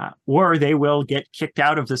 or they will get kicked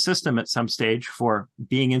out of the system at some stage for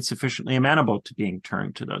being insufficiently amenable to being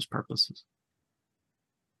turned to those purposes.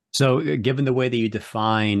 So, given the way that you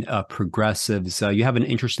define progressives, you have an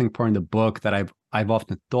interesting part in the book that I've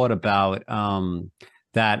often thought about.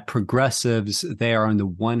 That progressives, they are on the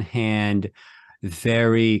one hand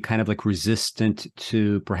very kind of like resistant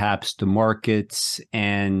to perhaps the markets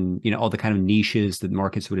and all the kind of niches that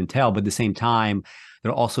markets would entail, but at the same time,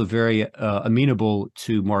 they're also very amenable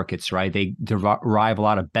to markets, right? They derive a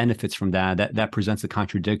lot of benefits from that. That presents a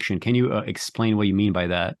contradiction. Can you explain what you mean by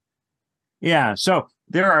that? Yeah. So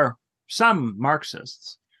there are some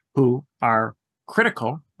Marxists who are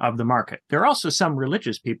critical of the market. There are also some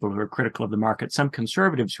religious people who are critical of the market, some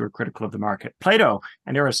conservatives who are critical of the market. Plato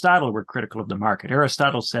and Aristotle were critical of the market.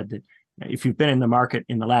 Aristotle said that if you've been in the market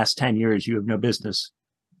in the last 10 years, you have no business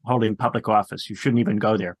holding public office. You shouldn't even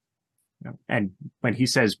go there. And when he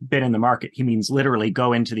says been in the market, he means literally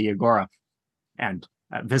go into the agora and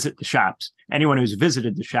visit the shops. Anyone who's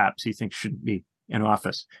visited the shops, he thinks shouldn't be in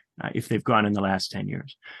office if they've gone in the last 10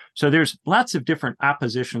 years. So there's lots of different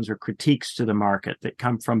oppositions or critiques to the market that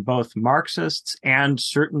come from both Marxists and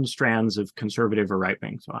certain strands of conservative or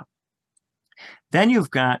right-wing thought. Then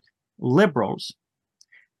you've got liberals.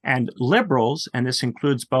 And liberals, and this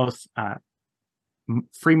includes both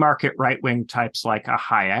free market right-wing types like a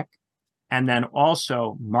Hayek, and then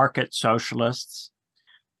also market socialists,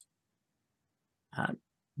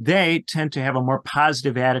 they tend to have a more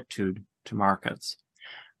positive attitude to markets.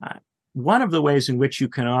 One of the ways in which you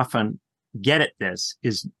can often get at this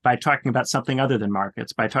is by talking about something other than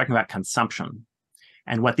markets, by talking about consumption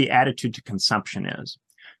and what the attitude to consumption is.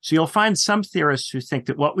 So you'll find some theorists who think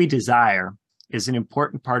that what we desire is an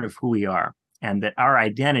important part of who we are, and that our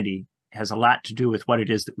identity has a lot to do with what it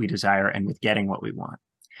is that we desire and with getting what we want.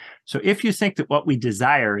 So if you think that what we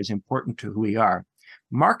desire is important to who we are,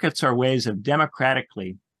 markets are ways of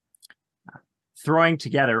democratically throwing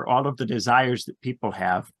together all of the desires that people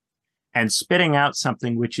have and spitting out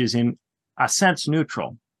something which is in a sense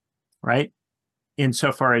neutral, right?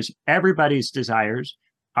 Insofar as everybody's desires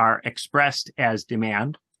are expressed as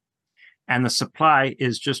demand and the supply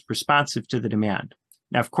is just responsive to the demand.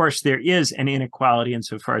 Now, of course, there is an inequality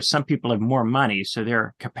insofar as some people have more money, so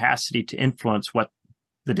their capacity to influence what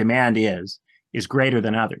the demand is greater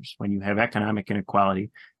than others. When you have economic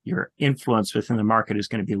inequality, your influence within the market is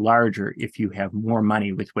going to be larger if you have more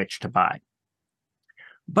money with which to buy.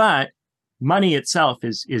 But money itself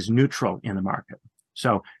is neutral in the market.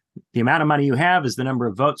 So the amount of money you have is the number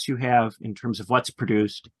of votes you have in terms of what's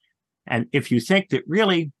produced. And if you think that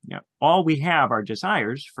really all we have are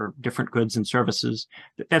desires for different goods and services,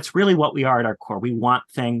 that's really what we are at our core. We want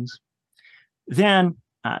things. Then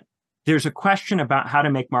there's a question about how to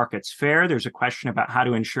make markets fair. There's a question about how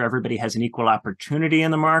to ensure everybody has an equal opportunity in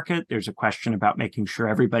the market. There's a question about making sure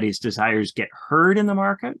everybody's desires get heard in the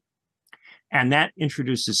market. And that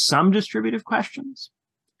introduces some distributive questions.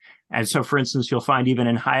 And so, for instance, you'll find even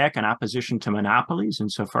in Hayek an opposition to monopolies,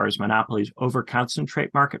 insofar as monopolies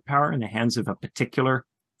overconcentrate market power in the hands of a particular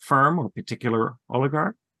firm or particular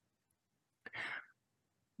oligarch.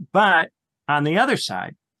 But on the other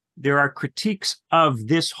side, there are critiques of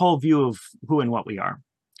this whole view of who and what we are,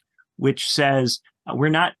 which says we're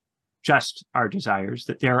not just our desires,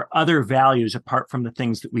 that there are other values apart from the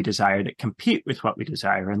things that we desire that compete with what we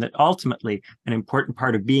desire, and that ultimately an important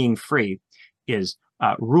part of being free is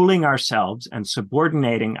ruling ourselves and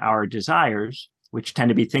subordinating our desires, which tend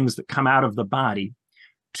to be things that come out of the body,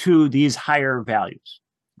 to these higher values.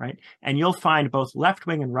 Right? And you'll find both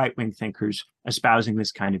left-wing and right-wing thinkers espousing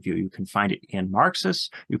this kind of view. You can find it in Marxists,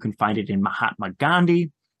 you can find it in Mahatma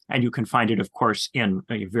Gandhi, and you can find it, of course, in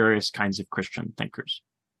various kinds of Christian thinkers.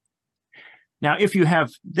 Now, if you have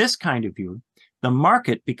this kind of view, the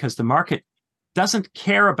market, because the market doesn't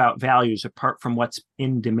care about values apart from what's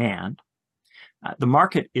in demand, the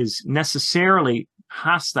market is necessarily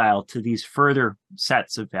hostile to these further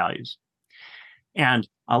sets of values. And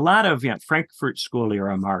a lot of Frankfurt School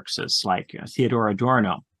era Marxists like Theodor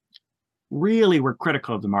Adorno really were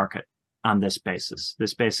critical of the market on this basis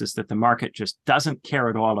that the market just doesn't care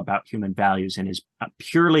at all about human values and is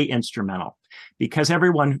purely instrumental, because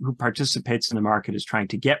everyone who participates in the market is trying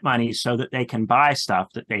to get money so that they can buy stuff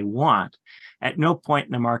that they want. At no point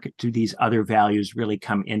in the market do these other values really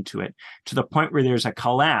come into it, to the point where there's a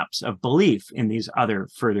collapse of belief in these other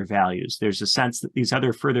further values. There's a sense that these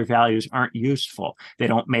other further values aren't useful. They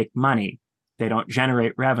don't make money. They don't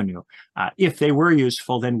generate revenue. If they were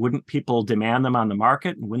useful, then wouldn't people demand them on the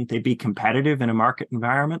market? And wouldn't they be competitive in a market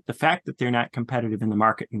environment? The fact that they're not competitive in the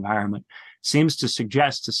market environment seems to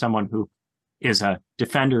suggest to someone who is a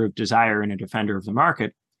defender of desire and a defender of the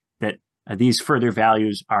market that these further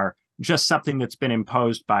values are just something that's been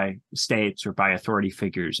imposed by states or by authority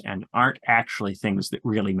figures and aren't actually things that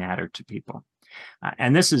really matter to people.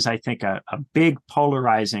 And this is, I think, a big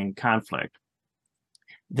polarizing conflict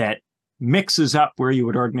that mixes up where you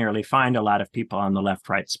would ordinarily find a lot of people on the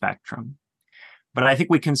left-right spectrum. But I think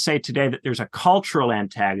we can say today that there's a cultural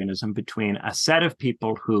antagonism between a set of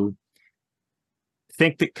people who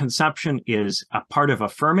think that consumption is a part of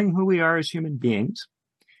affirming who we are as human beings,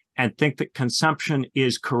 and think that consumption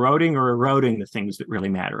is corroding or eroding the things that really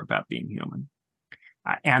matter about being human.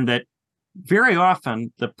 And that very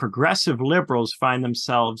often the progressive liberals find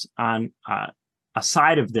themselves on a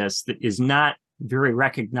side of this that is not very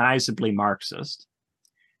recognizably Marxist.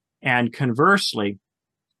 And conversely,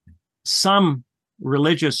 some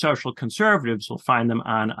religious social conservatives will find them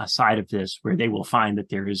on a side of this where they will find that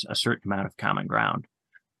there is a certain amount of common ground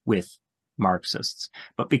with Marxists.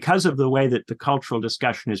 But because of the way that the cultural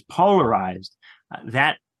discussion is polarized,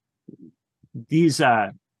 these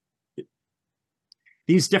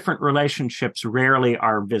different relationships rarely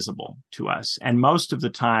are visible to us. And most of the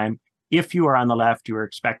time, if you are on the left, you are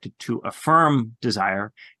expected to affirm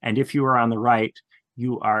desire. And if you are on the right,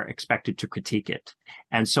 you are expected to critique it.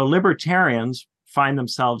 And so libertarians find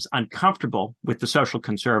themselves uncomfortable with the social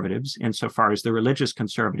conservatives insofar as the religious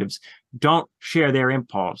conservatives don't share their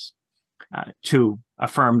impulse to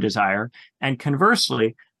affirm desire. And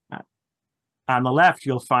conversely, on the left,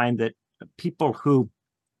 you'll find that people who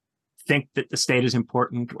think that the state is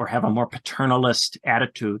important or have a more paternalist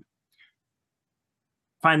attitude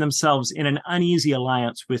find themselves in an uneasy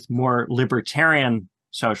alliance with more libertarian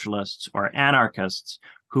socialists or anarchists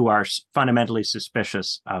who are fundamentally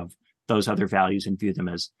suspicious of those other values and view them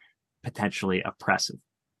as potentially oppressive.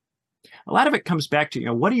 A lot of it comes back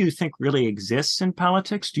to, what do you think really exists in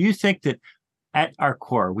politics? Do you think that at our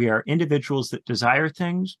core, we are individuals that desire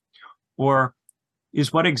things? Or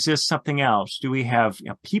is what exists something else? Do we have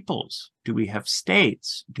peoples? Do we have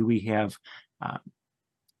states? Do we have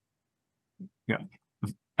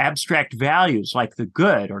abstract values like the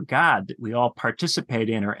good or God that we all participate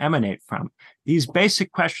in or emanate from? These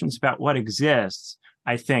basic questions about what exists,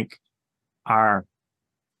 I think, are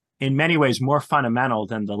in many ways more fundamental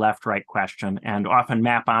than the left-right question and often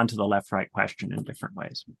map onto the left-right question in different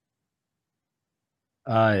ways.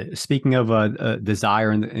 Speaking of desire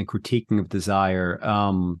and critiquing of desire,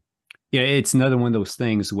 it's another one of those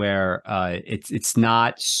things where it's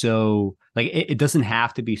not so like it doesn't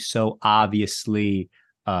have to be so obviously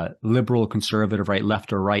liberal, conservative, right,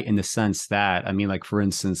 left or right, in the sense that, I mean, like, for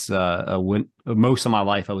instance, when most of my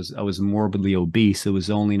life I was morbidly obese. It was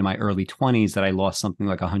only in my early 20s that I lost something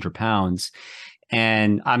like 100 pounds.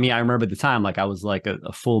 And I mean, I remember at the time, like, I was like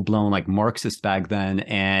a full blown like Marxist back then.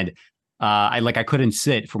 And I couldn't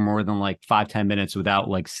sit for more than like 5-10 minutes without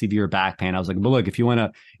like severe back pain. I was like, but look, if you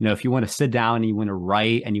want to sit down and you want to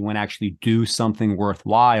write and you want to actually do something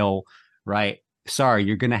worthwhile, right? Sorry,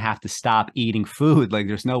 you're going to have to stop eating food. Like,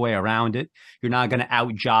 there's no way around it. You're not going to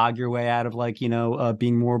out jog your way out of like,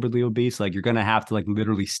 being morbidly obese. Like, you're going to have to like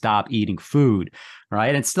literally stop eating food.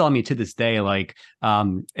 Right. And still, I mean, to this day, like,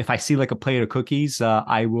 if I see like a plate of cookies,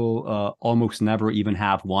 I will almost never even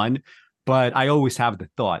have one. But I always have the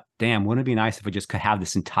thought, damn, wouldn't it be nice if I just could have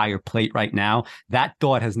this entire plate right now? That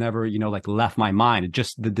thought has never, like left my mind. It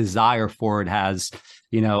just, the desire for it has,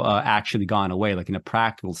 actually gone away, like in a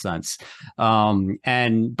practical sense. But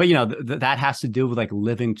that has to do with like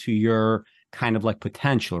living to your kind of like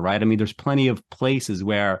potential, right? I mean, there's plenty of places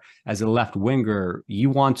where, as a left winger, you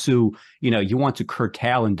want to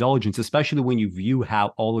curtail indulgence, especially when you view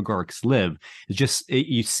how oligarchs live. It's just,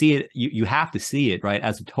 you see it, you have to see it, right,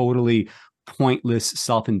 as a totally pointless,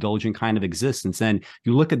 self-indulgent kind of existence. And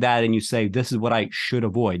you look at that and you say, this is what I should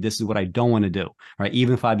avoid. This is what I don't want to do, right?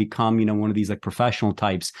 Even if I become, one of these like professional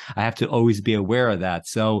types, I have to always be aware of that.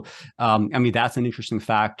 So, I mean, that's an interesting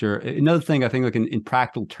factor. Another thing I think, like in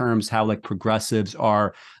practical terms, how like progressives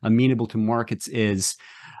are amenable to markets is,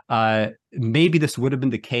 maybe this would have been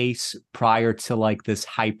the case prior to like this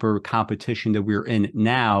hyper competition that we're in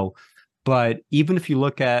now. But even if you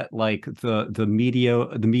look at like the media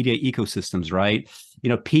ecosystems, right?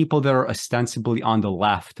 People that are ostensibly on the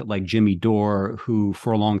left, like Jimmy Dore, who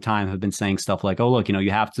for a long time have been saying stuff like, oh, look,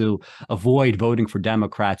 you have to avoid voting for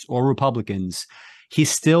Democrats or Republicans. He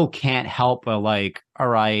still can't help but like, all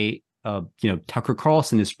right, Tucker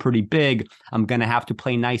Carlson is pretty big. I'm going to have to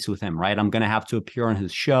play nice with him, right? I'm going to have to appear on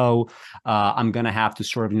his show. I'm going to have to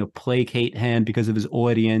sort of, placate him because of his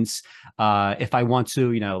audience. If I want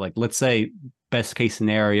to, like, let's say best case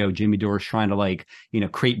scenario, Jimmy Dore is trying to like,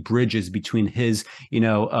 create bridges between his,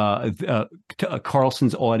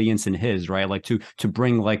 Carlson's audience and his, right? Like to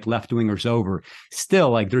bring like left wingers over. Still,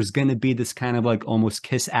 like there's going to be this kind of like almost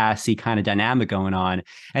kiss assy kind of dynamic going on,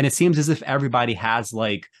 and it seems as if everybody has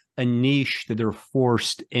like a niche that they're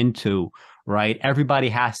forced into, right? Everybody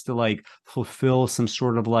has to like fulfill some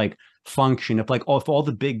sort of like function. If all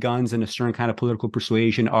the big guns in a certain kind of political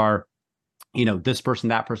persuasion are, this person,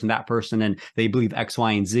 that person, that person, and they believe X,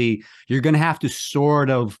 Y, and Z, you're going to have to sort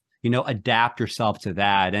of, adapt yourself to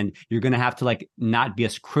that. And you're going to have to like not be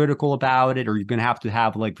as critical about it, or you're going to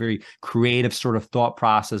have like very creative sort of thought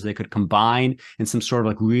process they could combine in some sort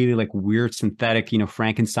of like really like weird synthetic,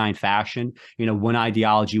 Frankenstein fashion, one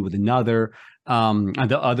ideology with another. On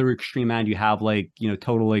the other extreme end, you have like,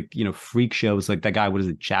 total like, freak shows like that guy, what is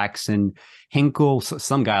it, Jackson Hinkle,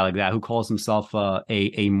 some guy like that who calls himself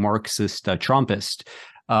a Marxist Trumpist.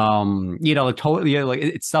 Like totally, like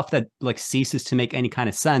it's stuff that like ceases to make any kind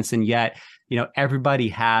of sense, and yet everybody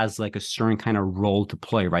has like a certain kind of role to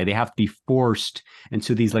play, right? They have to be forced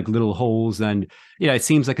into these like little holes, and it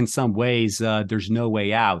seems like in some ways there's no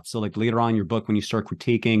way out. So like later on in your book, when you start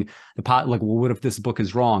critiquing the pot, like, well, what if this book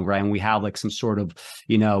is wrong, right? And we have like some sort of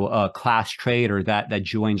class traitor that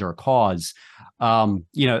joins our cause.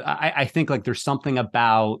 I think like there's something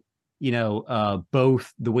about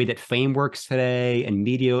both the way that fame works today and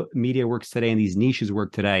media works today and these niches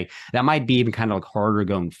work today, that might be even kind of like harder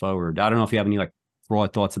going forward. I don't know if you have any like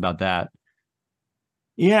broad thoughts about that.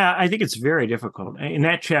 Yeah, I think it's very difficult. In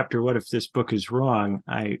that chapter, What If This Book Is Wrong?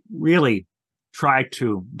 I really try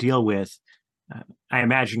to deal with, I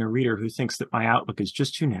imagine a reader who thinks that my outlook is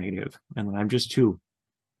just too negative and that I'm just too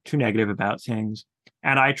negative about things.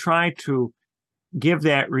 And I try to give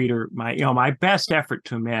that reader my best effort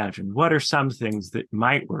to imagine what are some things that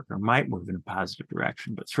might work or might move in a positive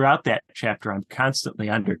direction. But throughout that chapter, I'm constantly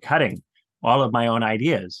undercutting all of my own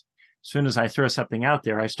ideas. As soon as I throw something out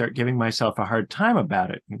there, I start giving myself a hard time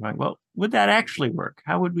about it. I'm going, well, would that actually work?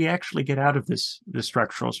 How would we actually get out of this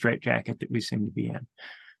structural straitjacket that we seem to be in?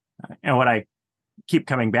 And what I keep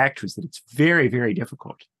coming back to is that it's very, very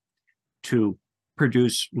difficult to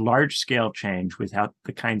produce large-scale change without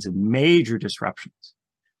the kinds of major disruptions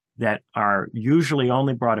that are usually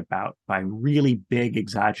only brought about by really big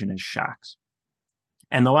exogenous shocks.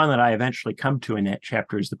 And the one that I eventually come to in that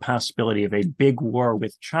chapter is the possibility of a big war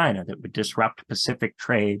with China that would disrupt Pacific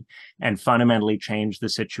trade and fundamentally change the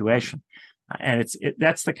situation. And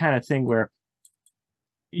that's the kind of thing where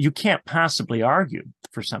you can't possibly argue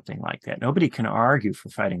for something like that. Nobody can argue for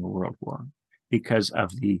fighting a world war because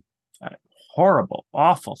of the horrible,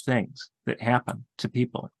 awful things that happen to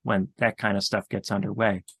people when that kind of stuff gets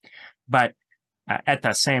underway. But at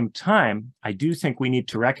the same time, I do think we need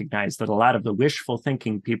to recognize that a lot of the wishful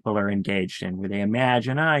thinking people are engaged in, where they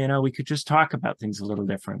imagine, we could just talk about things a little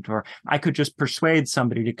different, or I could just persuade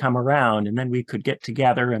somebody to come around and then we could get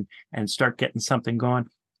together and start getting something going.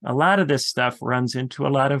 A lot of this stuff runs into a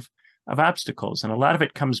lot of obstacles, and a lot of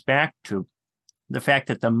it comes back to the fact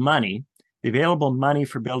that the available money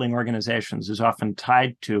for building organizations is often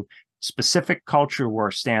tied to specific culture war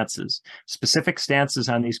stances, specific stances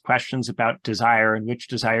on these questions about desire and which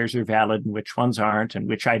desires are valid and which ones aren't, and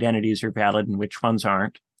which identities are valid and which ones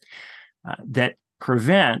aren't, that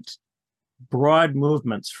prevent broad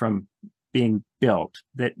movements from being built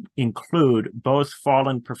that include both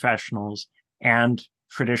fallen professionals and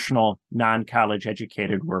traditional non-college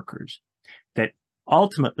educated workers. That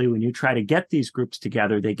ultimately, when you try to get these groups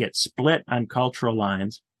together, they get split on cultural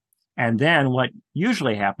lines. And then what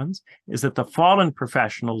usually happens is that the fallen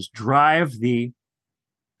professionals drive the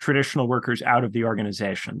traditional workers out of the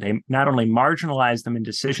organization. They not only marginalize them in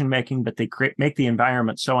decision-making, but they make the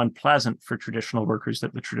environment so unpleasant for traditional workers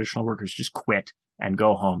that the traditional workers just quit and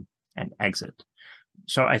go home and exit.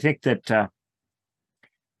 So I think that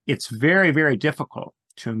it's very, very difficult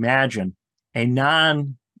to imagine a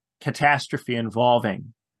non-catastrophe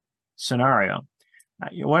involving scenario.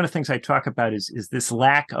 One of the things I talk about is this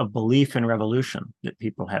lack of belief in revolution that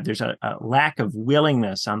people have. There's a lack of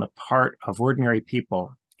willingness on the part of ordinary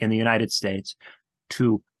people in the United States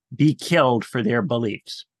to be killed for their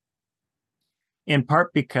beliefs, in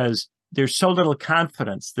part because there's so little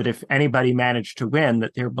confidence that if anybody managed to win,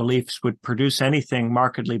 that their beliefs would produce anything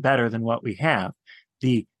markedly better than what we have.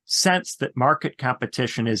 The sense that market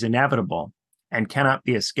competition is inevitable and cannot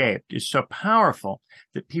be escaped is so powerful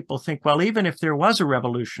that people think, well, even if there was a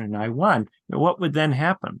revolution and I won, what would then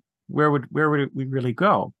happen? Where would we really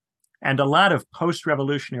go? And a lot of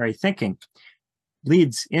post-revolutionary thinking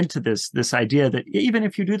leads into this idea that even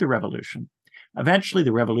if you do the revolution, eventually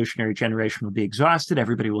the revolutionary generation will be exhausted,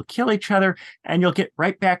 everybody will kill each other, and you'll get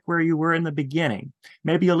right back where you were in the beginning.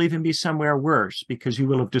 Maybe you'll even be somewhere worse because you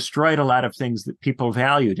will have destroyed a lot of things that people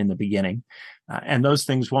valued in the beginning. And those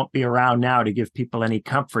things won't be around now to give people any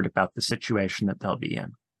comfort about the situation that they'll be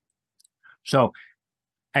in. So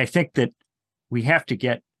I think that we have to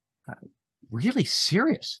get really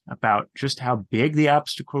serious about just how big the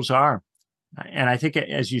obstacles are. And I think,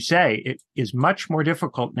 as you say, it is much more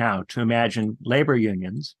difficult now to imagine labor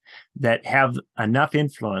unions that have enough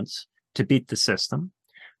influence to beat the system.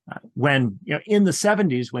 When, in the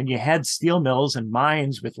 70s, when you had steel mills and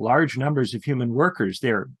mines with large numbers of human workers,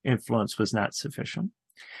 their influence was not sufficient.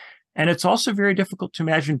 And it's also very difficult to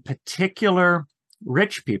imagine particular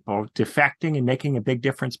rich people defecting and making a big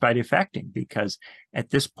difference by defecting, because at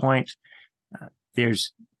this point,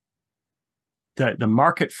 there's the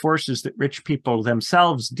market forces that rich people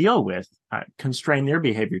themselves deal with constrain their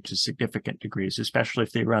behavior to significant degrees, especially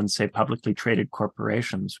if they run, say, publicly traded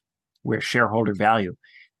corporations where shareholder value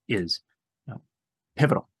is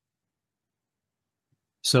pivotal.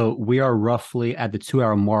 So we are roughly at the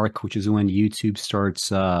 2-hour mark, which is when YouTube starts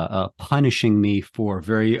punishing me for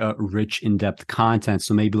very rich, in-depth content.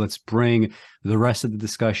 So maybe let's bring the rest of the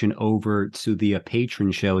discussion over to the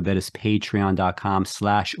Patreon show. That is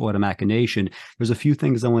patreon.com/automachination. There's a few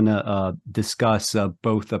things I want to discuss,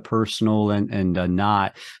 both personal and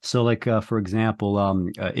not. So like, for example,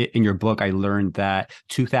 in your book, I learned that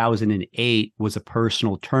 2008 was a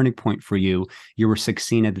personal turning point for you. You were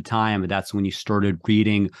 16 at the time, and that's when you started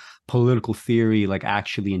reading political theory, like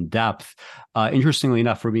actually in depth. Interestingly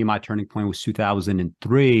enough, for me, my turning point was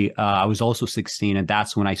 2003. I was also 16, and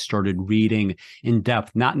that's when I started reading in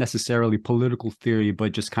depth, not necessarily political theory,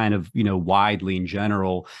 but just kind of, widely in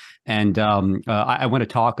general. And I want to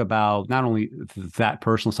talk about not only that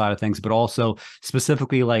personal side of things, but also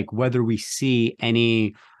specifically like whether we see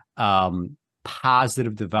any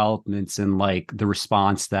positive developments in like the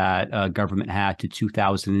response that government had to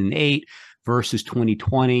 2008 versus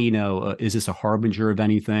 2020. Is this a harbinger of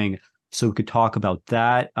anything? So we could talk about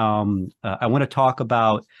that. I want to talk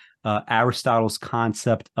about Aristotle's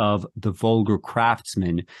concept of the vulgar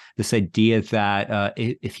craftsman, this idea that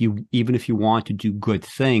even if you want to do good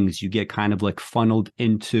things, you get kind of like funneled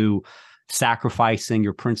into sacrificing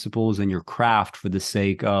your principles and your craft for the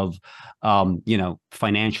sake of,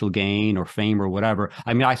 financial gain or fame or whatever.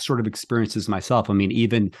 I mean, I sort of experienced this myself. I mean,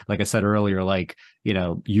 even like I said earlier, like,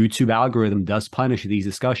 YouTube algorithm does punish these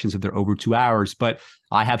discussions if they're over 2 hours, but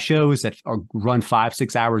I have shows that run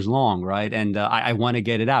 5-6 hours long, right? And I want to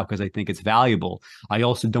get it out because I think it's valuable. I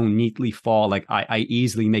also don't neatly fall, like I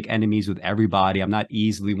easily make enemies with everybody. I'm not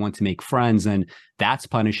easily one to make friends, and that's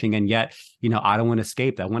punishing. And yet, I don't want to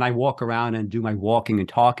escape that. When I walk around and do my walking and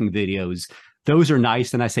talking videos, those are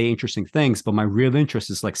nice and I say interesting things, but my real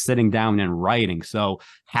interest is like sitting down and writing. So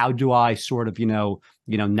how do I sort of,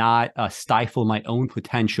 not stifle my own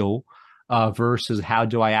potential versus how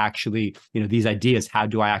do I actually, these ideas, how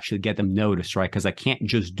do I actually get them noticed, right? Because I can't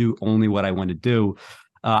just do only what I want to do.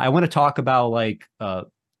 I want to talk about like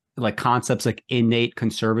concepts like innate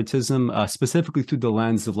conservatism, specifically through the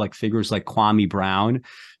lens of like figures like Kwame Brown.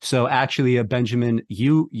 So actually, Benjamin,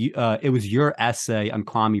 it was your essay on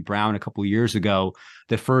Kwame Brown a couple of years ago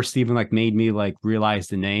that first even like made me like realize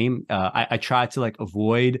the name. I tried to like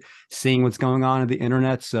avoid seeing what's going on the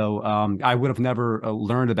internet. So I would have never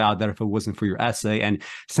learned about that if it wasn't for your essay. And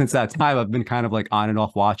since that time, I've been kind of like on and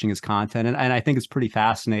off watching his content. And I think it's pretty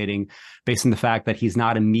fascinating based on the fact that he's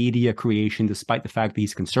not a media creation, despite the fact that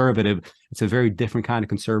he's conservative. It's a very different kind of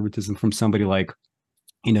conservatism from somebody like,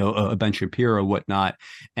 a Ben Shapiro or whatnot.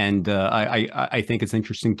 And I think it's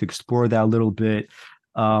interesting to explore that a little bit.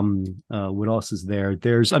 What else is there?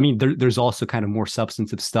 There's also kind of more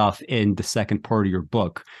substantive stuff in the second part of your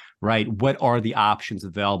book, right? What are the options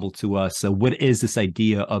available to us? So what is this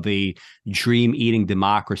idea of a dream eating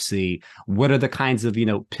democracy? What are the kinds of,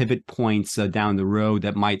 pivot points down the road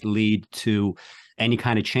that might lead to any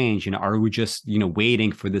kind of change? Are we just,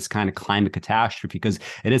 waiting for this kind of climate catastrophe? Because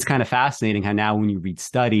it is kind of fascinating how now when you read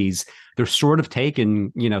studies, they're sort of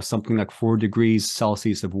taken, something like 4 degrees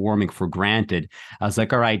Celsius of warming for granted. I was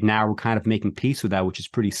like, all right, now we're kind of making peace with that, which is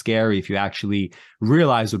pretty scary if you actually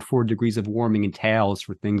realize what 4 degrees of warming entails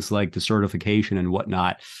for things like desertification and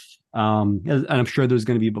whatnot. And I'm sure there's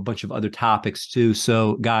going to be a bunch of other topics too.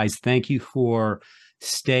 So guys, thank you for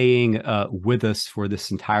staying with us for this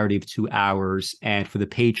entirety of 2 hours. And for the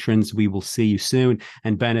patrons, we will see you soon.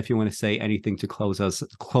 And Ben, if you want to say anything to close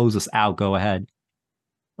us out, go ahead.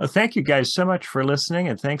 Well, thank you guys so much for listening,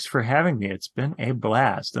 and thanks for having me. It's been a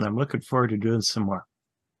blast, and I'm looking forward to doing some more.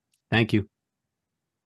 Thank you.